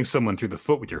 stabbing someone through the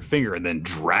foot with your finger and then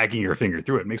dragging your finger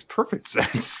through it makes perfect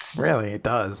sense. Really, it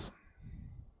does.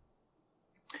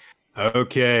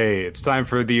 Okay, it's time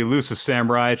for the Elusive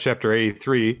Samurai, Chapter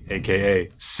 83, aka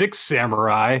Six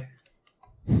Samurai,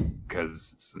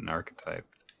 because it's an archetype.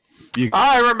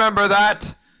 I remember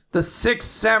that! The Six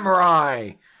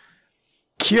Samurai!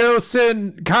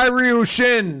 Kairyushin,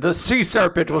 the Sea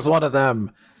Serpent, was one of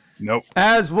them. Nope.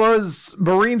 As was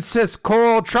Marine Cis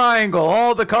Coral Triangle,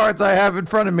 all the cards I have in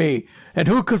front of me. And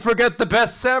who could forget the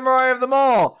best samurai of them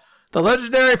all? The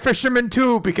Legendary Fisherman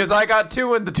 2, because I got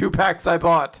 2 in the 2 packs I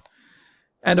bought.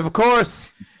 And of course,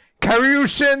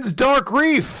 Kairyushin's Dark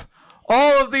Reef.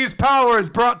 All of these powers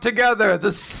brought together.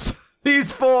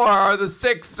 These 4 are the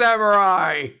Six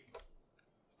Samurai.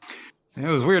 It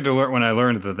was weird to learn when I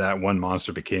learned that one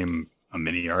monster became a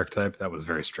mini archetype. That was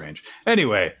very strange.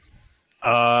 Anyway,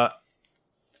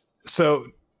 so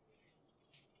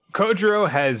Kojiro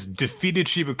has defeated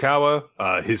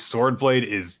Shibukawa. His sword blade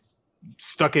is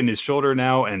stuck in his shoulder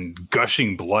now and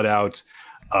gushing blood out.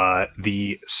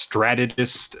 The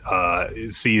strategist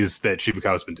sees that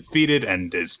Shibukawa has been defeated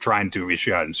and is trying to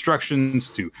issue out instructions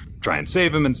to try and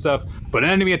save him and stuff. But an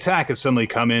enemy attack has suddenly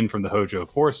come in from the Hojo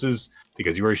forces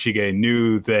because Yorishige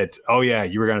knew that,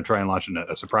 you were going to try and launch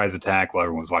a surprise attack while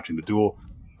everyone was watching the duel.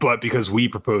 But because we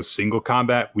proposed single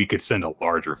combat, we could send a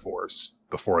larger force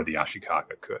before the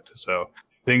Ashikaga could. So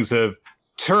things have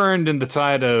turned in the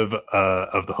tide of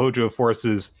the Hojo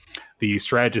forces. The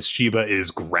strategist Shiba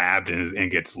is grabbed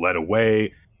and gets led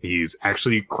away. He's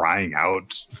actually crying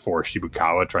out for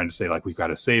Shibukawa, trying to say, like, we've got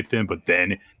to save him. But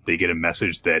then they get a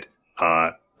message that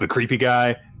the creepy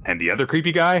guy and the other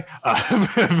creepy guy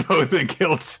have both been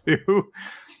killed too.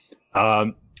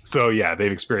 So yeah,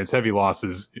 they've experienced heavy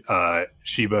losses.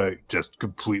 Shiba just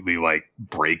completely like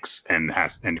breaks and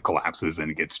collapses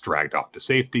and gets dragged off to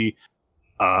safety.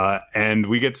 And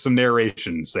we get some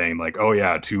narration saying like,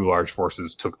 2 large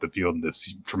forces took the field in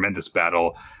this tremendous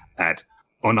battle at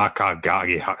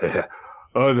Onakagahara.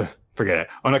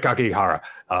 Onakagahara,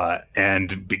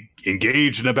 and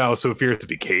engaged in a battle so fierce it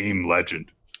became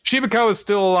legend. Shibukawa is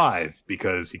still alive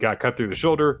because he got cut through the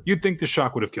shoulder. You'd think the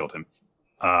shock would have killed him.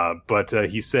 But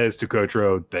he says to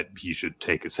Kotaro that he should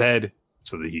take his head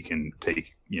so that he can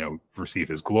receive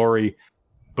his glory.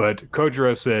 But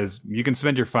Kojiro says, you can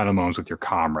spend your final moments with your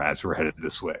comrades who are headed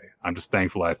this way. I'm just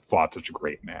thankful I fought such a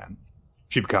great man.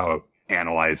 Shibukawa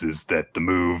analyzes that the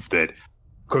move that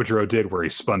Kojiro did where he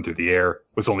spun through the air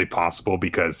was only possible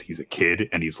because he's a kid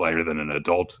and he's lighter than an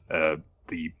adult. It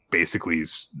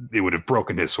would have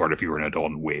broken his sword if he were an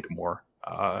adult and weighed more.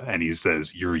 And he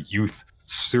says, your youth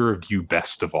served you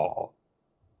best of all.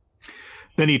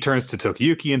 Then he turns to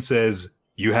Tokiyuki and says,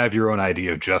 you have your own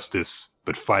idea of justice,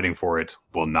 but fighting for it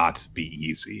will not be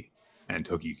easy. And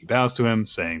Tokiyuki bows to him,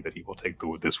 saying that he will take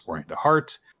this warning to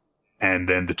heart. And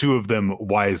then the two of them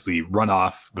wisely run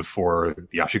off before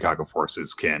the Ashikaga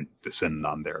forces can descend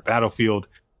on their battlefield.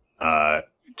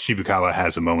 Shibukawa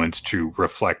has a moment to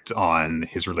reflect on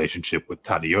his relationship with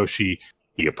Tadayoshi.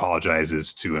 He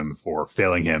apologizes to him for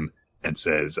failing him and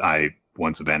says, I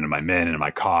once abandoned my men and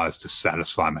my cause to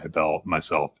satisfy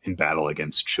myself in battle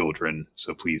against children,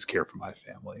 so please care for my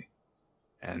family.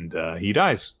 And he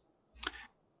dies.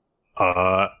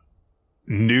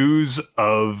 News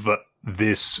of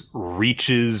this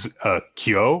reaches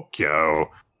Kyo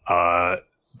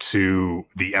to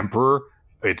the emperor.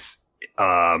 It's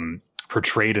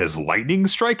portrayed as lightning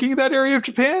striking that area of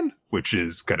Japan, which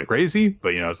is kind of crazy.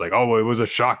 But, it's like, oh, it was a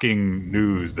shocking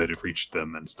news that it reached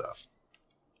them and stuff.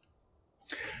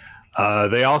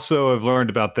 They also have learned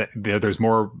about that. There's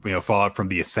more, fallout from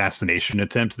the assassination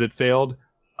attempt that failed.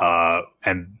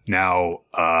 And now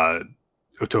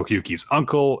Tokiyuki's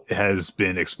uncle has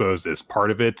been exposed as part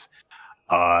of it.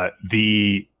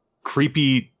 The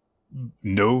creepy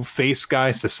no-face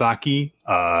guy, Sasaki,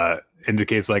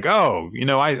 indicates like, oh,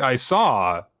 I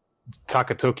saw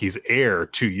Takatoki's heir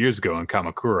 2 years ago in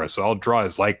Kamakura, so I'll draw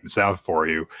his likeness out for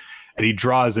you. And he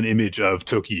draws an image of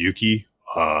Tokiyuki,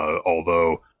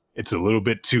 although it's a little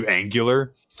bit too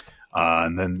angular.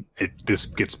 And then this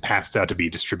gets passed out to be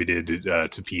distributed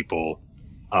to people.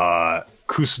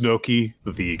 Kusunoki,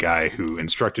 the guy who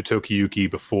instructed Tokiyuki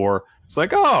before, it's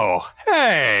like, oh,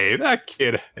 hey, that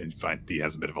kid. And he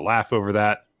has a bit of a laugh over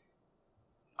that.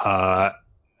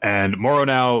 And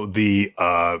Moronow, the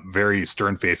very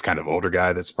stern-faced kind of older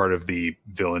guy that's part of the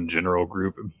villain general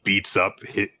group, beats up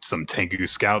some Tengu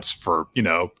scouts for,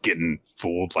 getting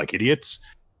fooled like idiots.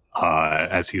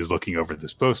 As he's looking over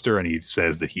this poster, and he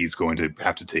says that he's going to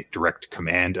have to take direct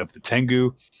command of the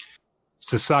Tengu.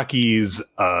 Sasaki's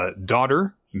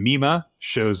daughter, Mima,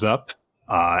 shows up,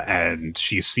 and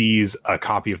she sees a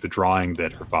copy of the drawing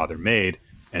that her father made,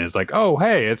 and is like, oh,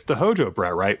 hey, it's the Hojo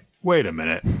brat, right? Wait a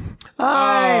minute.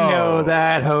 I know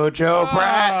that Hojo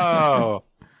brat. Oh.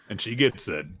 And she gets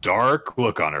a dark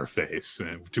look on her face,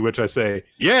 to which I say,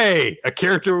 yay, a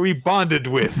character we bonded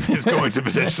with is going to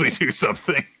potentially do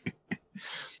something.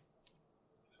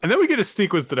 And then we get a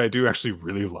sequence that I do actually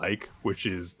really like, which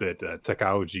is that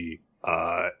Takauji,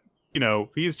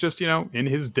 he's just, in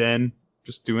his den,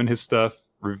 just doing his stuff,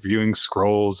 reviewing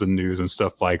scrolls and news and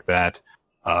stuff like that.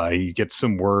 He gets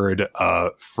some word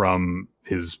from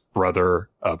his brother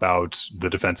about the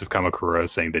defense of Kamakura,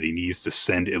 saying that he needs to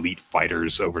send elite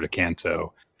fighters over to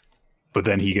Kanto. But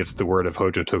then he gets the word of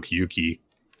Hojo Tokiyuki,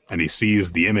 and he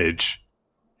sees the image,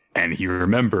 and he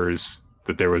remembers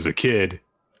that there was a kid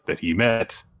that he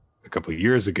met a couple of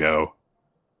years ago.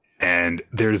 And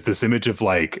there's this image of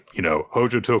Hojo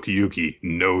Tokiyuki,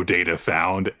 no data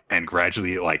found, and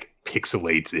gradually it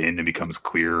pixelates in and becomes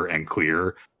clearer and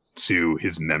clearer to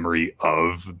his memory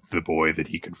of the boy that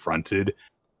he confronted.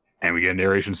 And we get a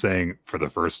narration saying, for the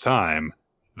first time,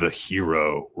 the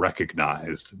hero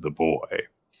recognized the boy.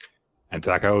 And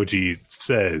Takauji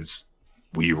says,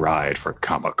 we ride for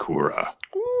Kamakura.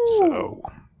 Ooh, so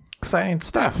exciting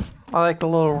stuff. I like the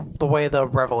way the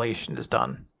revelation is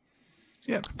done.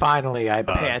 Yeah. Finally, I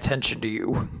pay attention to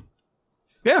you.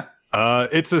 Yeah.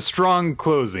 It's a strong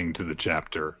closing to the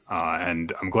chapter,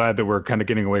 and I'm glad that we're kind of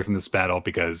getting away from this battle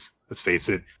because, let's face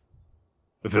it,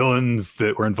 the villains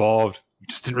that were involved, we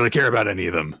just didn't really care about any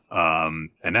of them. And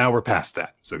now we're past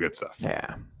that, so good stuff.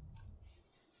 Yeah.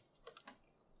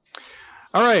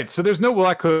 All right, so there's no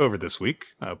Black Clover this week.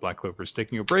 Black Clover is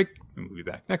taking a break, and we'll be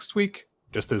back next week.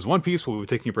 Just as One Piece will be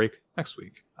taking a break next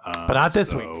week. But not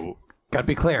this week. Gotta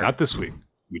be clear. Not this week.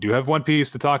 We do have One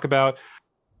Piece to talk about.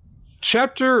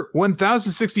 Chapter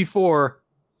 1064,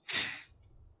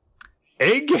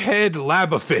 Egghead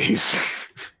Labaface.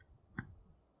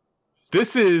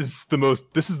 This is the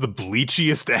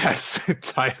bleachiest ass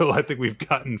title I think we've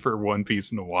gotten for One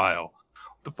Piece in a while.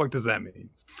 What the fuck does that mean?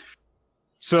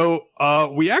 So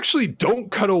we actually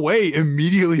don't cut away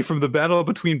immediately from the battle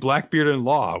between Blackbeard and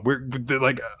Law. We're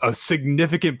a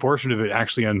significant portion of it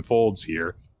actually unfolds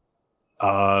here.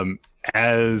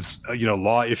 As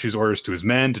Law issues orders to his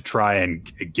men to try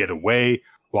and get away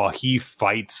while he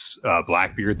fights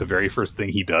Blackbeard. The very first thing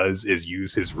he does is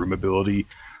use his room ability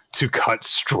to cut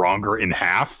Stronger in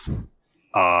half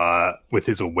with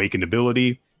his awakened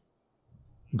ability.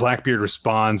 Blackbeard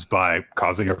responds by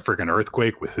causing a freaking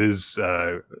earthquake with his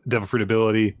Devil Fruit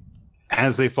ability.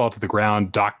 As they fall to the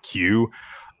ground, Doc Q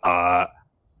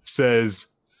says,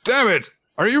 "Damn it,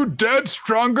 are you dead,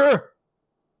 Stronger?"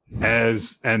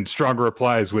 And Stronger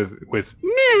replies with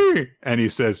 "Nee," and he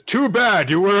says, "Too bad,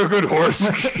 you were a good horse."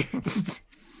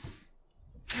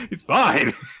 It's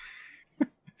fine.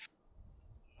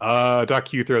 Doc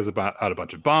Q throws out a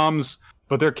bunch of bombs,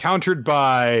 but they're countered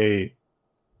by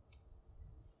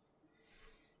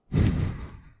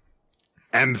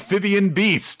Amphibian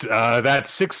Beast, that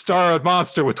 6-star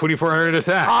monster with 2400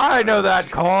 attack. I know that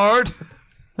card.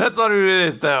 That's not who it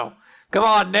is, though. Come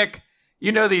on, Nick.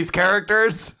 You know these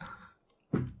characters.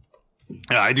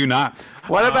 I do not.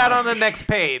 What about on the next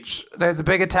page? There's a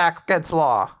big attack against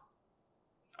Law.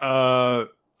 That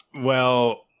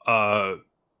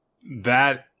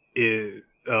is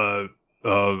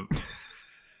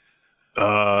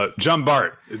John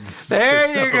Bart.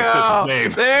 There you go.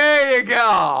 There you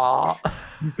go.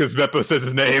 Because Beppo says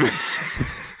his name.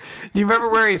 Do you remember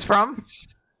where he's from?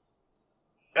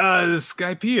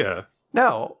 Skypiea.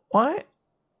 No. What?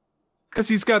 Because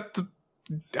he's got the...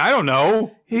 I don't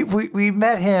know. We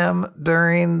met him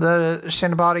during the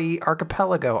Shinobati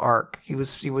Archipelago arc. He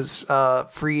was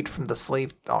freed from the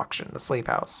slave auction, the slave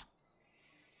house.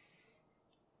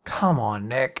 Come on,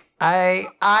 Nick. I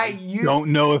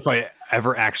don't know if I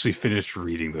ever actually finished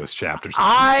reading those chapters.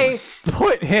 I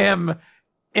put him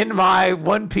in my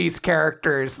One Piece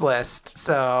characters list,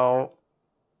 so...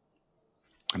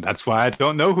 And that's why I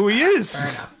don't know who he is.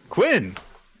 Quinn.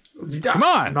 Come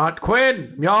on. Not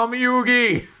Quinn.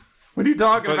 Yamayugi. What are you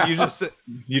talking about?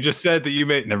 You just said that you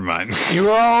made... Never mind. You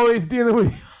were always dealing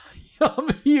with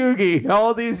Yamayugi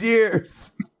all these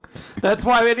years. That's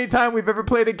why anytime we've ever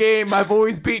played a game, I've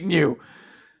always beaten you.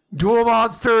 Duel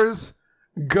Monsters,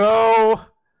 Go,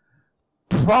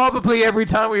 probably every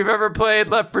time we've ever played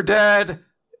Left 4 Dead,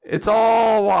 it's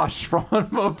all wash for me. I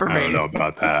don't know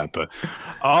about that, but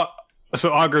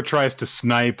so Augur tries to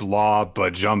snipe Law,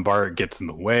 but Jean Bart gets in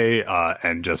the way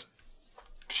and just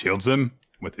shields him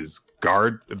with his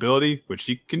guard ability, which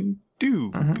he can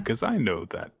do because I know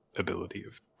that ability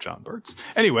of Jean Bart's.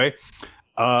 Anyway,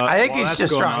 I think he's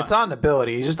just strong. It's not an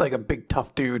ability. He's just like a big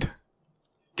tough dude.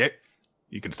 Okay.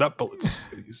 You can stop bullets.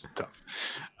 He's tough.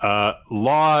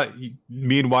 Law,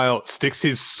 meanwhile, sticks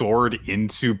his sword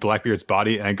into Blackbeard's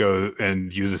body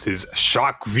and uses his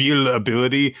shock wheel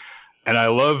ability. And I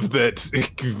love that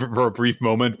for a brief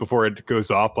moment before it goes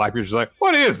off, Blackbeard's just like,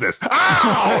 what is this?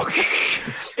 Ow!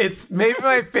 It's maybe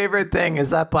my favorite thing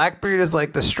is that Blackbeard is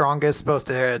like the strongest, most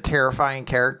terrifying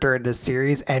character in this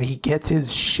series, and he gets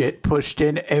his shit pushed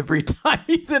in every time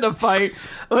he's in a fight.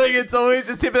 Like, it's always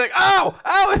just him be like, ow,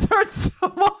 it hurts so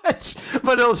much.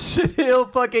 But he'll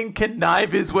fucking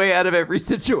connive his way out of every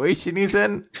situation he's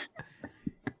in.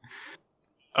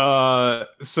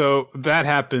 So that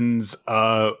happens.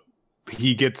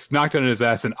 He gets knocked on his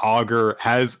ass, and Augur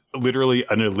has literally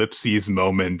an ellipses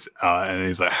moment, and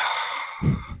he's like,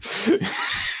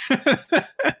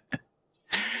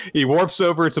 he warps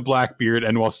over to Blackbeard,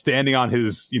 and while standing on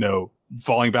his,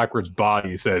 falling backwards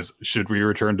body, he says, should we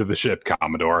return to the ship,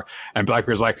 Commodore? And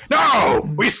Blackbeard's like, no,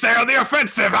 we stay on the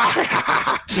offensive.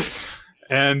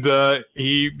 And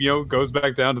he, goes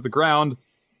back down to the ground,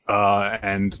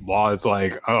 and Law is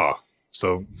like, oh,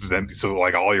 so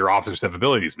like all your officers have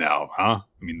abilities now, huh?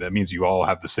 I mean, that means you all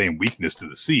have the same weakness to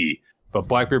the sea. But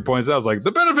Blackbeard points out, like,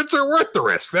 the benefits are worth the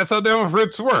risk. That's how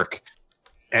benefits work.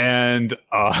 And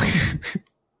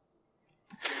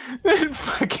then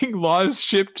fucking Law's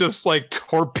ship just like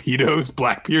torpedoes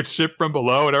Blackbeard's ship from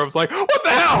below, and everyone's like, what the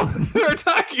hell? They're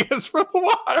attacking us from the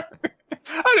water.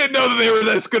 I didn't know that they were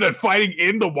this good at fighting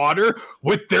in the water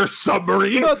with their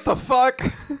submarine. What the fuck?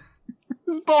 This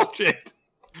is bullshit.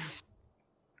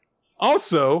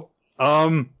 Also,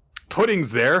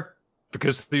 Pudding's there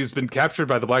because he's been captured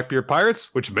by the Blackbeard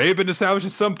pirates, which may have been established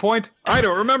at some point. I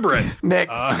don't remember it. Nick,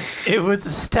 it was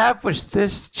established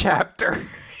this chapter.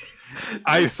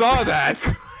 I saw that.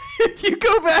 If you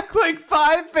go back like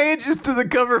 5 pages to the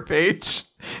cover page.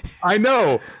 I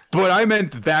know, but I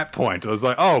meant that point. I was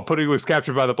like, oh, Pudding was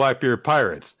captured by the Blackbeard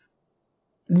pirates.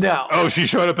 No. Oh, she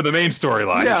showed up in the main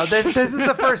storyline. No, this is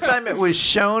the first time it was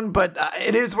shown, but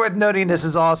it is worth noting this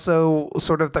is also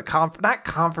sort of the not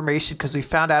confirmation, because we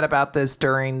found out about this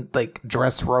during like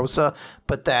Dressrosa,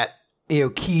 but that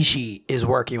Kishi is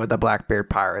working with the Blackbeard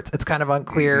pirates. It's kind of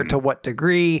unclear to what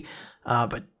degree,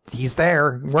 but he's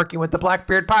there working with the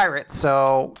Blackbeard pirates,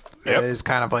 so it is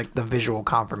kind of like the visual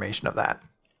confirmation of that.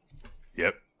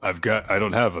 Yep. I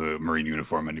don't have a Marine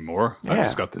uniform anymore. Yeah. I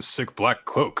just got this sick black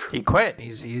cloak. He quit.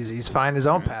 He's finding his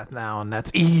own path now, and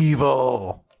that's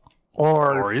evil.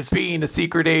 Or is being a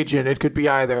secret agent. It could be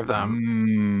either of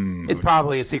them. It's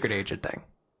probably a secret agent thing.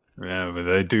 Yeah, but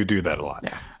they do that a lot.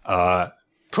 Yeah.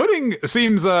 Pudding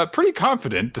seems pretty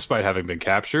confident despite having been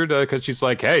captured, because she's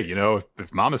like, hey,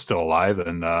 if Mama's still alive,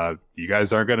 then you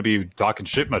guys aren't going to be talking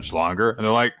shit much longer. And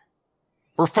they're like,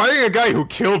 we're fighting a guy who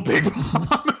killed Big Mom.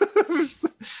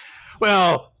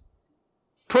 Well,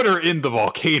 put her in the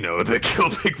volcano that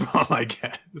killed Big Mom, I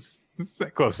guess. Is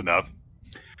that close enough?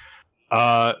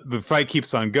 The fight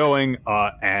keeps on going,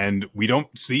 and we don't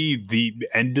see the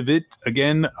end of it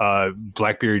again.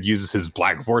 Blackbeard uses his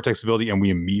Black Vortex ability, and we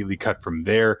immediately cut from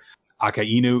there.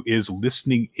 Akainu is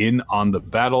listening in on the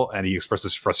battle, and he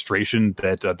expresses frustration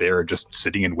that they're just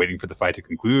sitting and waiting for the fight to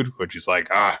conclude, which is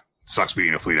like, sucks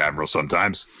being a fleet admiral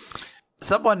sometimes.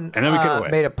 Someone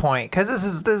made a point, because this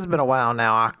has been a while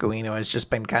now. Akainu has just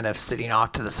been kind of sitting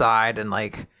off to the side and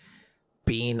like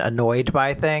being annoyed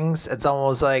by things. It's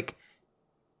almost like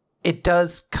it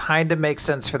does kind of make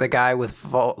sense for the guy with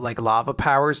like lava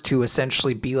powers to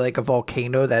essentially be like a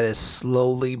volcano that is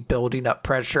slowly building up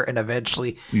pressure, and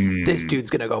eventually this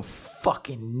dude's gonna go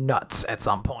fucking nuts at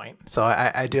some point. So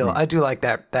I do like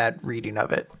that reading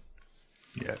of it.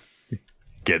 Yeah,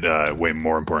 get way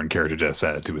more important character deaths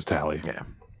added to his tally. Yeah.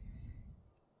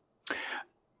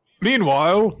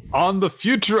 Meanwhile, on the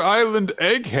future island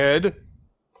Egghead,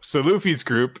 so Luffy's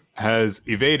group has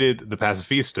evaded the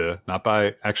pacifista, not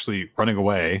by actually running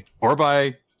away or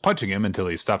by punching him until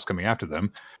he stops coming after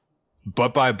them,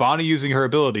 but by Bonnie using her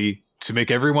ability to make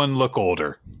everyone look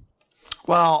older.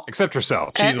 Well, except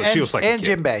herself. She looks like and a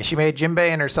kid. Jinbei. She made Jinbei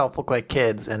and herself look like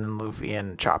kids, and then Luffy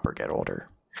and Chopper get older.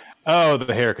 Oh,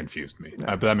 the hair confused me.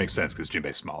 But that makes sense because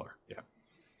Jinbei's smaller. Yeah.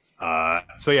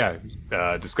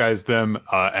 Disguise them,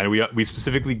 and we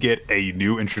specifically get a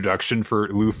new introduction for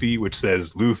Luffy, which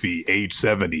says Luffy, age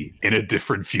 70, in a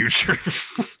different future,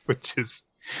 which is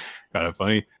kind of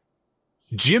funny.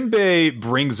 Jinbei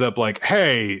brings up like,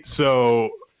 hey,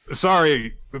 so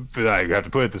sorry, I have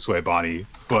to put it this way, Bonnie,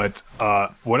 but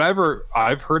whatever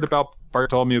I've heard about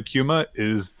Bartholomew Kuma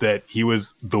is that he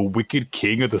was the wicked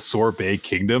king of the Sorbet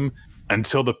Kingdom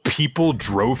until the people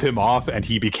drove him off and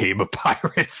he became a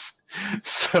pirate.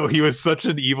 So he was such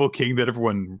an evil king that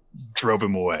everyone drove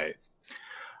him away.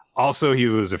 Also, he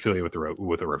was affiliated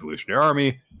with the Revolutionary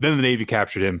Army. Then the Navy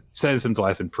captured him, sentenced him to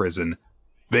life in prison.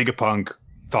 Vegapunk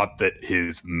thought that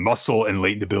his muscle and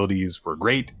latent abilities were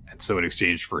great, and so in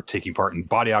exchange for taking part in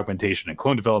body augmentation and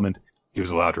clone development, he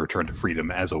was allowed to return to freedom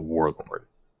as a warlord.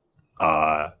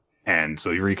 And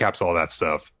so he recaps all that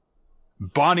stuff.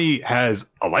 Bonnie has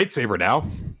a lightsaber now,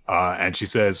 and she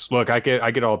says, "Look, I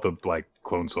get all the like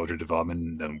clone soldier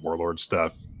development and warlord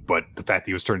stuff, but the fact that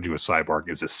he was turned into a cyborg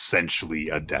is essentially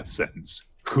a death sentence.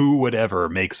 Who would ever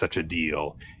make such a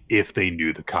deal if they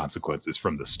knew the consequences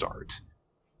from the start?"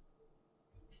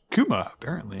 Kuma,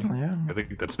 apparently. Yeah. I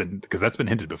think that's been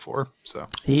hinted before. So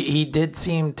he did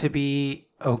seem to be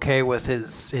okay with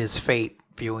his fate,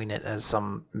 viewing it as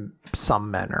some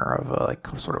manner of a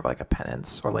sort of like a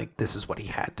penance, or like this is what he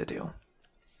had to do.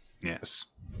 Yes.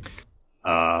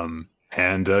 And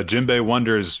Jinbei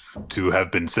wonders, to have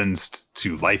been sentenced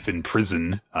to life in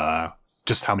prison,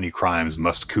 just how many crimes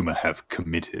must Kuma have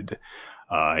committed?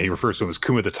 He refers to him as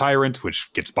Kuma the Tyrant,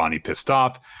 which gets Bonnie pissed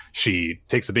off. She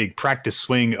takes a big practice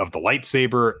swing of the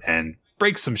lightsaber and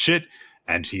breaks some shit.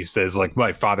 And she says, like,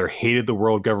 my father hated the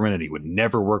world government and he would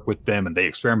never work with them. And they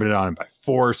experimented on him by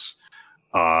force.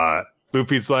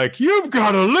 Luffy's like, you've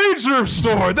got a laser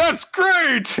sword. That's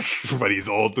great. But he's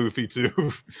old Luffy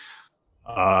too.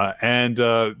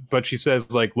 But she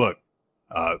says, like, look,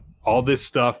 all this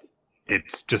stuff,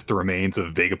 it's just the remains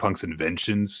of Vegapunk's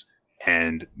inventions.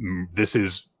 And this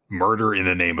is murder in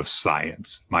the name of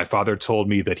science. My father told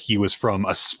me that he was from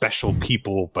a special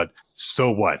people, but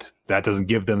so what? That doesn't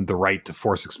give them the right to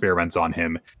force experiments on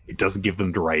him. It doesn't give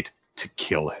them the right to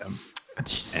kill him. And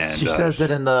she says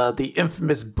it in the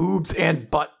infamous boobs and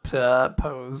butt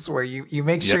pose, where you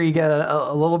make sure you get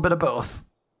a little bit of both.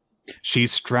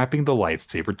 She's strapping the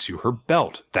lightsaber to her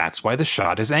belt. That's why the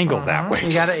shot is angled that way.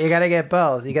 You gotta get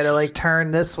both. You gotta like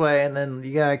turn this way, and then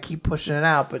you gotta keep pushing it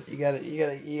out. But you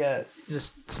gotta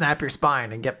just snap your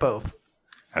spine and get both.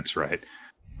 That's right.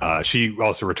 She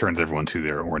also returns everyone to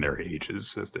their ordinary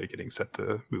ages as they're getting set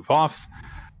to move off.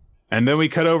 And then we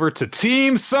cut over to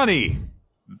Team Sunny,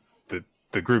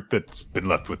 the group that's been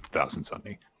left with 1,000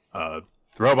 Sunny. The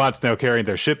robots now carrying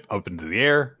their ship up into the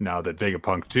air now that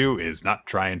Vegapunk 2 is not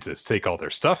trying to take all their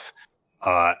stuff.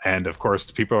 And of course,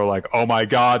 people are like, oh my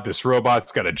god, this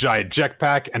robot's got a giant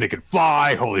jetpack and it can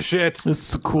fly. Holy shit. This is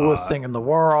the coolest thing in the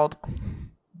world.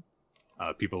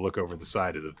 People look over the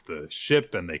side of the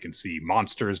ship and they can see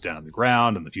monsters down on the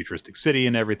ground and the futuristic city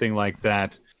and everything like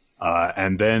that.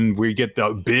 And then we get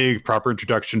the big proper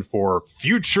introduction for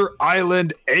Future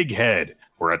Island Egghead,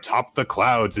 where atop the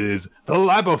clouds is the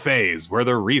Labo phase, where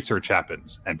the research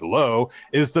happens. And below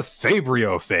is the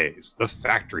Fabrio phase, the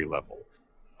factory level.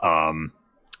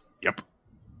 Yep.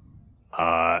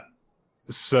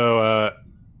 So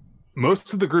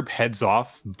most of the group heads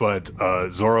off, but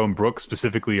Zoro and Brook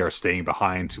specifically are staying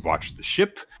behind to watch the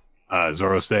ship.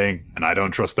 Zoro saying, and I don't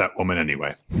trust that woman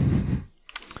anyway.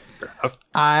 Fair enough.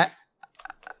 I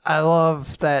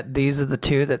love that these are the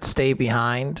two that stay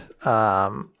behind.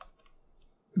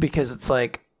 Because it's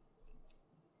like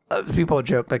people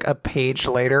joke like a page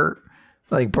later,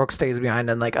 like Brooke stays behind,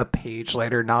 and like a page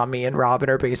later, Nami and Robin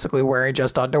are basically wearing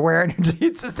just underwear, and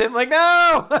it's just him like,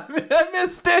 no, I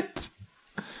missed it.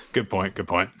 Good point.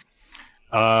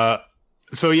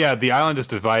 So yeah, the island is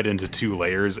divided into 2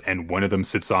 layers, and one of them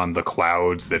sits on the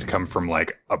clouds that come from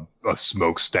like a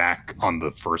smokestack on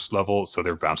the first level. So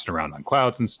they're bouncing around on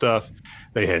clouds and stuff.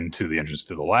 They head into the entrance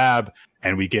to the lab,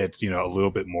 and we get, a little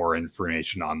bit more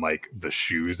information on like the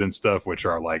shoes and stuff, which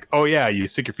are like, oh yeah, you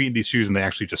stick your feet in these shoes and they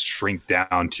actually just shrink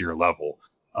down to your level.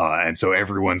 And so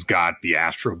everyone's got the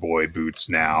Astro Boy boots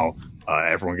now.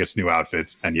 Everyone gets new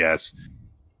outfits, and yes,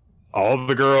 all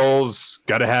the girls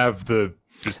got to have the.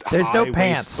 There's no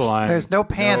pants. There's no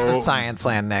pants in Science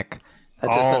Land, Nick.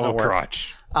 That just doesn't work.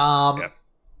 Crotch.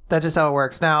 That's just how it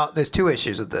works. Now, there's 2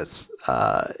 issues with this.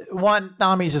 One,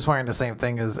 Nami's just wearing the same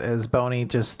thing as Boney,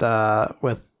 just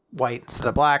with white instead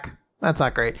of black. That's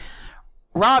not great.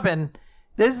 Robin,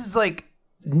 this is like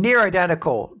near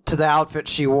identical to the outfit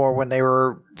she wore when they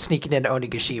were sneaking into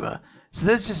Onigashima. So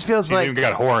this just feels She's like... even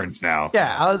got horns now.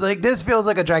 Yeah, I was like, this feels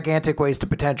like a gigantic waste of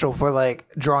potential for, like,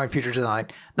 drawing future design.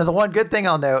 Now, the one good thing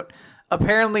I'll note,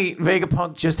 apparently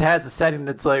Vegapunk just has a setting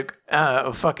that's like,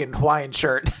 a fucking Hawaiian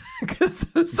shirt. Because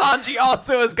Sanji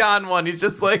also has gotten one. He's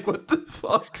just like, what the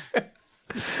fuck?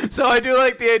 So I do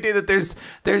like the idea that there's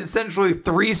essentially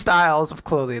 3 styles of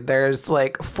clothing. There's,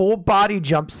 like, full body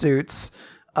jumpsuits,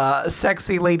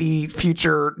 sexy lady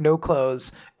future no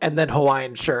clothes, and then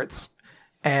Hawaiian shirts.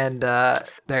 And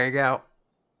there you go.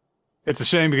 It's a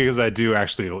shame because I do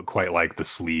actually quite like the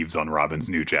sleeves on Robin's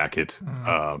new jacket.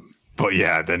 But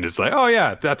yeah, then it's like, oh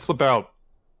yeah, that's about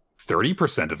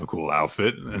 30% of a cool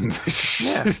outfit. And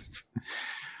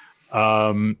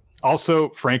also,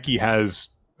 Frankie has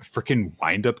a freaking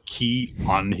wind-up key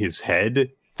on his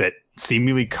head that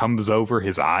seemingly comes over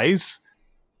his eyes.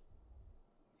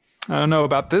 I don't know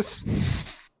about this.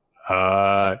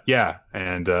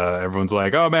 And everyone's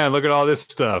like, oh man, look at all this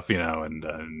stuff, and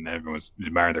everyone's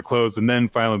admiring their clothes. And then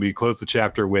finally we close the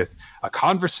chapter with a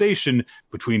conversation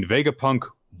between Vegapunk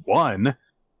 1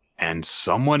 and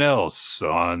someone else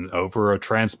over a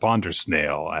transponder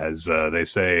snail, as they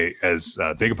say, as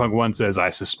Vegapunk 1 says, I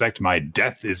suspect my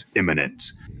death is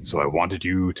imminent, so I wanted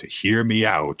you to hear me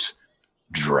out,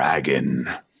 Dragon.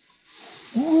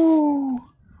 Woo!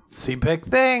 See big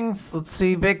things. Let's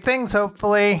see big things,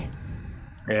 hopefully.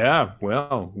 Yeah,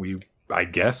 well, I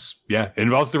guess, it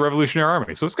involves the Revolutionary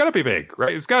Army, so it's got to be big,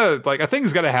 right? It's got to, a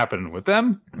thing's got to happen with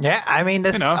them. Yeah, I mean,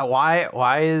 this.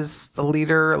 Why is the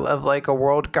leader of a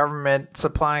world government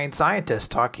supplying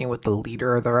scientist talking with the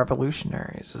leader of the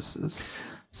revolutionaries? This is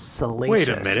salacious. Wait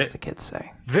a minute, as the kids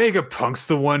say. Vegapunk's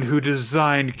the one who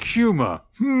designed Kuma.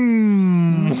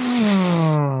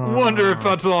 Wonder if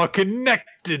that's all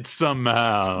connected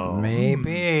somehow.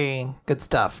 Maybe. Good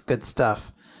stuff. Good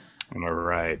stuff. All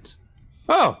right.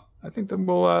 Oh, I think then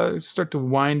we'll start to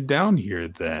wind down here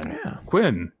then. Yeah.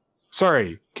 Quinn,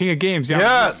 sorry, King of Games.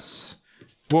 Yes.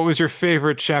 What was your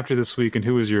favorite chapter this week, and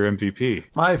who was your MVP?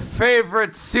 My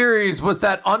favorite series was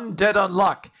that Undead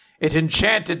Unluck. It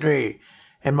enchanted me.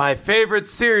 And my favorite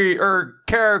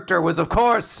character was, of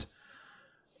course,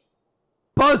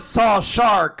 Buzzsaw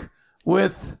Shark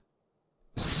with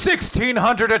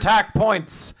 1,600 attack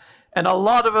points and a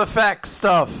lot of effect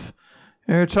stuff.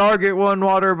 Your target 1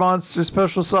 water monster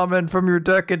special summon from your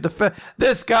deck and defense.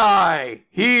 This guy,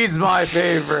 he's my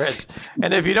favorite.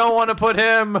 And if you don't want to put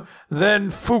him,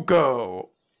 then Fuko.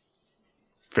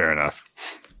 Fair enough.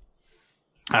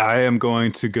 I am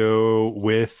going to go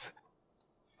with...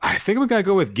 I think I'm going to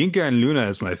go with Ginka and Luna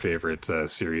as my favorite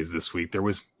series this week.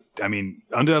 Undead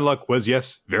Unluck was,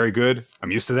 yes, very good.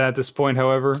 I'm used to that at this point,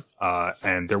 however.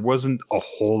 And there wasn't a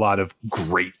whole lot of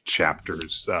great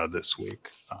chapters this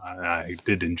week. I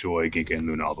did enjoy Ginka and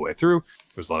Luna all the way through.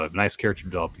 There was a lot of nice character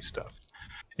developing stuff.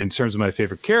 In terms of my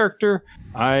favorite character,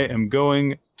 I am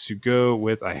going to go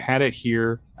with, I had it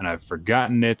here, and I've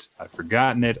forgotten it. I've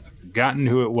forgotten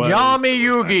who it was. Yami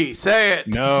Yugi, say it.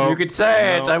 No. You could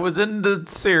say it. I was in the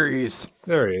series.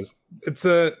 There he is. It's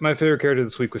my favorite character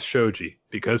this week was Shoji,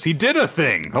 because he did a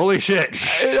thing. Holy shit.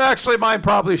 Actually, mine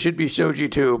probably should be Shoji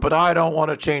too, but I don't want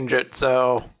to change it,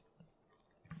 so...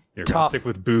 You're going to stick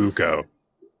with Buko.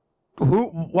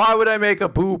 Why would I make a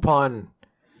boo pun?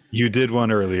 You did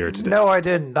one earlier today. No, I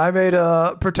didn't. I made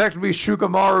a Protect Me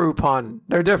Shukamaru pun.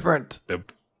 They're different.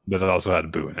 But it also had a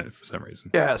boo in it for some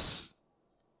reason. Yes.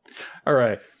 All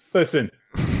right. Listen.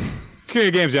 King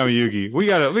of Games Yami Yugi. We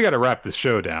gotta wrap this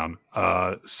show down.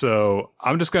 So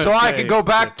I'm just gonna I can go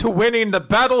back to winning the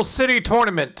Battle City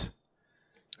tournament.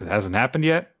 It hasn't happened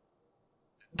yet?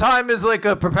 Time is like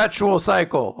a perpetual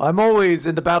cycle. I'm always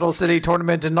in the Battle City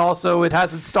tournament, and also it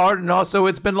hasn't started, and also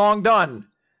it's been long done.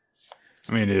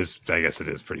 I mean, I guess it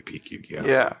is pretty peak Yu-Gi-Oh!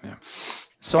 Yeah.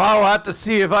 So I'll have to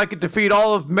see if I can defeat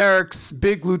all of Merrick's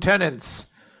big lieutenants.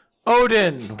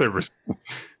 Odin. That's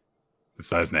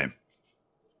his name.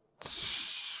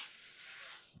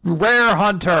 Rare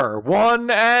Hunter 1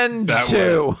 and That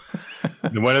 2.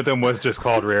 One of them was just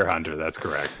called Rare Hunter. That's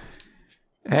correct.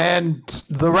 And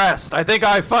the rest. I think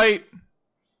I fight.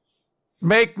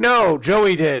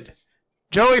 Joey did.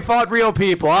 Joey fought real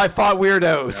people. I fought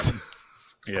weirdos.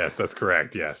 Yes, that's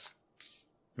correct. Yes.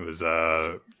 It was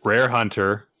Rare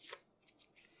Hunter.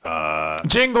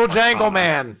 Jingle Jangle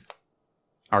Man.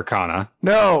 Arcana.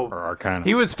 No. Or Arcana.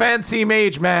 He was Fancy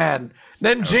Mage Man.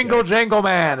 Then Jingle Jangle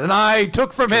Man. And I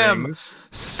took from him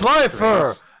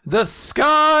Slifer, the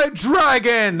Sky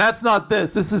Dragon. That's not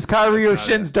this. This is Kyreo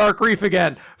Shin's Dark Reef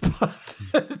again.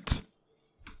 But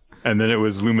and then it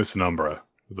was Loomis and Umbra.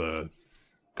 The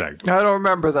tag. I don't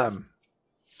remember them.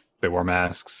 They wore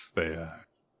masks. They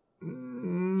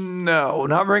No,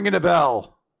 not ringing a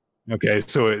bell. Okay,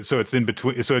 so it's in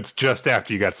between. So it's just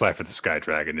after you got Slifer the Sky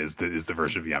Dragon is the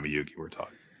version of Yamayugi we're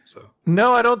talking. So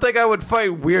no, I don't think I would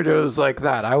fight weirdos like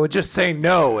that. I would just say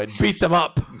no and beat them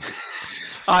up.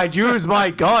 I'd use my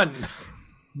gun.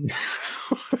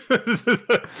 This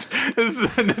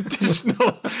is an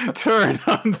additional turn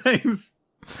on things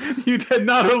you had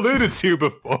not alluded to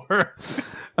before.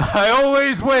 I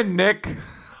always win, Nick.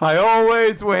 I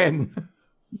always win.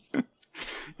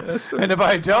 And if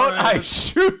I don't, I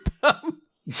shoot them.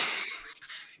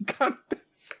 God.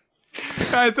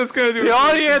 Guys, that's gonna do the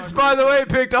audience, by the way,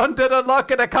 picked Undead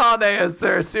Unluck and Akane as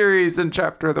their series and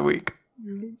chapter of the week.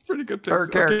 Pretty good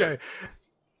picks. Okay.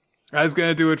 That's going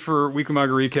to do it for Weekly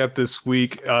Manga Recap this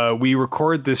week. We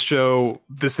record this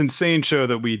insane show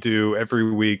that we do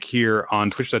every week here on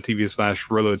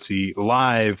twitch.tv/RoloT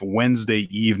live Wednesday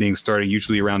evening, starting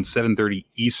usually around 7:30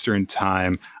 Eastern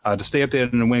time. To stay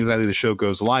updated on when exactly the show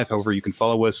goes live, however, you can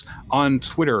follow us on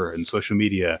Twitter and social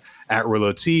media at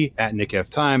RoloT, at Nick F.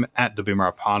 Time, at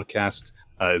WMR Podcast.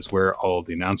 Is where all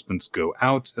the announcements go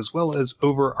out, as well as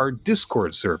over our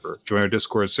Discord server. Join our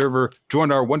Discord server,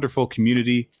 join our wonderful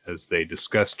community as they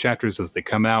discuss chapters as they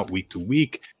come out week to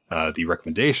week, the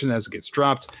recommendation as it gets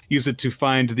dropped. Use it to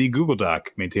find the Google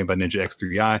Doc maintained by Ninja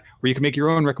X3i, where you can make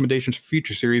your own recommendations for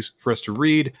future series for us to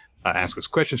read, ask us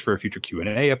questions for a future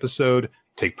Q&A episode,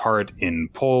 take part in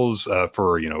polls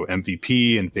for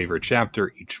MVP and favorite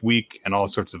chapter each week, and all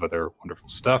sorts of other wonderful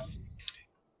stuff.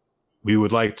 We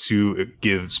would like to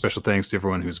give special thanks to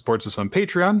everyone who supports us on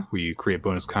Patreon. We create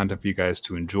bonus content for you guys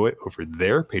to enjoy over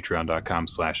there,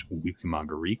 patreon.com/Weekly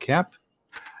Manga Recap.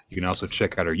 You can also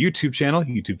check out our YouTube channel,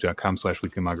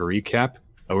 youtube.com/Weekly Manga Recap,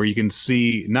 where you can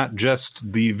see not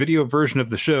just the video version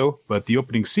of the show, but the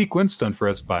opening sequence done for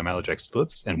us by Milo Jack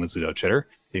Stillitz and Winston L. Cheddar.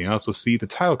 You can also see the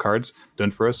title cards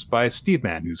done for us by Steve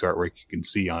Man, whose artwork you can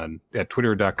see at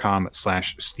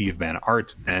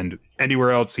twitter.com/SteveManArt, and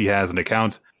anywhere else he has an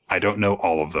account. I don't know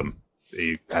all of them.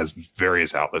 He has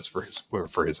various outlets for his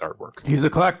artwork. He's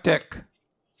eclectic.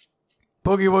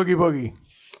 Boogie woogie boogie.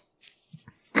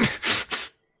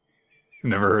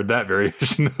 Never heard that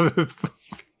variation of it.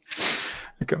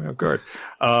 Got me off guard.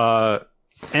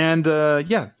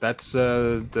 That's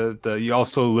you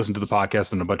also listen to the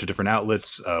podcast on a bunch of different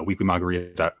outlets.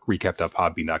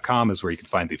 Weeklymangarecap.podbean.com is where you can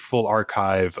find the full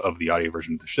archive of the audio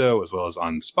version of the show, as well as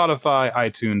on Spotify,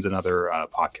 iTunes, and other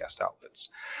podcast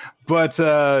outlets. But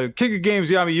King of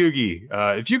Games Yamayugi,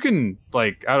 if you can,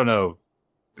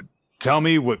 tell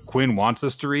me what Quinn wants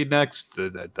us to read next,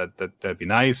 that'd be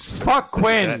nice. Fuck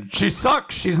Quinn. She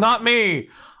sucks. She's not me.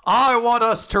 I want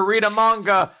us to read a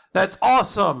manga that's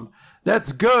awesome,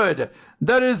 that's good,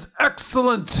 that is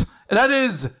excellent, and that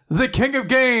is the King of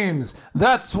Games.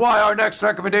 That's why our next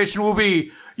recommendation will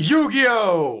be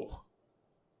Yu-Gi-Oh!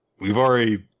 We've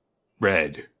already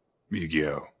read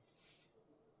Yu-Gi-Oh!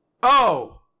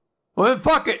 Oh! Well then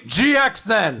fuck it. GX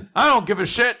then. I don't give a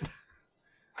shit.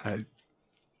 I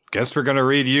guess we're gonna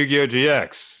read Yu-Gi-Oh!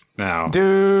 GX now.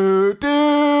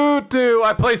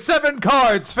 I play 7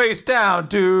 cards face down.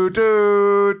 You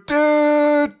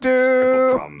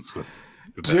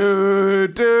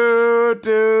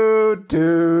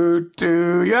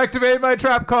activate my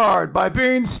trap card by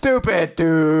being stupid.